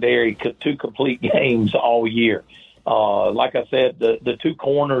secondary 2 complete games all year. Like I said, the 2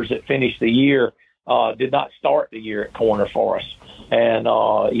 corners that finished the year did not start the year at corner for us. And,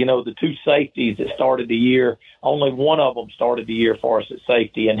 the 2 safeties that started the year, only one of them started the year for us at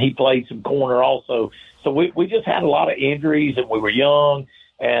safety, and he played some corner also. So we just had a lot of injuries, and we were young.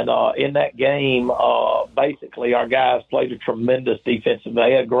 And in that game, basically our guys played a tremendous defensive.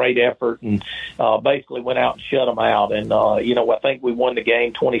 They had great effort and basically went out and shut them out. And, I think we won the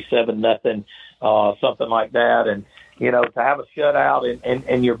game 27-0, something like that. And, to have a shutout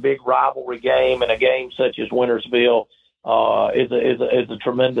in your big rivalry game and a game such as Wintersville is a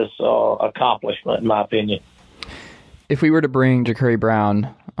tremendous accomplishment, in my opinion. If we were to bring Jacurri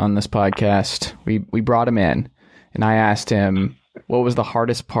Brown on this podcast, we brought him in, and I asked him what was the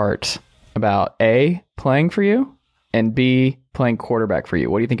hardest part about A, playing for you, and B, playing quarterback for you.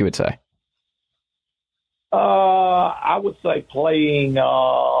 What do you think he would say? I would say playing.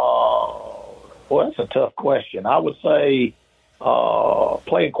 Well, that's a tough question. I would say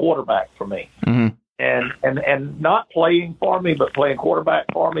playing quarterback for me, and not playing for me, but playing quarterback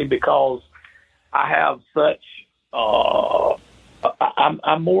for me, because I have such.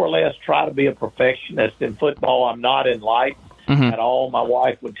 I'm more or less try to be a perfectionist in football. I'm not in life at all. My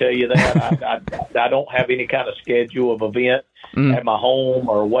wife would tell you that. I don't have any kind of schedule of event at my home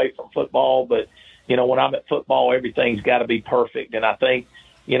or away from football, but when I'm at football, everything's got to be perfect. And I think,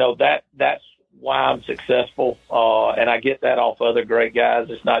 that's why I'm successful. And I get that off other great guys.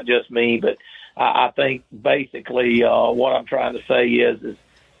 It's not just me, but I think basically what I'm trying to say is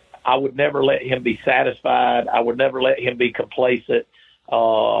I would never let him be satisfied. I would never let him be complacent.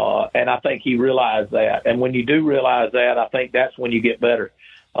 And I think he realized that. And when you do realize that, I think that's when you get better.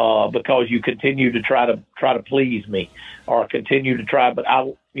 Because you continue to try to please me, or continue to try. But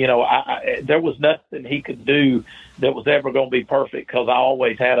there was nothing he could do that was ever going to be perfect, because I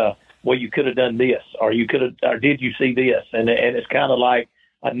always had you could have done this, or did you see this? And it's kind of like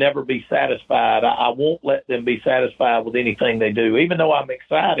I'd never be satisfied. I won't let them be satisfied with anything they do, even though I'm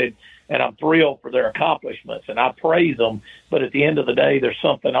excited and I'm thrilled for their accomplishments and I praise them. But at the end of the day, there's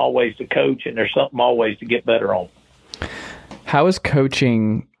something always to coach, and there's something always to get better on. How has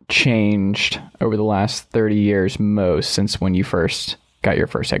coaching changed over the last 30 years most since when you first got your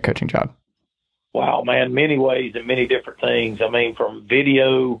first head coaching job? Wow, man, many ways and many different things. I mean, from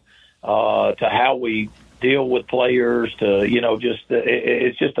video to how we deal with players to,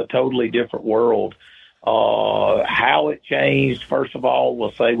 it's just a totally different world. How it changed, first of all,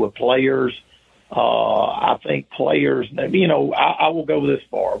 we'll say with players, I think players, I will go this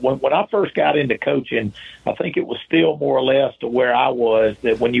far. When I first got into coaching, I think it was still more or less to where I was,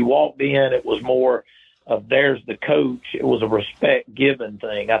 that when you walked in, it was more of there's the coach. It was a respect given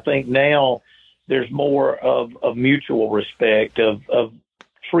thing. I think now there's more of mutual respect, of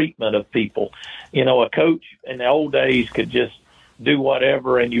treatment of people. A coach in the old days could just do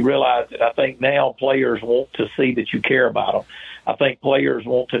whatever, and you realize that I think now players want to see that you care about them. I think players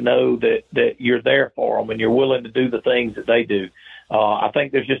want to know that you're there for them and you're willing to do the things that they do. I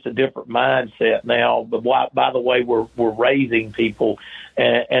think there's just a different mindset now. But by the way, we're raising people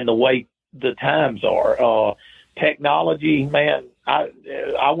and the way the times are. Technology, man, I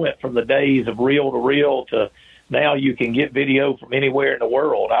went from the days of reel to reel to now you can get video from anywhere in the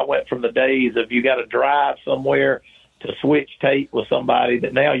world. I went from the days of you got to drive somewhere to switch tape with somebody,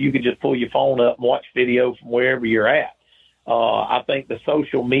 that now you can just pull your phone up and watch video from wherever you're at. I think the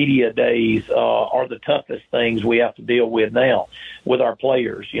social media days are the toughest things we have to deal with now with our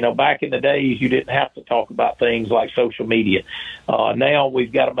players. Back in the days, you didn't have to talk about things like social media. Now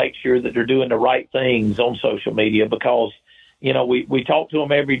we've got to make sure that they're doing the right things on social media, because we talk to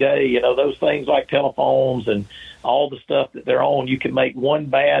them every day. Those things like telephones and all the stuff that they're on, you can make one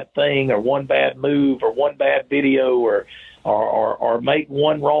bad thing or one bad move or one bad video or make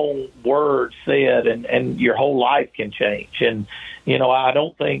one wrong word said, and your whole life can change. And, I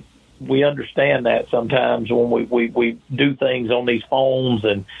don't think we understand that sometimes when we do things on these phones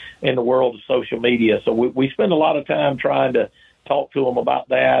and in the world of social media. So we spend a lot of time trying to talk to them about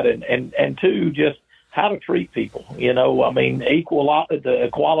that, and two, just how to treat people, the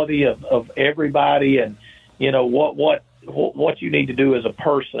equality of everybody, and, what you need to do as a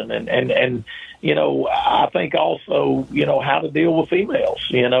person. And I think also, how to deal with females,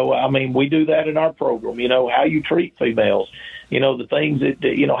 we do that in our program, how you treat females, the things that,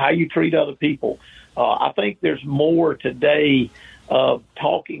 how you treat other people. I think there's more today of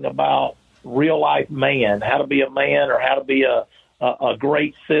talking about real life man, how to be a man, or how to be a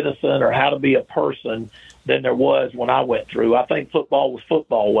great citizen, or how to be a person, than there was when I went through. I think football was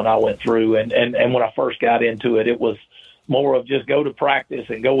football when I went through, and when I first got into it, it was more of just go to practice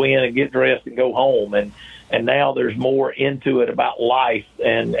and go in and get dressed and go home. And now there's more into it about life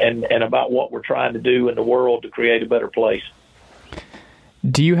and about what we're trying to do in the world to create a better place.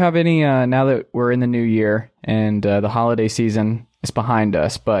 Do you have any, now that we're in the new year and the holiday season is behind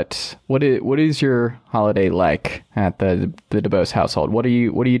us, but what is your holiday like at the DuBose household? What do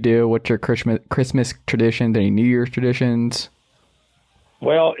you do? What's your Christmas traditions? Any New Year's traditions?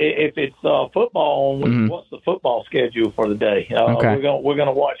 Well, if it's football, what's the football schedule for the day? Okay. We're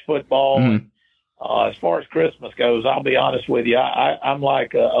gonna watch football. As far as Christmas goes, I'll be honest with you. I'm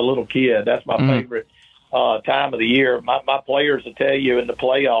like a little kid. That's my favorite time of the year. My players will tell you in the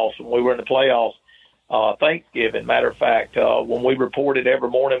playoffs, when we were in the playoffs, Thanksgiving, matter of fact, when we reported every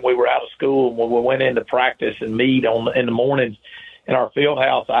morning we were out of school, and when we went into practice and meet in the mornings in our field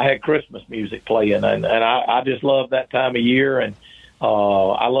house, I had Christmas music playing, and I just love that time of year, and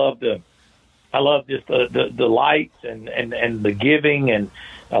I love just the lights and the giving and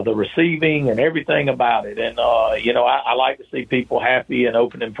the receiving and everything about it. And, I like to see people happy and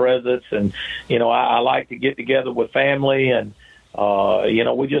opening presents. And, I like to get together with family and,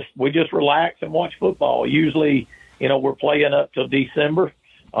 we just relax and watch football. Usually, we're playing up till December,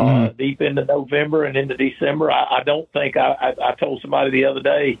 deep into November and into December. I don't think I told somebody the other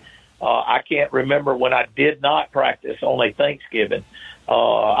day, I can't remember when I did not practice on a Thanksgiving.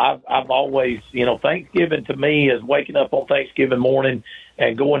 I've always, Thanksgiving to me is waking up on Thanksgiving morning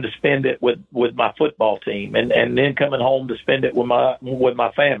and going to spend it with my football team and then coming home to spend it with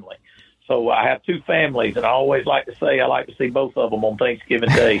my family. So I have two families, and I always like to say I like to see both of them on Thanksgiving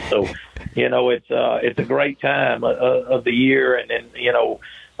Day. So, it's a great time of the year, and then,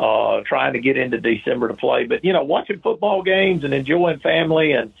 trying to get into December to play. But, watching football games and enjoying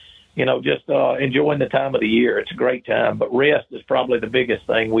family and, just enjoying the time of the year. It's a great time, but rest is probably the biggest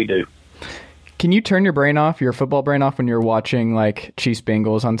thing we do. Can you turn your football brain off when you're watching like Chiefs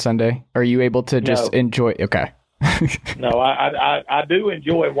Bengals on Sunday? Are you able to just enjoy? Okay. No, I do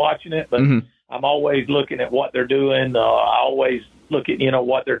enjoy watching it, but I'm always looking at what they're doing. I always look at,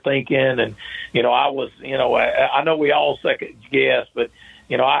 what they're thinking. And, I know we all second guess, but,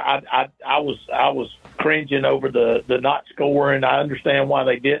 I was cringing over the not scoring. I understand why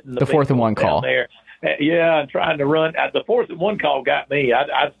they didn't. The 4th and 1 call. There. Yeah, and trying to run. The 4th and 1 call got me.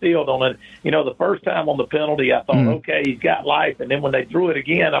 I still don't. The first time on the penalty, I thought, okay, he's got life. And then when they threw it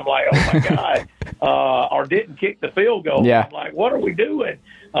again, I'm like, oh, my God. Or didn't kick the field goal. Yeah. I'm like, what are we doing?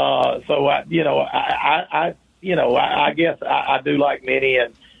 So, I guess I do like many.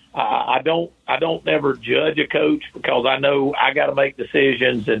 And I don't never judge a coach because I know I got to make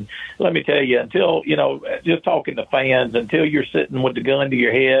decisions. And let me tell you, until, just talking to fans, until you're sitting with the gun to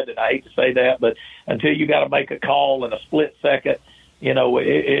your head, and I hate to say that, but until you got to make a call in a split second,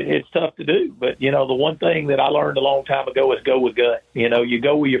 it's tough to do. But, the one thing that I learned a long time ago is go with gut. You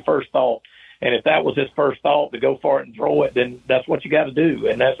go with your first thought. And if that was his first thought to go for it and throw it, then that's what you got to do.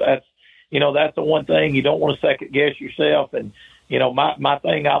 And that's the one thing you don't want to second guess yourself. And, my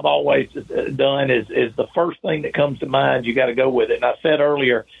thing I've always done is the first thing that comes to mind, you got to go with it. And I said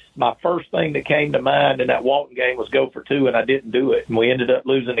earlier, my first thing that came to mind in that Walton game was go for 2, and I didn't do it. And we ended up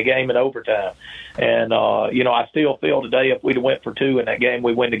losing the game in overtime. And, I still feel today if we'd have went for 2 in that game,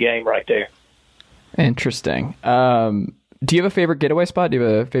 we win the game right there. Interesting. Do you have a favorite getaway spot? Do you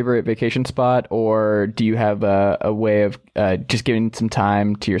have a favorite vacation spot? Or do you have a way of just giving some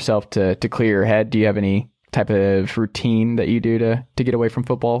time to yourself to clear your head? Do you have any type of routine that you do to get away from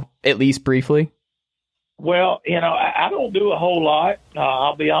football, at least briefly? Well, I don't do a whole lot.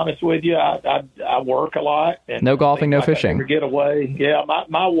 I'll be honest with you. I work a lot. And no golfing, no fishing. I get away. Yeah,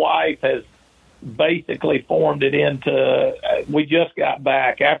 my wife has basically formed it into, we just got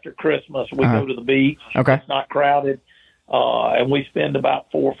back after Christmas. We go to the beach. Okay. It's not crowded. And we spend about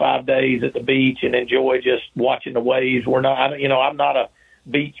 4 or 5 days at the beach and enjoy just watching the waves. I'm not a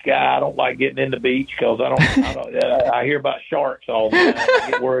beach guy. I don't like getting in the beach because I hear about sharks all the time.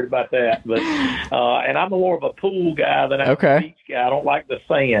 I get worried about that. But and I'm more of a pool guy than I'm a beach guy. I don't like the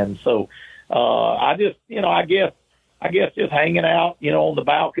sand. So I just, I guess just hanging out, on the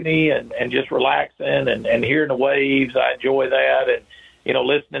balcony and just relaxing and hearing the waves. I enjoy that. And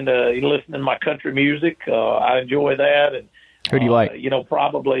listening to my country music. I enjoy that. And who do you like?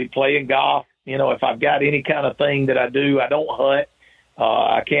 Probably playing golf. If I've got any kind of thing that I do, I don't hunt.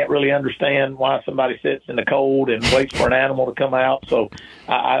 I can't really understand why somebody sits in the cold and waits for an animal to come out. So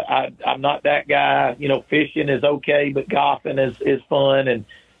I'm not that guy. Fishing is okay, but golfing is fun. And,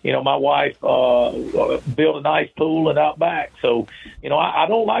 my wife built a nice pool and out back. So, I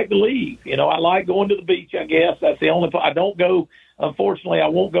don't like to leave. I like going to the beach, I guess. That's the only part. I don't go. Unfortunately, I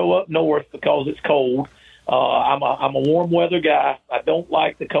won't go up north because it's cold. I'm a warm weather guy. I don't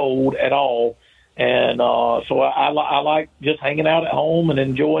like the cold at all. And so I like just hanging out at home and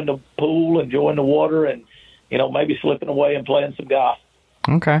enjoying the pool, enjoying the water, and maybe slipping away and playing some golf.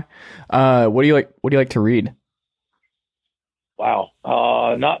 Okay. What do you like to read? Wow.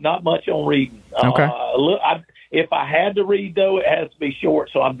 Not much on reading. Okay. If I had to read, though, it has to be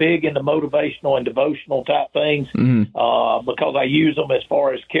short. So I'm big into motivational and devotional type things because I use them as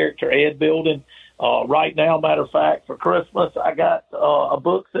far as character ed building. Right now, matter of fact, for Christmas, I got a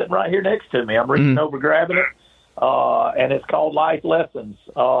book sitting right here next to me. I'm reaching over, grabbing it, and it's called Life Lessons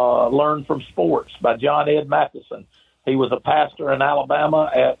Learned from Sports by John Ed Matheson. He was a pastor in Alabama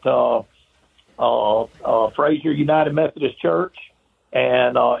at Frazier United Methodist Church,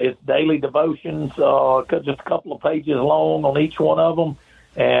 and it's daily devotions, just a couple of pages long on each one of them.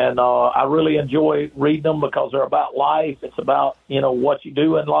 And I really enjoy reading them because they're about life. It's about, what you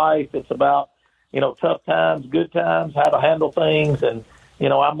do in life. It's about, tough times, good times, how to handle things. And,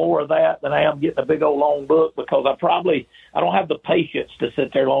 I'm more of that than I am getting a big old long book because I don't have the patience to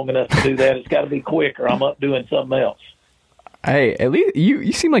sit there long enough to do that. It's got to be quick or I'm up doing something else. Hey, at least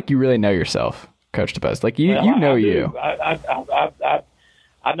you seem like you really know yourself, Coach DuBose. Like you know you.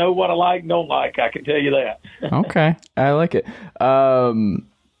 I know what I like and don't like. I can tell you that. Okay. I like it.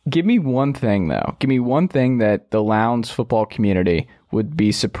 Give me one thing, though. Give me one thing that the Lowndes football community would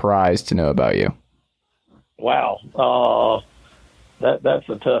be surprised to know about you. Wow. That's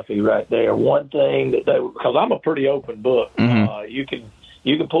a toughie right there. One thing because I'm a pretty open book. Mm-hmm.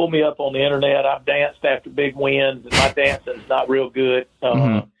 You can pull me up on the internet. I've danced after big wins, and my dancing's not real good.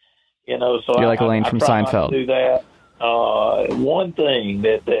 Mm-hmm. So you're like Elaine from try Seinfeld. Not to do that. One thing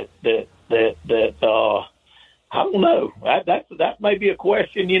that I don't know. That may be a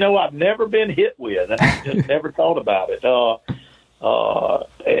question, I've never been hit with, and I just never thought about it.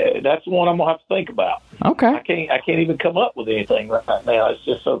 That's one I'm gonna have to think about. Okay. I can't even come up with anything right now. It's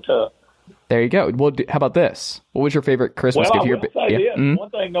just so tough. There you go. Well, how about this? What was your favorite Christmas gift? I will say this. Mm-hmm. One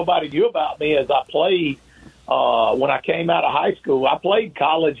thing nobody knew about me is I played when I came out of high school. I played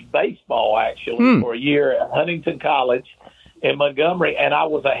college baseball actually for a year at Huntington College in Montgomery, and I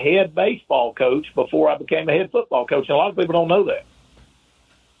was a head baseball coach before I became a head football coach. And a lot of people don't know that.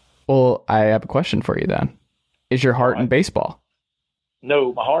 Well, I have a question for you then. Is your heart in baseball?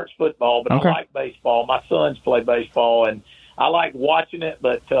 No, my heart's football, but okay. I like baseball. My sons play baseball, and I like watching it,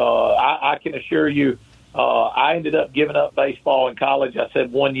 but I can assure you I ended up giving up baseball in college. I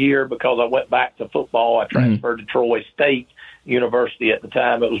said 1 year because I went back to football. I transferred to Troy State University at the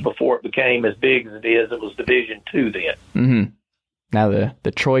time. It was before it became as big as it is. It was Division II then. Mm-hmm. Now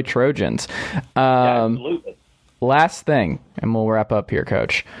the Troy Trojans. Absolutely. Last thing, and we'll wrap up here,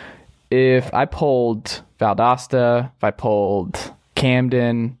 Coach. If I polled Valdosta, if I polled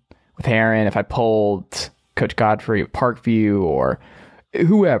Camden with Heron, if I polled Coach Godfrey at Parkview or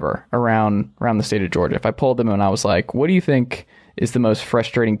whoever around the state of Georgia, if I polled them and I was like, what do you think is the most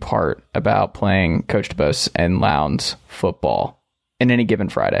frustrating part about playing Coach DuBose and Lowndes football in any given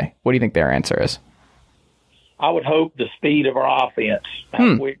Friday? What do you think their answer is? I would hope the speed of our offense,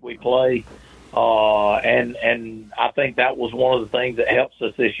 how quick we play. And I think that was one of the things that helps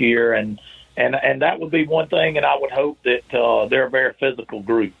us this year. And that would be one thing. And I would hope that they're a very physical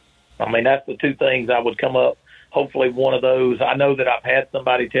group. I mean, that's the two things I would come up. Hopefully one of those. I know that I've had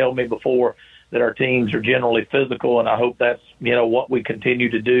somebody tell me before that our teams are generally physical, and I hope that's, what we continue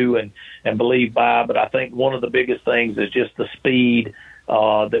to do and believe by. But I think one of the biggest things is just the speed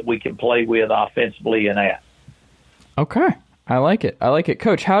that we can play with offensively and at. Okay. I like it.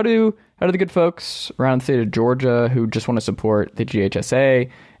 Coach, how do the good folks around the state of Georgia who just want to support the GHSA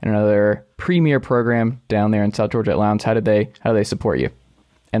and another premier program down there in South Georgia at Lowndes, how do they support you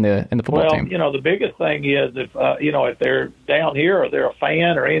and the football team? The biggest thing is if they're down here or they're a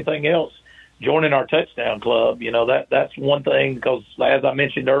fan or anything else, joining our touchdown club, that's one thing because, as I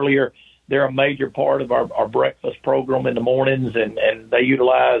mentioned earlier, they're a major part of our breakfast program in the mornings, and they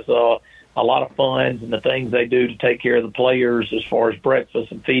utilize a lot of funds and the things they do to take care of the players as far as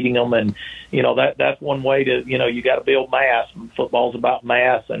breakfast and feeding them. And, that's one way to, you got to build mass. Football's about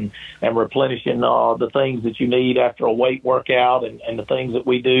mass and replenishing the things that you need after a weight workout and the things that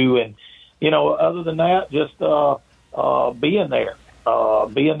we do. And, other than that, just being there.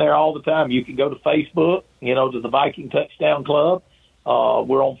 Being there all the time. You can go to Facebook, to the Viking Touchdown Club.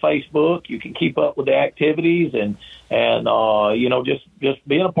 We're on Facebook. You can keep up with the activities and just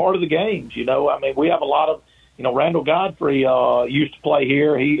being a part of the games. We have a lot of, Randall Godfrey used to play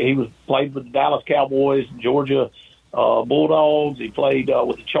here. He played with the Dallas Cowboys, Georgia Bulldogs. He played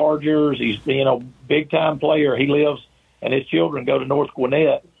with the Chargers. He's big time player. He lives and his children go to North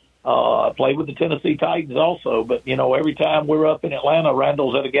Gwinnett. Played with the Tennessee Titans also, but every time we're up in Atlanta,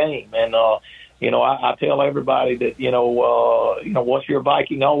 Randall's at a game, and I tell everybody that once you're a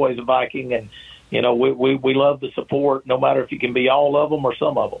Viking, always a Viking, and we love the support, no matter if you can be all of them or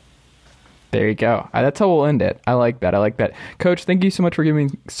some of them. There you go. That's how we'll end it. I like that. Coach, thank you so much for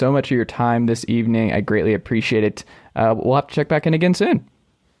giving so much of your time this evening. I greatly appreciate it. We'll have to check back in again soon.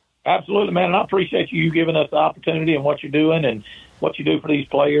 Absolutely, man, and I appreciate you giving us the opportunity and what you're doing, and what you do for these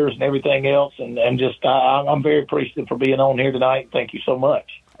players and everything else. And just I'm very appreciative for being on here tonight. Thank you so much.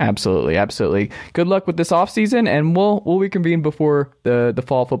 Absolutely, absolutely. Good luck with this off season, and we'll reconvene before the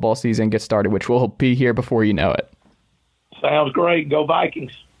fall football season gets started, which will be here before you know it. Sounds great. Go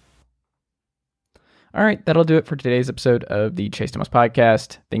Vikings. All right, that'll do it for today's episode of the Chase Thomas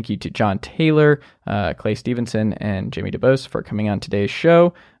Podcast. Thank you to John Tayler, Clay Stephenson, and Jamey DuBose for coming on today's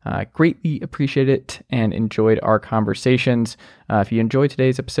show. Greatly appreciate it and enjoyed our conversations. If you enjoyed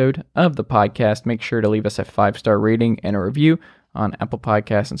today's episode of the podcast, make sure to leave us a 5-star rating and a review on Apple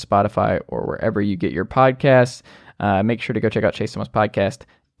Podcasts and Spotify or wherever you get your podcasts. Make sure to go check out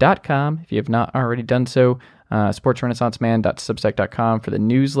ChaseThomasPodcast.com if you have not already done so. sportsrenaissanceman.substack.com for the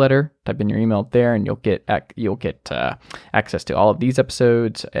newsletter. Type in your email there, and you'll get access to all of these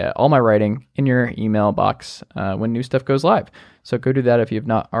episodes, all my writing in your email box when new stuff goes live. So go do that if you have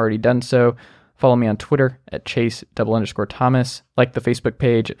not already done so. Follow me on Twitter at Chase_Thomas. Like the Facebook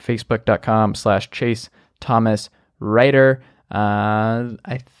page at facebook.com/Chase Thomas Writer.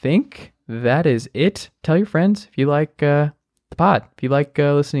 I think that is it. Tell your friends if you like the pod, if you like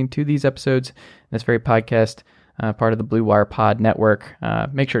listening to these episodes. This very podcast, part of the Blue Wire Pod Network.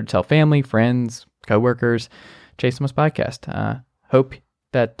 Make sure to tell family, friends, coworkers, Chase Thomas Podcast. Hope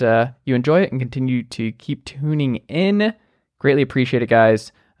that you enjoy it and continue to keep tuning in. Greatly appreciate it,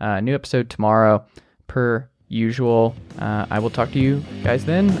 guys. New episode tomorrow, per usual. I will talk to you guys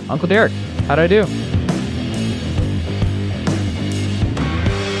then. Uncle Derek, how'd I do?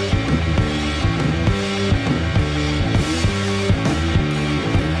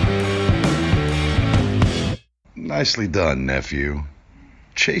 Nicely done, nephew.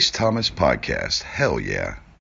 Chase Thomas Podcast. Hell yeah.